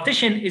with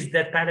partition is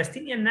that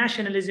Palestinian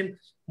nationalism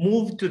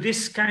moved to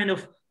this kind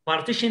of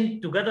partition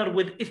together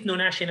with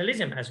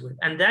ethno-nationalism as well.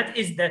 And that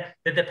is that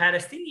the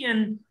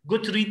Palestinian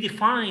got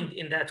redefined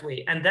in that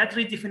way. And that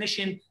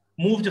redefinition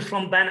moved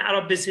from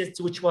pan-Arabism,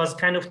 which was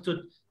kind of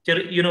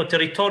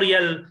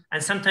territorial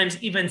and sometimes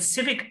even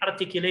civic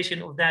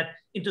articulation of that,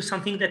 into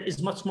something that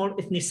is much more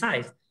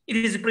ethnicized. It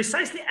is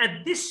precisely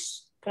at this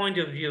point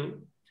of view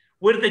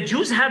where the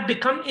Jews have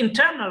become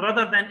internal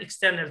rather than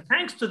external,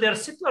 thanks to their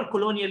settler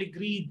colonial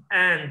greed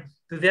and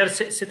to their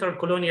settler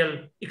colonial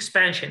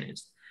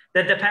expansionists.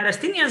 That the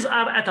Palestinians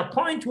are at a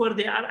point where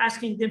they are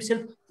asking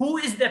themselves, who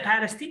is the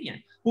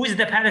Palestinian? Who is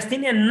the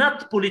Palestinian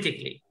not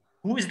politically?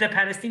 Who is the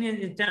Palestinian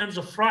in terms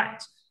of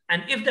rights? And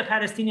if the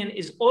Palestinian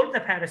is all the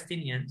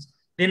Palestinians,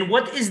 then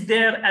what is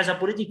there as a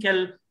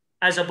political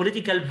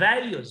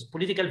values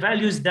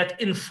that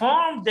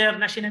inform their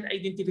national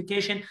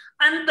identification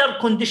under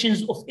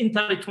conditions of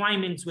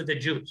intertwinement with the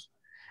Jews?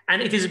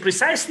 And it is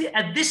precisely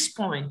at this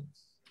point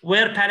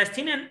where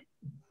Palestinian,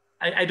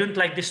 I don't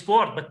like this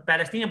word, but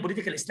Palestinian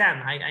political Islam,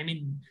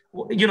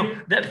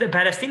 the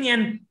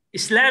Palestinian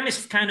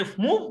Islamist kind of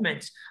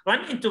movements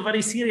run into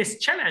very serious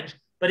challenge.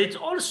 But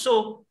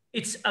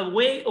it's a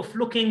way of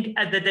looking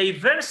at the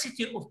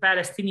diversity of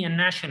Palestinian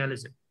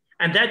nationalism.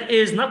 And that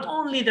is not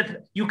only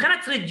that you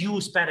cannot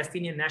reduce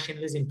Palestinian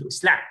nationalism to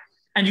Islam,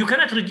 and you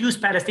cannot reduce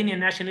Palestinian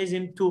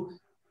nationalism to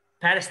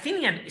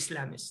Palestinian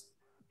Islamists.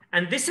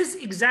 And this is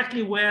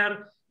exactly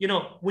where,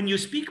 when you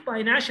speak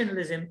by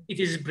nationalism, it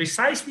is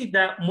precisely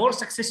the more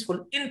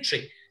successful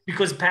entry,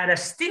 because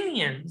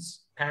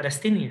Palestinians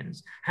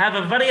have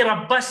a very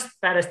robust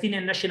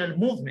Palestinian national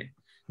movement.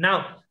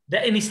 Now,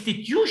 the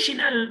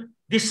institutional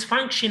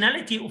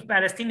dysfunctionality of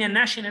Palestinian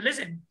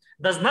nationalism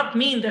does not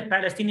mean that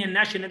Palestinian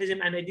nationalism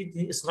and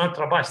identity is not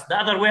robust. The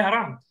other way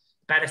around.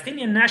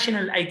 Palestinian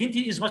national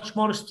identity is much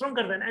more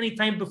stronger than any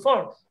time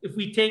before if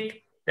we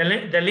take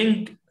the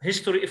linked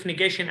history of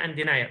negation and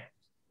denial.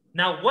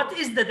 Now, what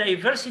is the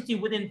diversity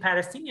within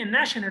Palestinian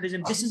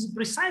nationalism? This is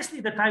precisely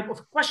the type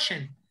of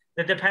question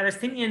that the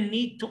Palestinians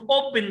need to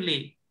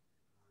openly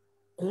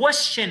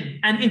question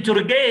and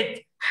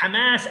interrogate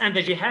Hamas and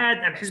the Jihad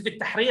and Hizb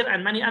al-Tahrir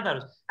and many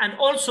others, and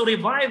also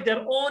revive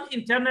their own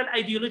internal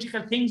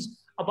ideological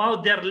things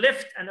about their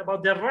left and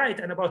about their right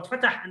and about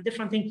Fatah and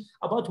different things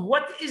about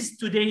what is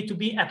today to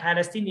be a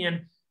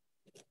Palestinian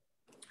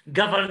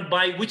governed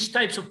by which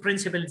types of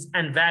principles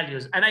and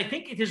values. And I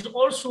think it is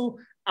also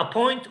a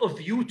point of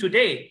view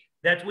today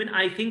that when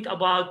I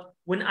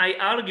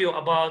argue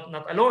about,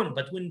 not alone,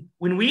 but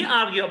when we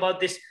argue about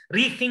this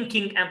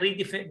rethinking and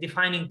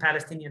redefining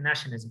Palestinian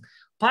nationalism,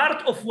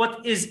 part of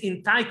what is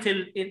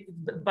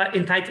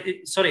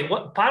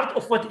part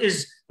of what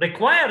is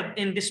required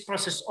in this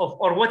process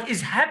or what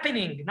is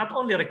happening, not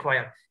only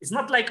required, it's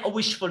not like a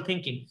wishful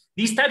thinking.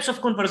 These types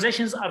of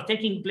conversations are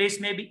taking place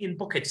maybe in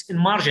pockets, in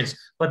margins,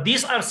 but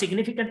these are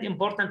significant,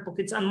 important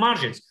pockets and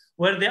margins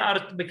where they are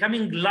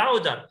becoming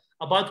louder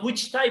about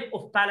which type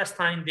of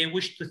Palestine they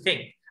wish to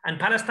think And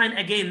Palestine,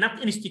 again,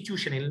 not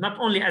institutional, not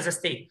only as a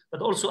state,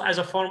 but also as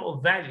a form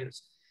of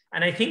values.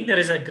 And I think there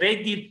is a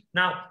great deal.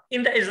 Now,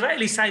 in the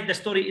Israeli side, the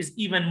story is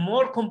even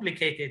more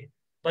complicated.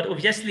 But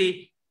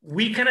obviously,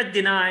 we cannot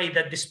deny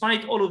that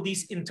despite all of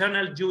these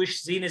internal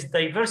Jewish Zionist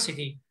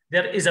diversity,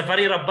 there is a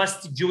very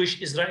robust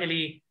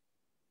Jewish-Israeli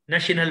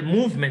national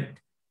movement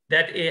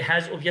that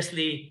has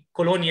obviously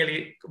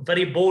colonially,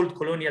 very bold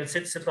colonial,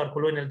 settler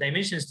colonial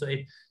dimensions to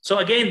it. So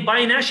again,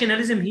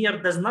 binationalism here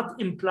does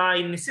not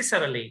imply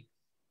necessarily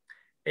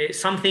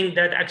something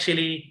that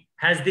actually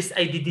has this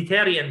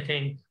identitarian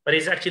thing, but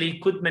is actually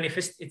could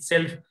manifest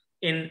itself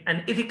in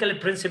an ethical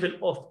principle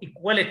of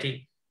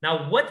equality.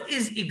 Now, what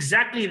is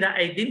exactly the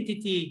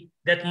identity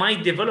that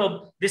might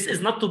develop? This is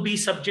not to be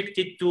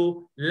subjected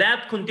to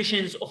lab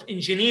conditions of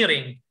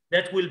engineering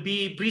that will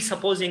be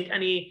presupposing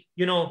any,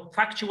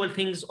 factual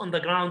things on the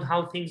ground,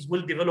 how things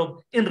will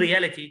develop in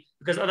reality,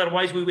 because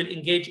otherwise we will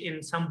engage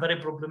in some very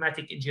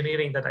problematic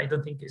engineering that I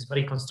don't think is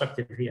very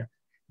constructive here.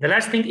 The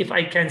last thing, if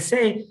I can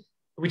say,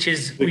 which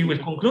is we will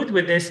conclude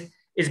with this,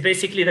 is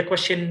basically the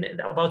question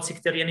about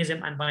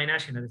sectarianism and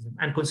binationalism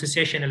and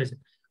consociationalism.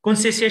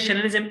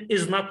 Consociationalism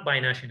is not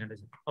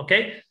binationalism,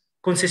 okay?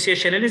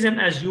 Consociationalism,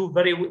 as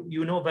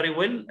you know very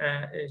well,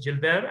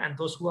 Gilbert, and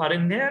those who are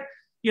in there,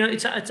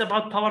 it's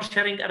about power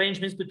sharing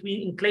arrangements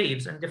between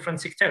enclaves and different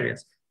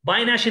sectarians.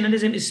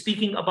 Binationalism is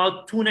speaking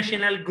about two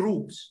national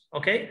groups,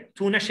 okay?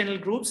 Two national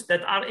groups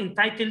that are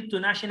entitled to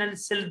national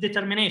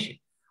self-determination.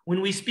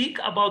 When we speak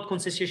about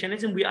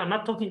consociationalism, we are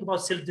not talking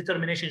about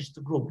self-determination to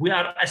group. We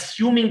are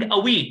assuming a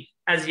we,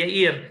 as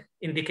Yair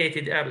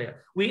indicated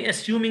earlier. We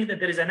assuming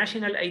that there is a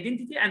national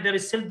identity and there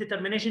is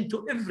self-determination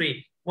to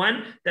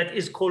everyone that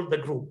is called the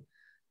group.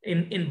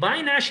 In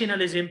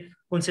binationalism,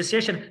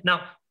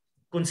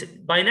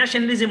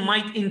 binationalism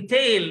might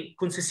entail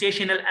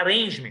consociational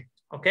arrangement,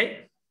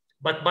 okay?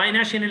 But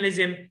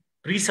binationalism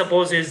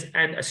presupposes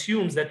and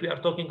assumes that we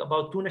are talking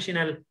about two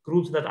national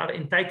groups that are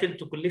entitled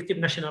to collective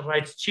national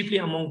rights. Chiefly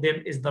among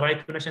them is the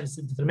right to national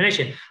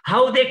self-determination.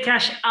 How they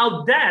cash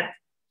out that,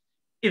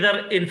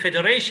 either in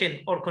federation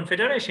or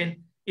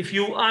confederation, if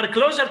you are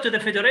closer to the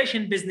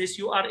federation business,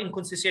 you are in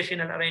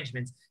consociational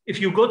arrangements.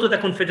 If you go to the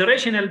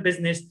confederational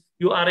business,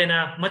 you are in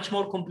a much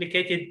more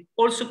complicated,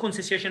 also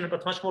consociational,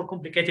 but much more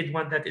complicated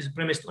one that is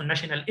premised on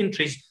national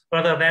interest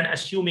rather than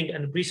assuming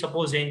and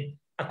presupposing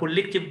a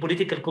collective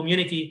political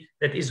community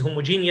that is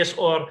homogeneous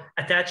or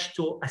attached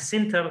to a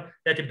center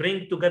that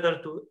bring together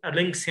to a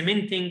link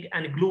cementing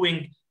and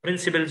gluing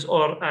principles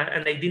or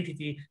an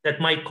identity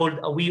that might call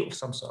a we of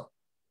some sort.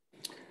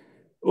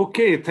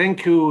 Okay,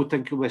 thank you,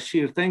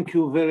 Bashir. Thank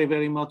you very,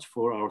 very much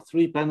for our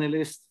three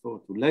panelists,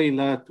 to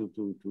Leila,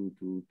 to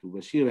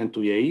Bashir, and to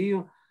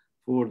Yair,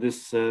 for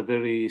this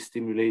very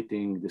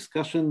stimulating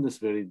discussion, this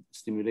very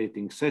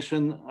stimulating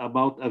session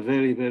about a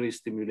very, very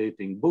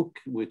stimulating book,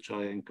 which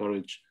I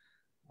encourage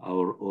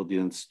our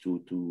audience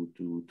to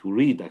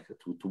read,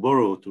 to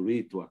borrow, to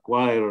read, to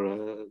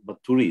acquire,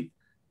 but to read.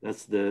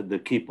 That's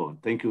the key point.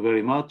 Thank you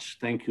very much.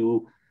 Thank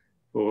you.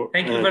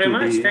 Thank you very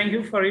much. Thank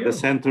you for you. The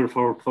Center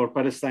for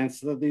Palestine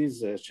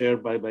Studies,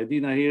 chaired by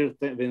Dina here.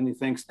 Many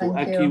thanks to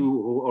Aki,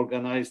 who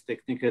organized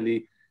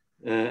technically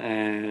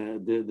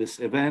this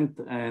event.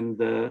 And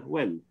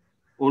well,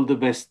 all the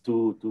best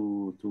to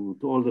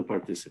all the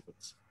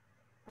participants.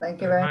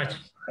 Thank you very much.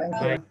 Thank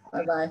you.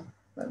 Bye-bye.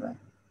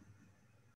 Bye-bye.